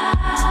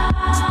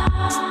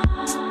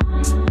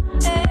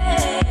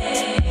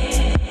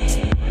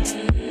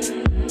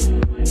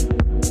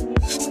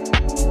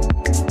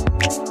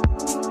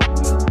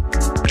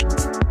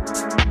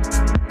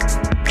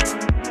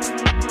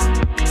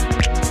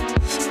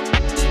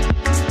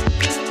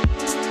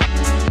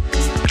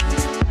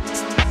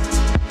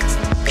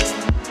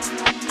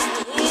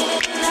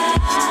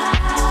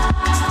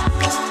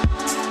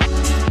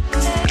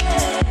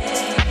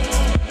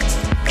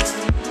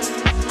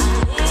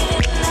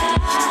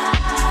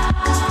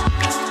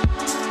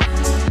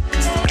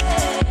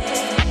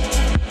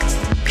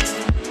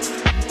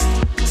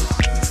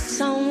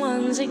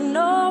Someone's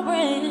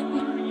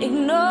ignoring,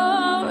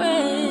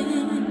 ignoring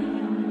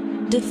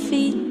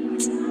defeat.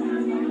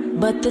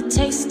 But the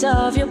taste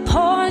of your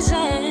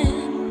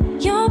poison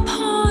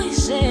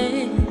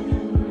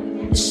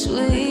is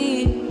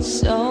sweet,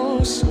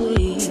 so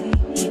sweet.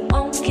 You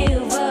won't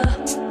give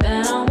up,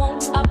 and I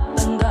won't up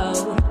and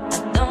go. I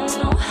don't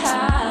know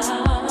how.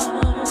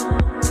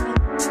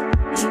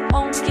 You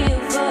won't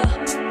give up,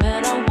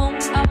 and I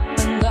won't up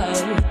and go.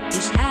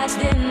 He's had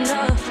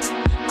enough,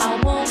 I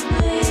won't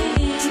leave.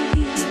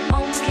 You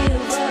won't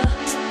give up,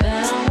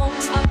 and I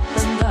won't up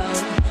and go.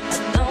 I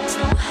don't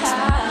know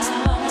how.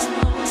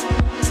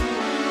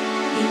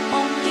 You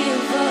won't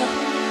give up,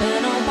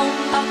 and I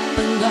won't up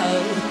and go.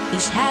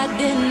 He's had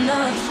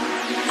enough.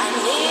 I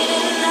need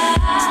it now.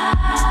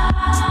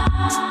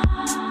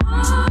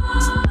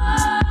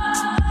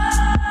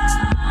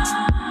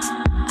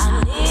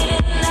 I need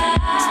it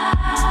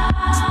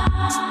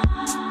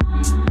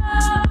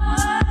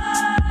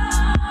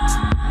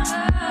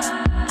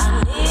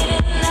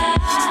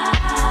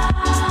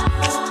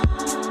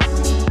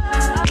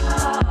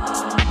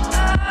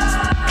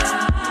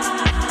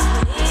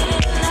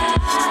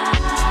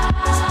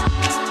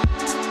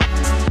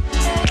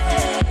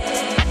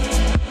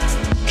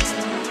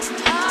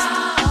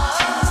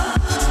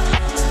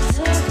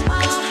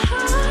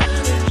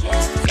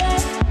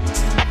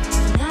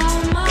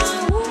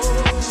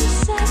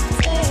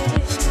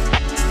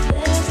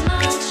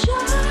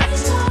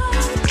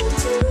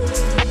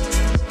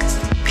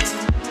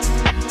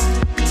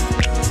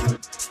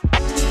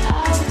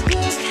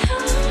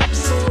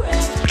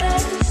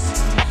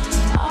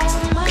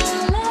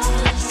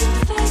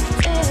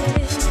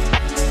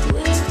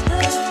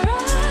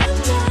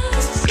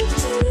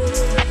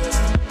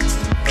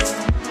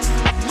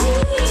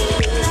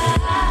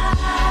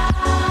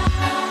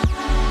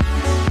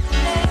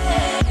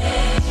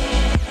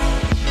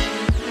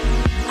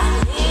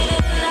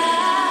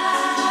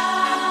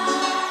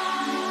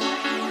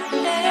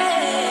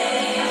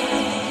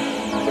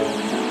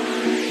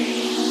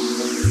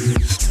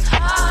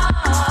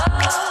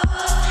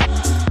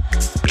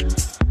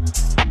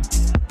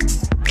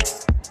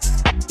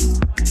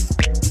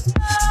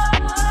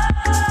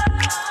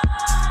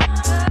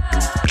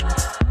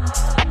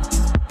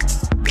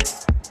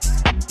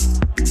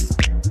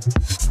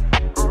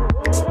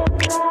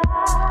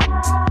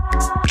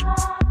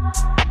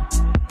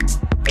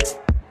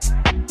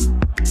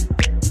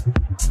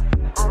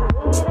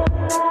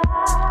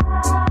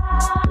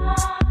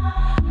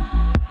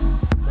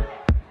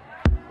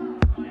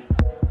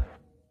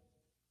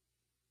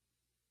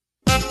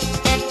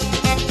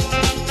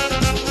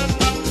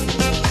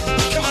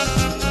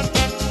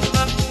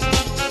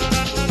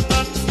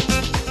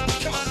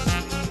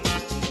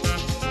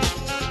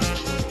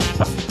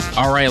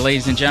All right,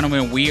 ladies and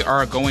gentlemen, we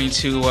are going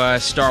to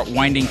start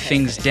winding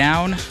things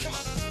down.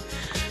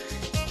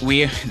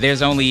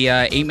 There's only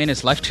 8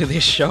 minutes left to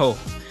this show,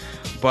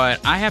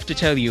 but I have to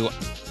tell you,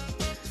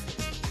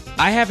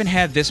 I haven't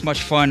had this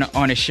much fun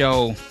on a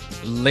show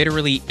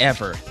literally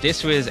ever.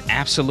 This was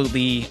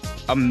absolutely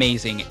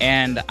amazing,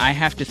 and I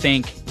have to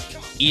thank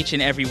each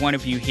and every one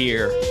of you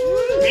here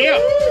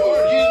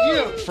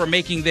for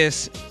making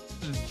this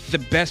the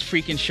best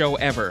freaking show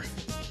ever.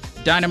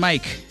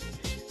 Dynamite,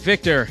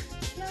 Victor,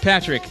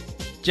 Patrick,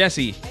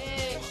 Jesse,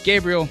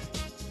 Gabriel,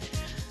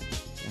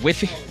 with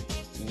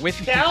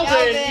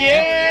Calvin,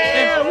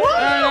 yeah!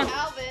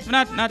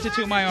 Not to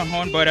toot my own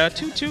horn, but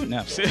toot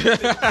no. Mistaken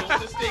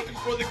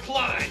for the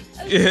Klein.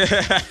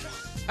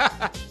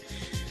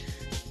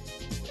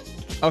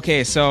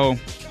 Okay, so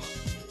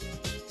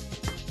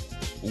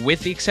with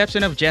the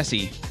exception of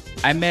Jesse,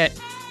 I met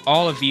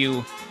all of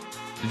you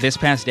this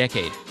past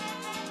decade.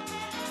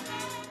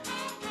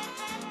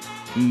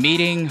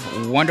 Meeting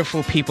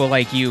wonderful people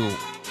like you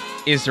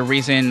is the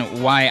reason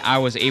why I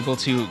was able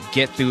to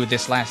get through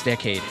this last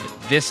decade.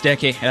 This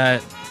decade,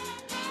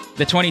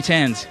 the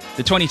 2010s.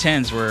 The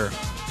 2010s were.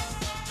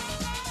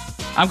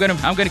 I'm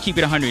gonna keep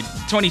it 100.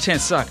 2010s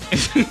suck.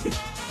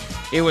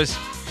 It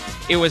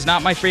was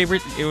not my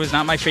favorite. It was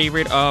not my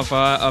favorite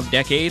of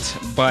decades,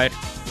 but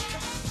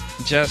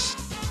just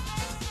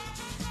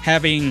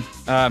having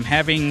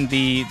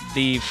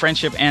the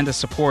friendship and the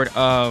support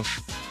of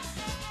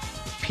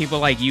people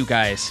like you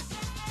guys.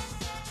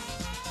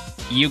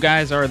 You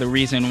guys are the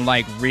reason,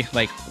 why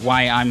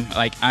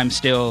I'm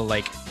still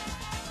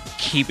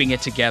keeping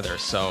it together.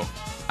 So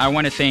I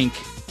want to thank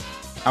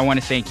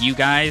you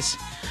guys.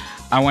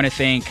 I want to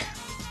thank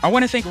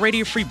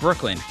Radio Free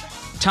Brooklyn,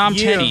 Tom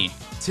Tenney,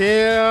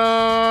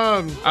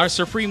 Tim, our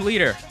supreme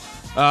leader,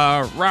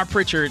 Rob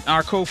Pritchard,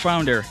 our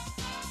co-founder,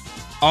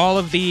 all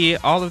of the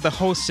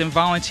hosts and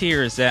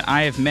volunteers that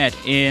I have met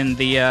in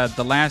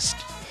the last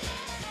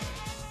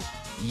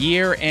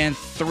year and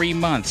 3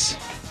 months.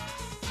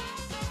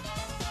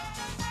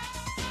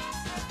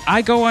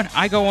 I go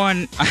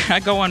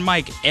on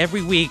mic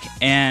every week,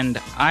 and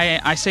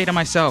I say to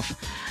myself,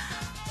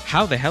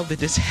 how the hell did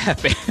this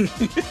happen?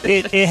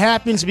 It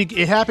happens.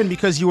 It happened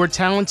because you were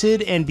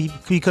talented, and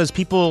because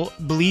people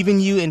believe in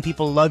you and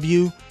people love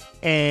you,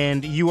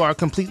 and you are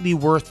completely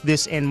worth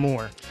this and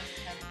more.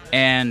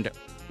 And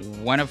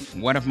one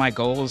of my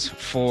goals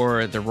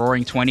for the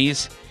Roaring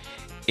 20s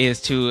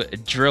is to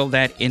drill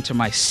that into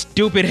my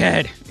stupid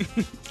head.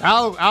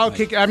 I'll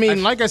kick. I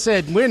mean, like I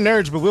said, we're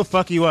nerds, but we'll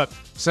fuck you up.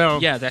 So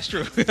yeah, that's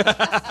true.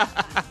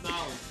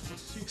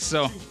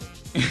 So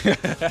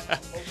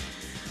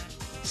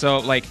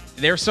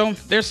there's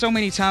so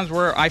many times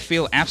where I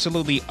feel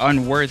absolutely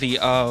unworthy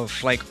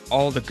of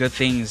all the good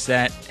things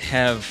that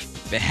have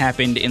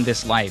happened in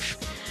this life,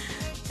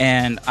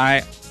 and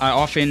I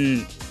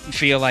often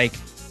feel like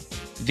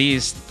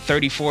these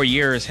 34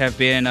 years have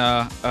been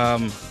a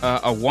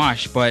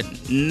wash, but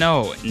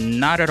no,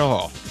 not at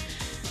all.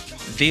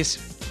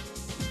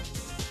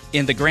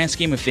 In the grand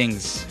scheme of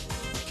things,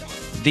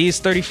 these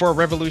 34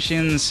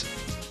 revolutions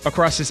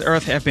across this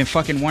earth have been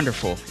fucking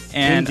wonderful.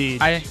 And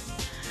indeed.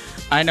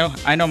 I know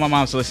my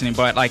mom's listening,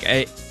 but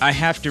I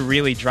have to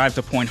really drive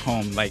the point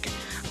home.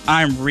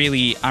 I'm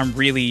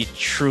really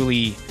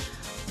truly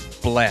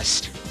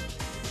blessed.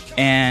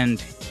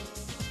 And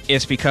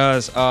it's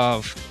because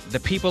of the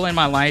people in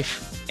my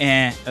life,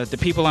 and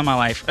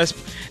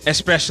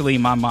especially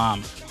my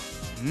mom.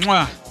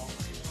 Mwah.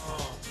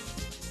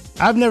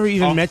 I've never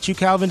even met you,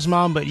 Calvin's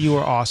mom, but you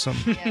are awesome.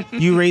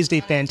 You raised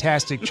a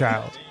fantastic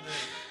child.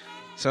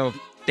 So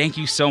thank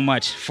you so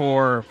much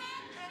for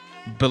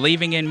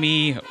believing in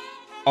me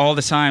all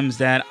the times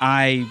that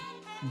I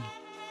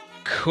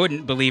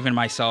couldn't believe in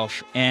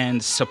myself,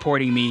 and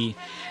supporting me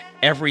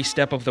every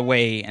step of the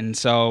way. And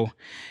so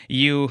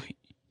you're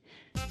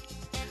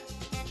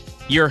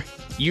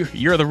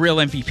the real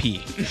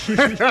MVP.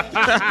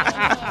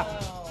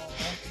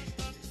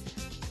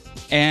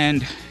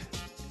 And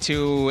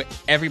to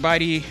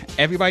everybody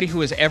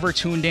who has ever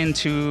tuned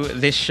into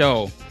this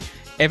show,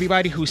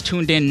 everybody who's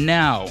tuned in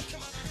now,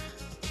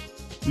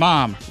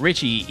 Mom,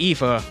 Richie,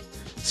 Eva,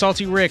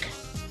 Salty Rick,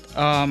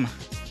 Aunt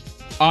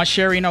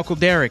Sherry and Uncle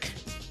Derek,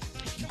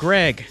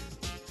 Greg,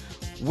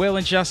 Will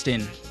and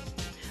Justin,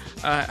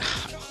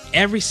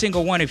 every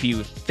single one of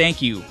you,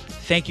 thank you.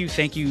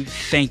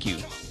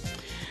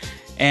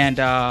 And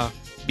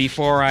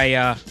before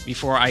I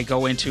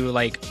go into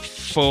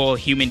full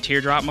human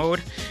teardrop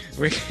mode,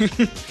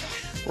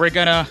 we're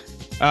gonna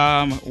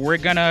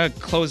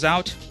close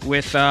out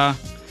with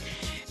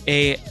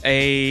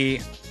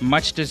a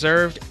much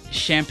deserved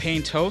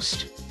champagne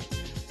toast.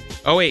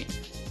 Oh wait,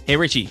 hey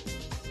Richie,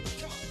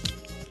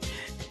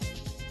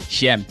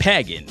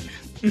 champagne.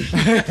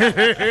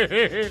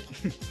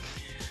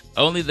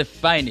 Only the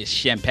finest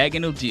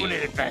champagne will do.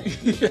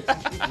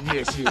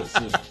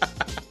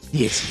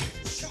 Yes.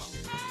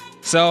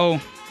 So,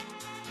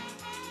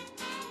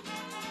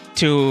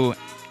 to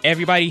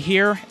everybody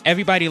here,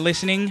 everybody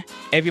listening,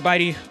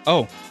 everybody.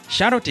 Oh,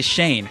 shout out to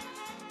Shane.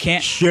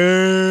 Shane.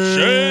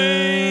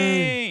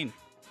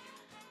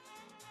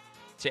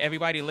 To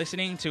everybody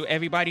listening, to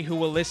everybody who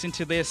will listen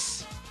to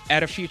this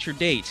at a future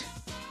date.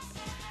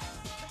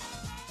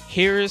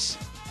 Here's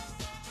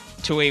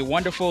to a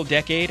wonderful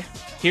decade.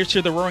 Here's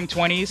to the Roaring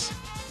 20s.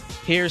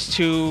 Here's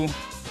to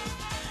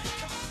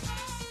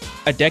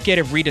a decade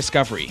of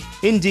rediscovery.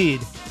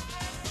 Indeed.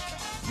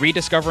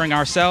 Rediscovering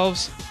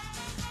ourselves,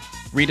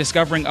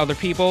 rediscovering other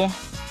people,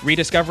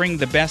 rediscovering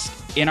the best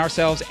in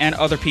ourselves and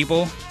other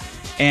people,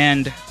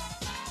 and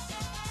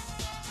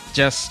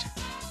just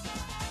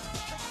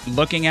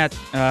looking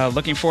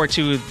forward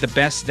to the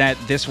best that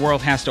this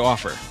world has to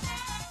offer.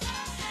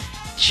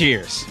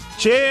 Cheers.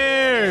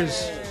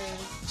 Cheers.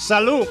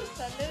 Salud.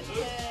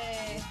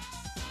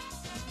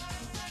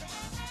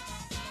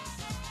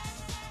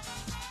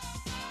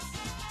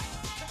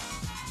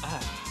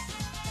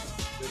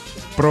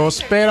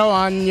 Prospero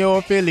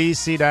año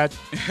felicidad.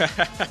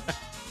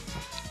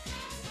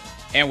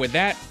 And with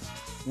that,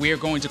 we are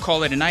going to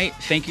call it a night.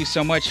 Thank you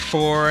so much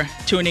for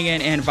tuning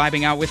in and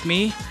vibing out with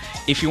me.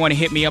 If you want to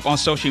hit me up on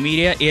social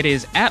media, it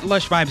is at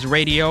Lush Vibes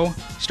Radio,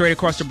 straight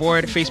across the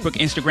board, Facebook,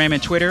 Instagram,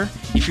 and Twitter.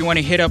 If you want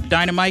to hit up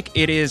Dynamite,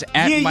 it is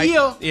at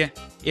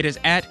it is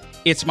at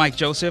It's Mike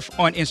Joseph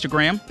on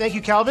Instagram. Thank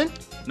you, Calvin.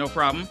 No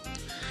problem.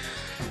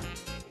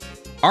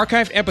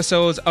 Archived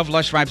episodes of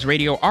Lush Vibes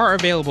Radio are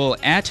available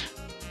at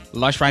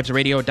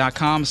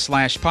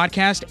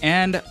lushvibesradio.com/podcast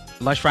and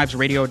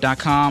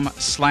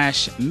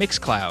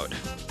lushvibesradio.com/mixcloud.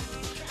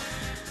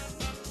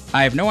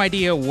 I have no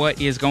idea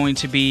what is going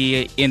to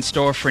be in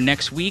store for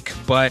next week,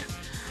 but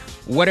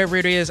whatever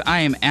it is, I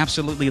am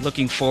absolutely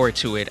looking forward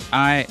to it.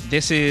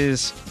 This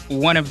is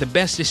one of the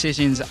best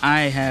decisions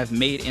I have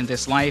made in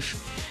this life,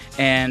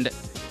 and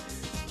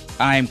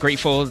I am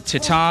grateful to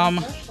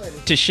Tom,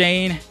 to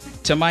Shane,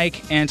 to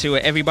Mike, and to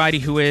everybody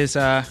who has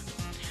had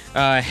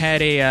a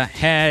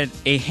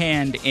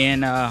hand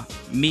in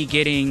me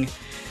getting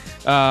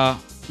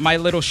my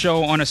little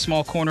show on a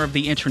small corner of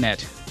the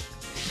internet.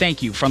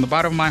 Thank you. From the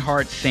bottom of my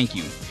heart, thank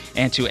you.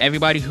 And to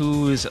everybody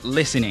who's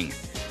listening,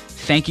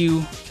 thank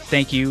you,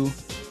 thank you,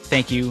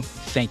 thank you,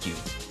 thank you.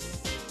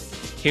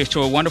 Here's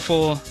to a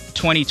wonderful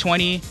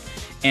 2020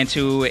 and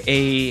to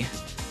a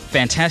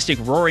fantastic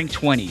Roaring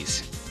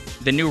 20s.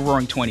 The new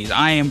Roaring 20s.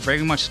 I am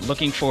very much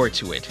looking forward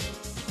to it.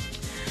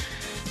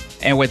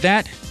 And with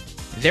that,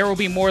 there will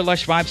be more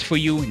Lush Vibes for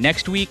you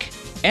next week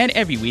and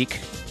every week.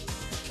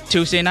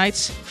 Tuesday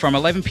nights from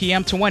 11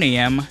 p.m. to 1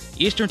 a.m.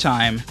 Eastern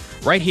Time,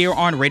 right here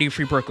on Radio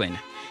Free Brooklyn.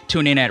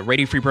 Tune in at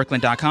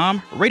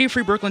RadioFreeBrooklyn.com,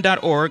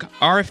 RadioFreeBrooklyn.org,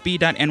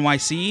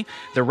 RFB.NYC,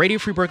 the Radio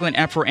Free Brooklyn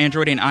app for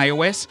Android and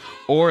iOS,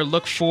 or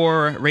look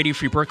for Radio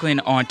Free Brooklyn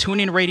on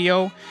TuneIn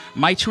Radio,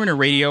 MyTuner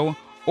Radio,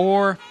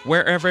 or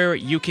wherever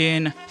you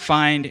can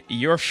find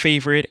your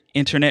favorite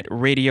internet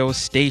radio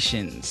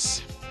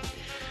stations.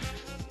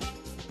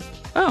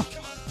 Oh,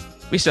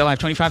 we still have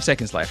 25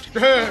 seconds left.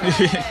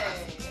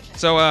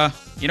 So,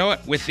 you know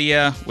what? With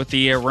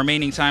the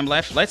remaining time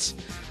left, let's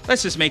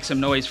just make some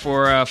noise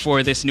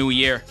for this new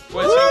year.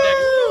 For this new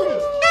decade.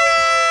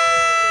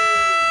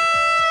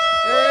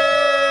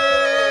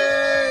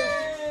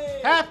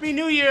 Happy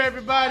New Year,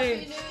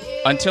 everybody.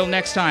 Until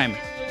next time,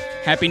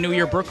 Happy New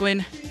Year,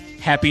 Brooklyn.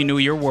 Happy New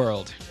Year,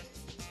 world.